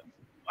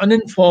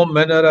uninformed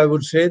manner, I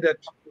would say that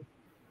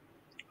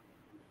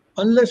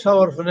unless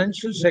our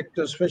financial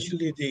sector,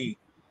 especially the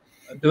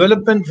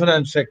development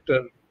finance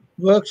sector,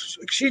 works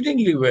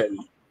exceedingly well,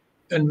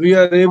 and we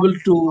are able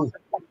to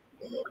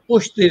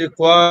push the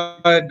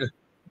required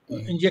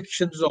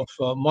injections of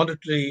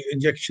monetary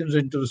injections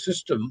into the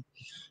system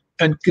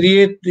and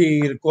create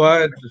the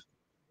required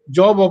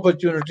job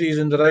opportunities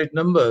in the right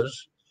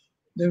numbers,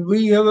 then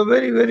we have a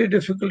very, very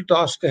difficult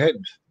task ahead.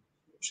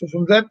 So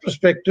from that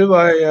perspective,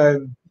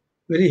 I'm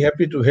very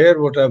happy to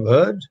hear what I've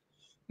heard,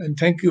 and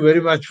thank you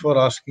very much for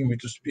asking me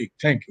to speak.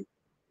 Thank you.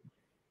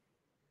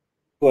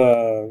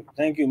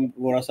 Thank you,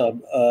 Vohra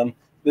sahab.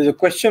 There's a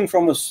question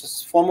from a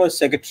former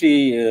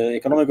Secretary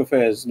Economic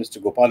Affairs, Mr.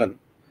 Gopalan.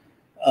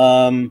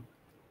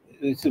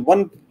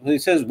 He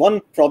says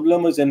one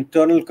problem is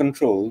internal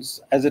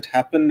controls as it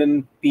happened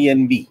in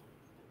PNB.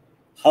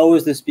 How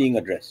is this being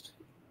addressed?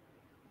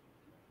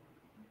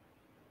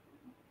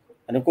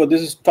 And of course,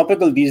 this is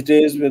topical these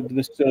days with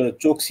Mr.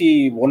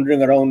 Choksi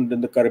wandering around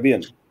in the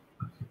Caribbean.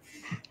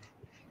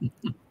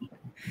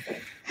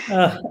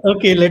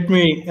 Okay, let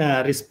me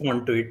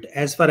respond to it.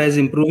 As far as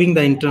improving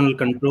the internal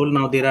control,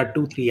 now there are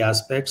 2-3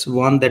 aspects.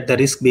 One, that the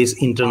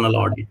risk-based internal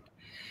audit.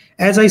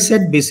 As I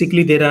said,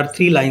 basically there are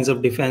 3 lines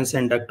of defense,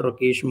 and Dr.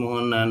 Rakesh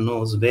Mohan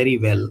knows very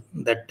well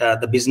that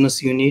the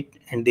business unit,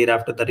 and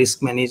thereafter the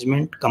risk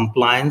management,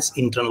 compliance,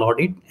 internal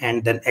audit,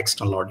 and then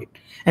external audit.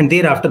 And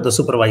thereafter the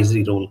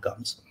supervisory role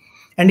comes.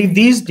 And if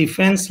these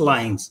defense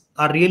lines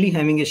are really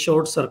having a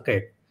short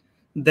circuit,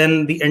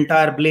 then the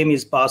entire blame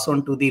is passed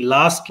on to the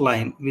last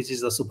line, which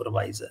is the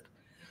supervisor.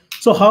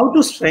 So how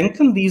to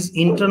strengthen these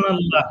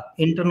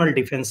internal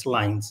defense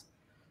lines?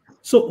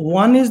 So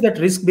one is that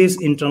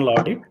risk-based internal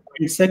audit,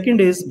 and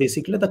second is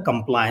basically the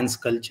compliance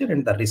culture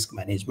and the risk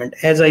management.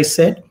 As I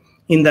said,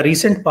 in the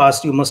recent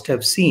past, you must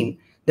have seen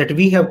that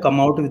we have come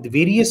out with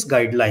various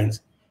guidelines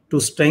to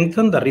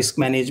strengthen the risk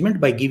management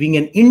by giving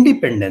an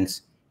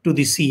independence to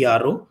the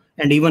CRO.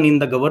 And even in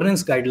the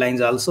governance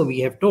guidelines also, we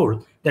have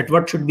told that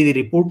what should be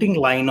the reporting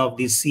line of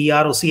the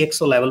CRO,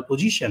 CXO level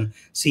position,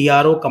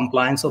 CRO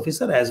compliance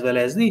officer, as well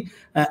as the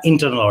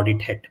internal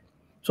audit head.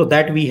 So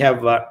that we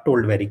have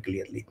told very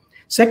clearly.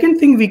 Second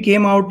thing we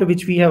came out,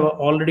 which we have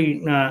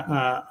already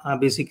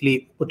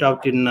basically put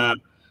out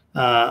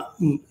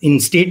in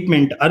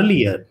statement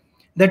earlier,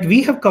 that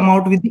we have come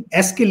out with the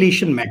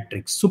escalation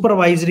matrix,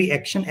 supervisory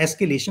action,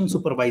 escalation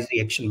supervisory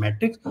action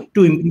matrix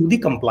to improve the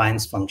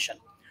compliance function.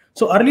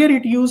 So earlier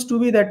it used to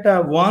be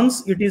that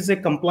once it is a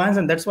compliance,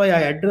 and that's why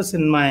I address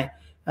in my,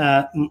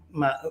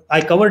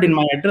 I covered in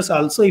my address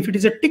also, if it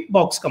is a tick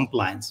box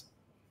compliance,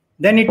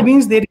 then it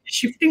means there is a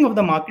shifting of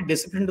the market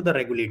discipline to the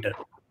regulator.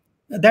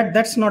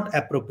 That's not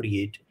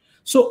appropriate.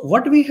 So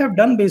what we have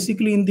done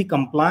basically in the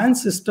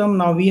compliance system,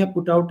 now we have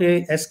put out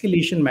a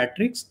escalation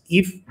matrix.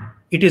 If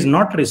it is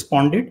not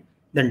responded,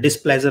 then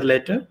displeasure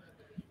letter,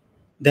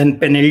 then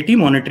penalty,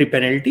 monetary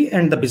penalty,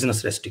 and the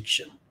business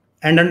restriction.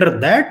 And under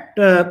that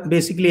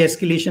basically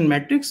escalation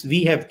matrix,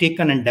 we have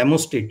taken and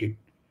demonstrated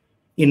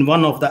in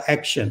one of the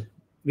action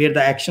where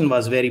the action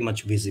was very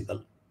much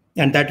visible,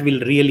 and that will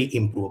really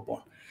improve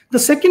upon. The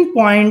second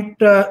point,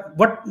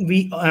 what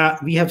we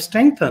have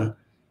strengthened,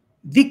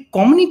 the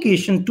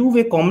communication,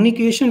 two-way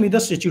communication with the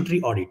statutory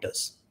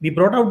auditors. We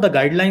brought out the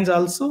guidelines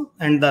also,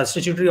 and the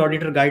statutory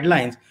auditor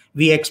guidelines,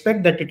 we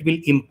expect that it will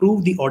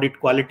improve the audit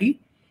quality.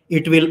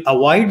 It will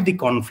avoid the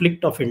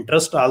conflict of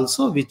interest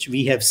also, which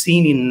we have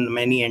seen in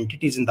many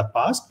entities in the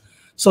past.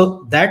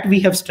 So that we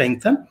have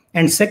strengthened.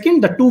 And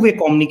second, the two-way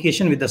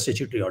communication with the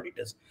statutory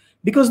auditors.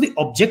 Because the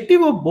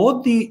objective of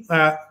both the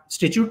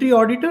statutory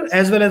auditor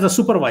as well as the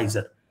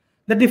supervisor,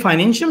 that the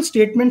financial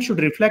statement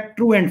should reflect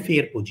true and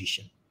fair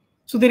position.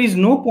 So there is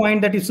no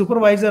point that if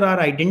supervisor are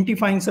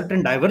identifying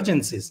certain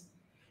divergences,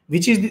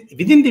 which is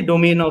within the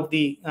domain of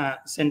the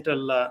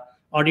central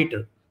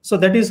auditor. So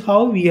that is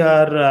how we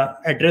are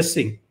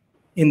addressing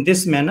in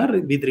this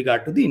manner with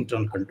regard to the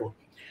internal control.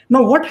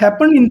 Now, what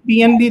happened in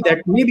PNB,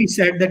 that may be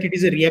said that it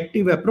is a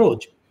reactive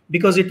approach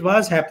because it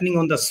was happening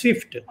on the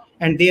SWIFT,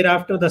 and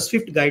thereafter the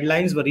SWIFT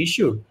guidelines were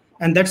issued.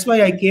 And that's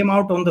why I came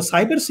out on the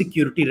cyber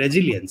security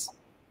resilience.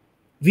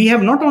 We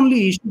have not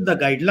only issued the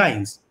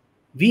guidelines,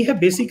 we have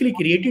basically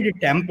created a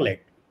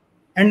template.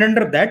 And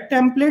under that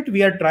template,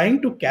 we are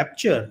trying to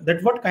capture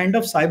that what kind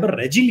of cyber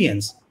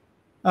resilience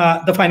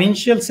the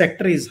financial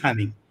sector is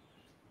having.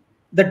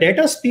 The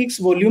data speaks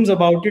volumes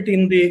about it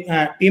in the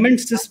payment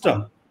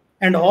system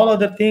and all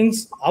other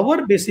things.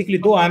 Our basically,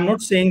 though I'm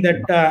not saying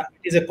that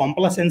it is a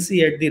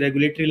complacency at the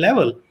regulatory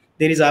level,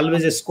 there is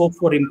always a scope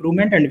for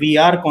improvement, and we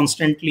are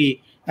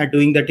constantly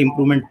doing that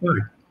improvement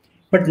part.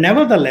 But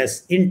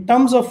nevertheless, in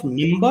terms of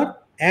number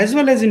as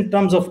well as in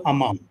terms of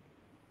amount,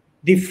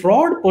 the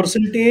fraud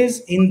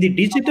percentage in the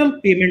digital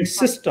payment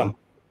system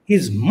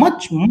is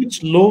much,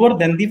 much lower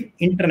than the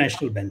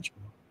international benchmark.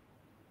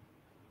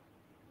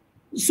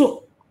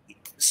 So,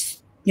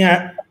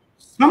 yeah,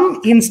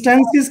 some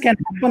instances can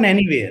happen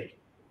anywhere,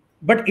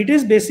 but it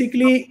is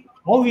basically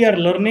how we are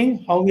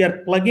learning, how we are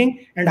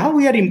plugging, and how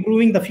we are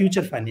improving the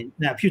future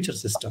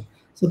system.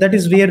 So that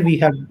is where we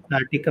have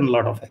taken a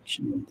lot of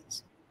action on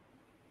this.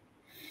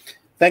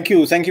 Thank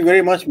you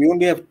very much. We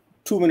only have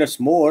 2 minutes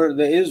more.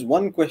 There is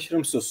one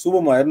question from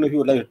Subama. I don't know if you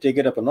would like to take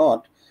it up or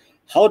not.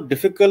 How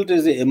difficult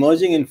is the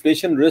emerging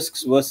inflation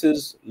risks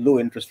versus low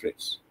interest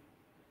rates?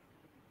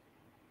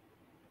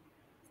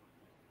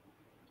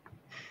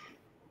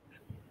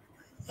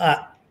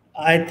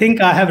 I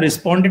think I have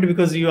responded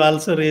because you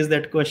also raised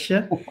that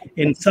question.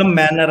 In some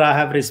manner, I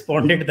have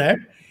responded that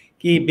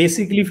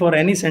basically for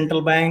any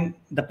central bank,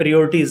 the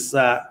priorities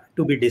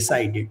to be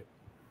decided.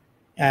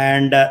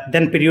 And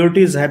then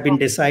priorities have been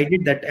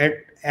decided that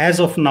as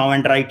of now,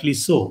 and rightly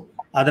so,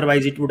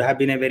 otherwise it would have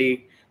been a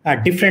very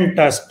different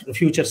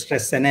future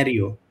stress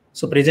scenario.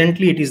 So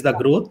presently it is the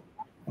growth,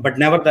 but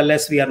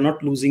nevertheless, we are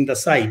not losing the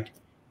sight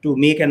to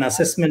make an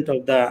assessment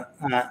of the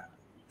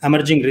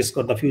emerging risk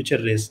or the future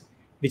risk,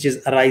 which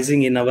is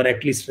arising in our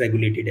at least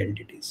regulated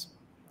entities.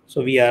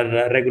 So we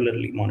are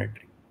regularly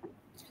monitoring.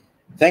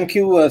 Thank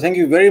you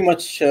very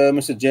much,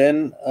 Mr.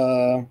 Jain.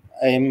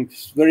 I am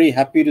very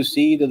happy to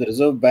see that the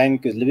Reserve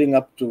Bank is living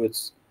up to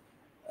its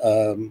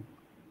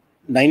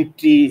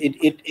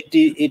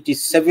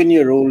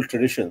 87-year-old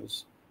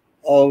traditions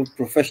of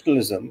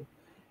professionalism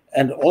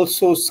and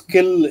also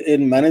skill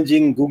in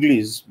managing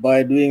googlies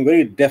by doing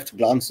very deft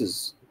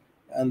glances.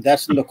 And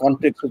that's in the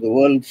context of the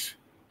World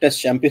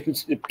Test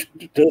Championship,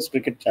 Test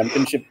Cricket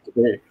Championship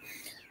today.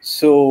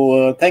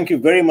 So thank you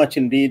very much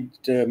indeed,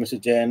 Mr.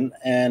 Jain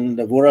and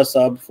Vohra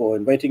Saab for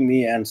inviting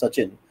me, and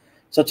Sachin.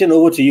 Sachin,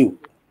 over to you.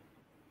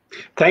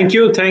 Thank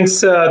you.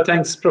 Thanks,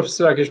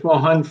 Professor Rakesh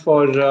Mohan,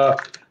 for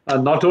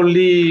not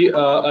only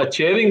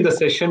chairing the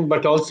session,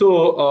 but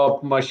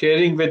also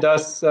sharing with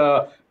us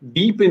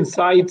deep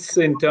insights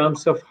in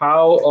terms of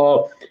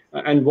how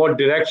and what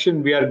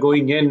direction we are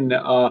going in,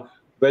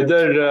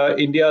 whether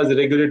India's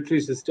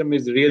regulatory system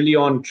is really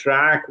on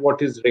track,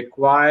 what is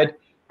required,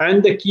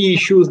 and the key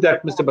issues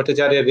that Mr.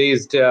 Bhattacharya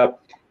raised.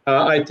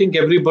 I think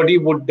everybody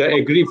would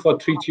agree for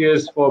 3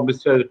 cheers for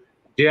Mr.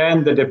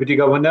 Jain, the Deputy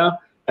Governor.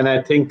 And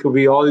I think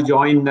we all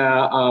join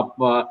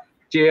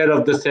chair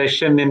of the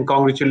session in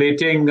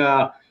congratulating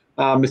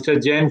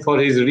Mr. Jain for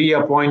his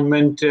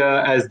reappointment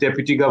as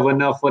Deputy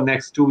Governor for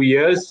next 2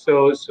 years.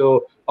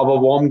 So our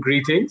warm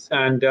greetings.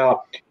 And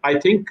I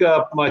think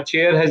my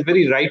chair has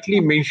very rightly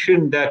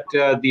mentioned that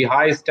the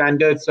high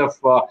standards of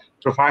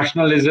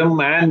professionalism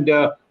and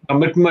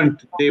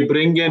commitment, they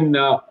bring in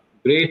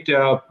great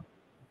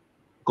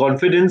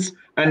confidence,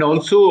 and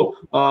also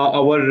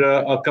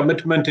our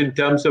commitment in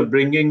terms of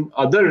bringing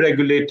other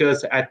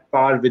regulators at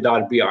par with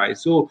RBI.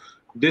 So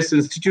this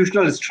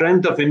institutional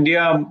strength of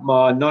India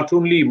not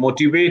only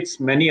motivates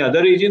many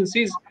other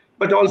agencies,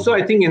 but also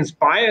I think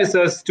inspires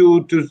us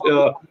to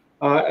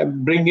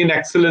bring in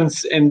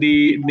excellence in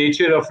the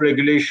nature of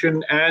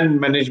regulation and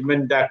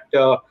management that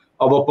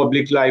our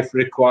public life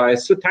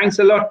requires. So thanks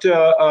a lot,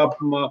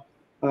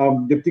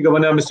 Deputy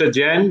Governor Mr.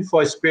 Jain,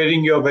 for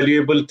sparing your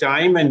valuable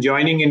time and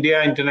joining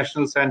India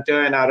International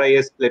Center and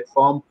RIS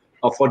platform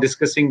for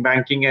discussing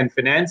banking and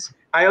finance.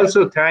 I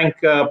also thank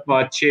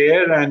our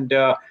chair and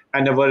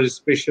our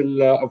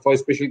special for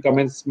special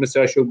comments,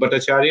 Mr. Ashok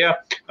Bhattacharya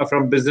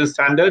from Business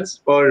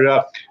Standards,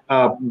 for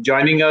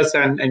joining us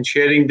and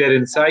sharing their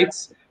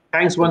insights.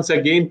 Thanks once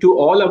again to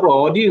all our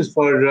audience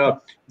for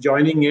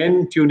joining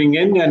in, tuning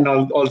in, and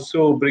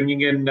also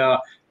bringing in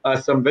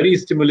some very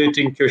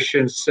stimulating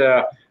questions.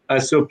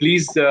 So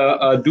please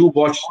do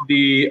watch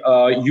the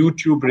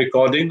YouTube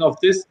recording of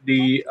this.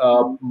 The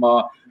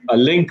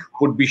link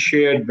would be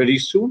shared very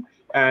soon.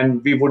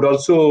 And we would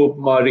also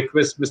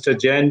request Mr.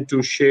 Jain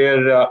to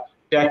share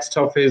text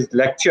of his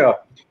lecture,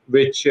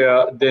 which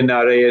then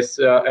RIS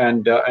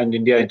and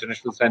India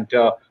International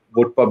Center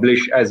would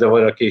publish as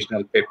our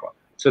occasional paper.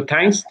 So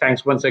thanks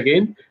once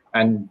again,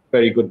 and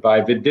very goodbye.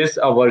 With this,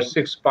 our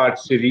 6-part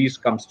series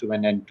comes to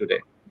an end today.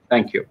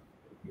 Thank you.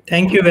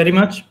 Thank you very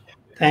much.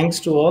 Thanks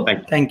to all.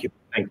 Thank you.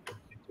 Thank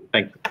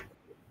you.